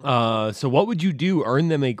 Mm-hmm. So what would you do? Earn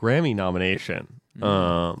them a Grammy nomination.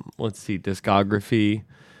 Let's see. Discography.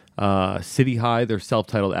 City High, their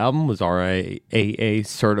self-titled album, was RIAA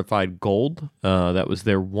certified gold. That was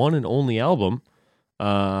their one and only album.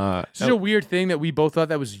 This is a weird thing that we both thought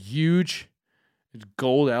that was huge. It's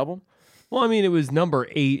gold album. Well, I mean, it was number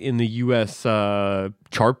 8 in the U.S.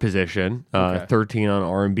 Chart position, 13 on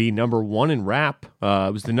R&B, number 1 in rap.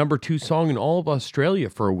 It was the number 2 song in all of Australia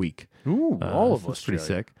for a week. Ooh, all of that's Australia.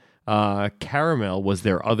 Pretty sick. Caramel was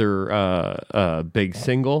their other big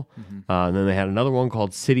single. And then they had another one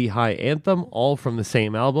called City High Anthem, all from the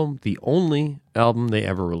same album, the only album they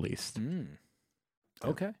ever released.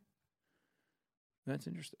 Okay. That's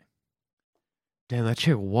interesting. Damn, that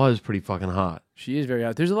chick was pretty fucking hot. She is very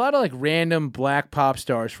hot. There's a lot of like random black pop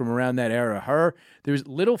stars from around that era. There was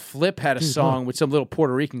Little Flip had a song with some little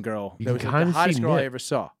Puerto Rican girl. That was like the hottest girl I ever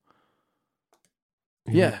saw.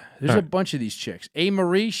 Yeah, there's a bunch of these chicks. A.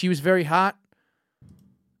 Marie, she was very hot.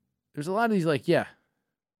 There's a lot of these, like, yeah.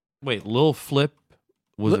 Wait, Lil Flip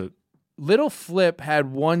was it? Little Flip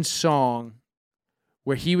had one song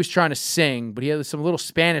where he was trying to sing, but he had some little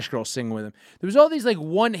Spanish girl singing with him. There was all these, like,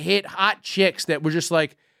 one-hit hot chicks that were just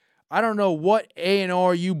like, I don't know what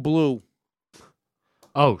A&R you blew.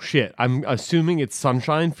 Oh, shit. I'm assuming it's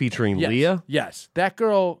Sunshine featuring Leah? Yes. That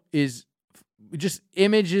girl is just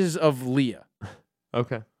images of Leah.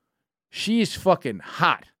 Okay. She is fucking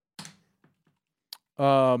hot.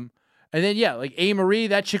 And then, yeah, like A. Marie,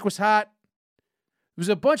 that chick was hot. There was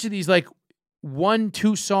a bunch of these, like,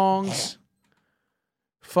 1-2 songs.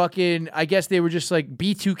 Fucking, I guess they were just, like,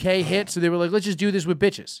 B2K hits. So they were like, let's just do this with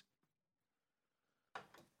bitches.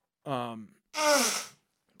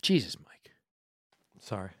 Jesus, Mike.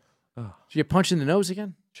 Sorry. Oh. Did you get punched in the nose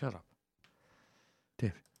again? Shut up.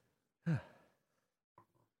 Dave.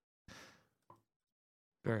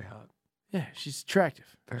 Very hot. Yeah, she's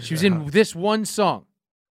attractive. She was very in hot. this one song.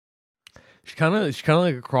 She's kind of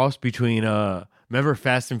like a cross between remember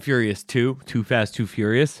Fast and Furious 2, Too Fast, Too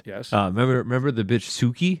Furious? Yes. Remember the bitch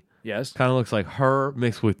Suki? Yes. Kind of looks like her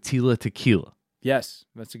mixed with Tila Tequila. Yes,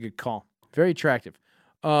 that's a good call. Very attractive.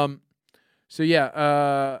 So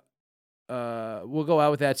yeah, we'll go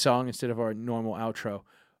out with that song instead of our normal outro.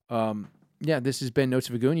 Yeah, this has been Notes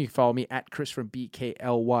of a Goon. You can follow me at Chris from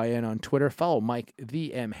BKLYN on Twitter. Follow Mike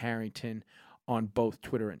the M Harrington on both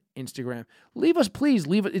Twitter and Instagram. Leave us.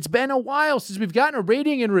 It's been a while since we've gotten a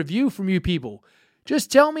rating and review from you people.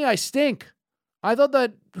 Just tell me I stink. I thought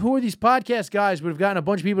that who are these podcast guys would have gotten a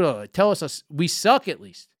bunch of people to tell us we suck at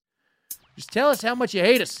least. Just tell us how much you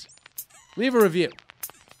hate us. Leave a review.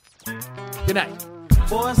 Good night.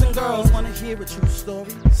 Boys and girls want to hear a true story.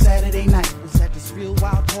 Saturday night was at this real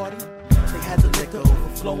wild party. They had the liquor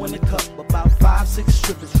overflow in the cup. About 5-6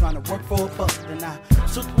 strippers trying to work for a buck. Then I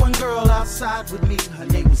took one girl outside with me. Her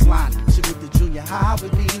name was Lonnie. She went to junior high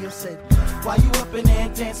with me. I said, why you up in there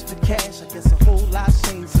dancing for cash? I guess a whole lot's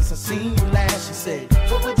changed since I seen you last. She said,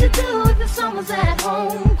 what would you do if your son was at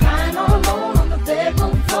home? Crying all alone on the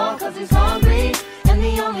bedroom floor cause he's hungry. And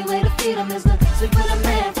the only way to feed him is to sleep with a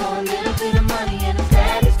man for a little bit of money. And his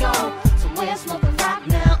daddy's gone somewhere smoking rock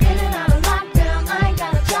now. In and out of lockdown, I ain't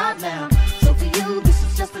got a job now. So for you, this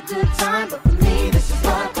is just a good time. But for me, this is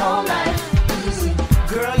what I call life.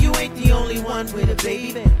 Girl, you ain't the only one with a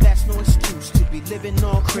baby. That's no excuse to be living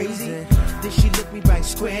all crazy. Then she looked me right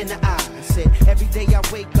square in the eye. I said, every day I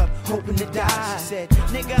wake up hoping to die. She said,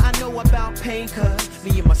 nigga, I know about pain cause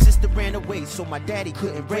me and my sister ran away so my daddy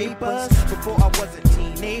couldn't rape us. Before I was a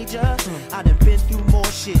teenager, I done been through more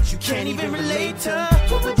shit you can't even relate to.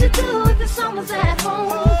 What would you do if your son was at home?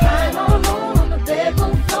 Crying all alone on the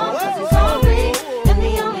bedroom floor cause he's hungry. And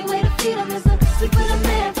the only way to feed him is to sleep with a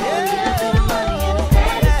man for a little bit of money. And his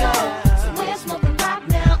daddy's gone somewhere smoking rock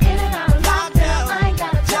now. In and out of lockdown, I ain't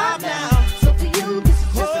got a job now. So for you,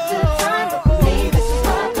 this is just a good time. But for me, this is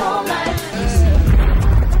what I call life.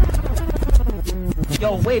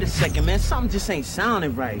 Yo, wait a second, man. Something just ain't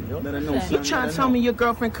sounding right, yo. Let her know, You son. trying to tell me your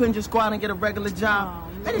girlfriend couldn't just go out and get a regular job?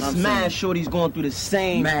 Man, this I'm mad saying. shorty's going through the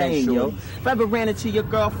same Mad thing, yo. shorties. If I ever ran into your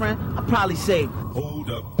girlfriend, I'd probably say, Hold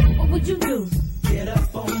up. What would you do? get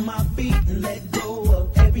up on my feet and let go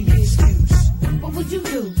of every excuse. What would you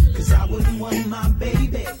do? Cause I wouldn't want my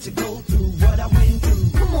baby to go through what I went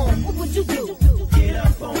through. Come on, what would you do? Get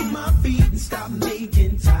up on my feet and stop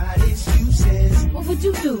making tired excuses. What would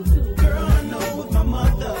you do? Girl, I know if my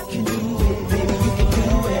mother can do it, baby, you can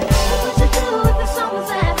do it. What would you do if the son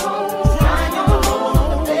was at home? Crying all alone on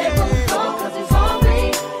the bedroom floor 'cause he's hungry.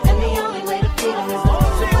 And the only way to feed him is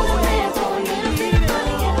to put a man for a little bit of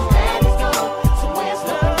money and his daddy's gone. Somewhere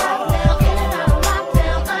smoking rock now, in and out of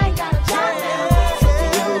lockdown. I ain't got a job now. So to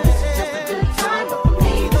you, this is just a good time. But for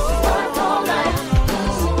me, this is what I call life.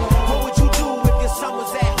 What would you do if your son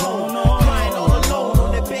was at home, crying all alone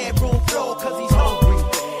on the bedroom floor 'cause he's hungry?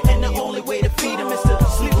 And the only way to feed him is to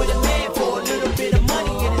sleep with a man for a little bit of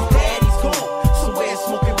money and his daddy's gone. Somewhere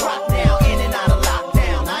smoking rock now, in and out of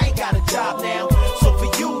lockdown. I ain't got a job now. So for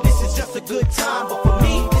you, this is just a good time. But for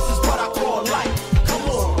me, this is what I call life. Come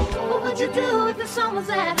on. What would you do if the son was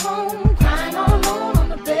at home, crying all alone on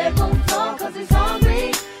the bedroom floor 'cause he's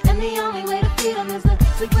hungry? And the only way to feed him is to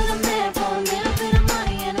sleep with a man for a little bit of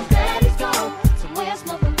money and his daddy's gone. Somewhere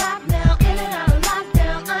smoking rock now, in and out of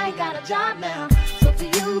lockdown. I ain't got a job now. So to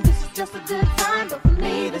you, this is just a good time. But for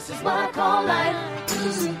me, this is what I call life.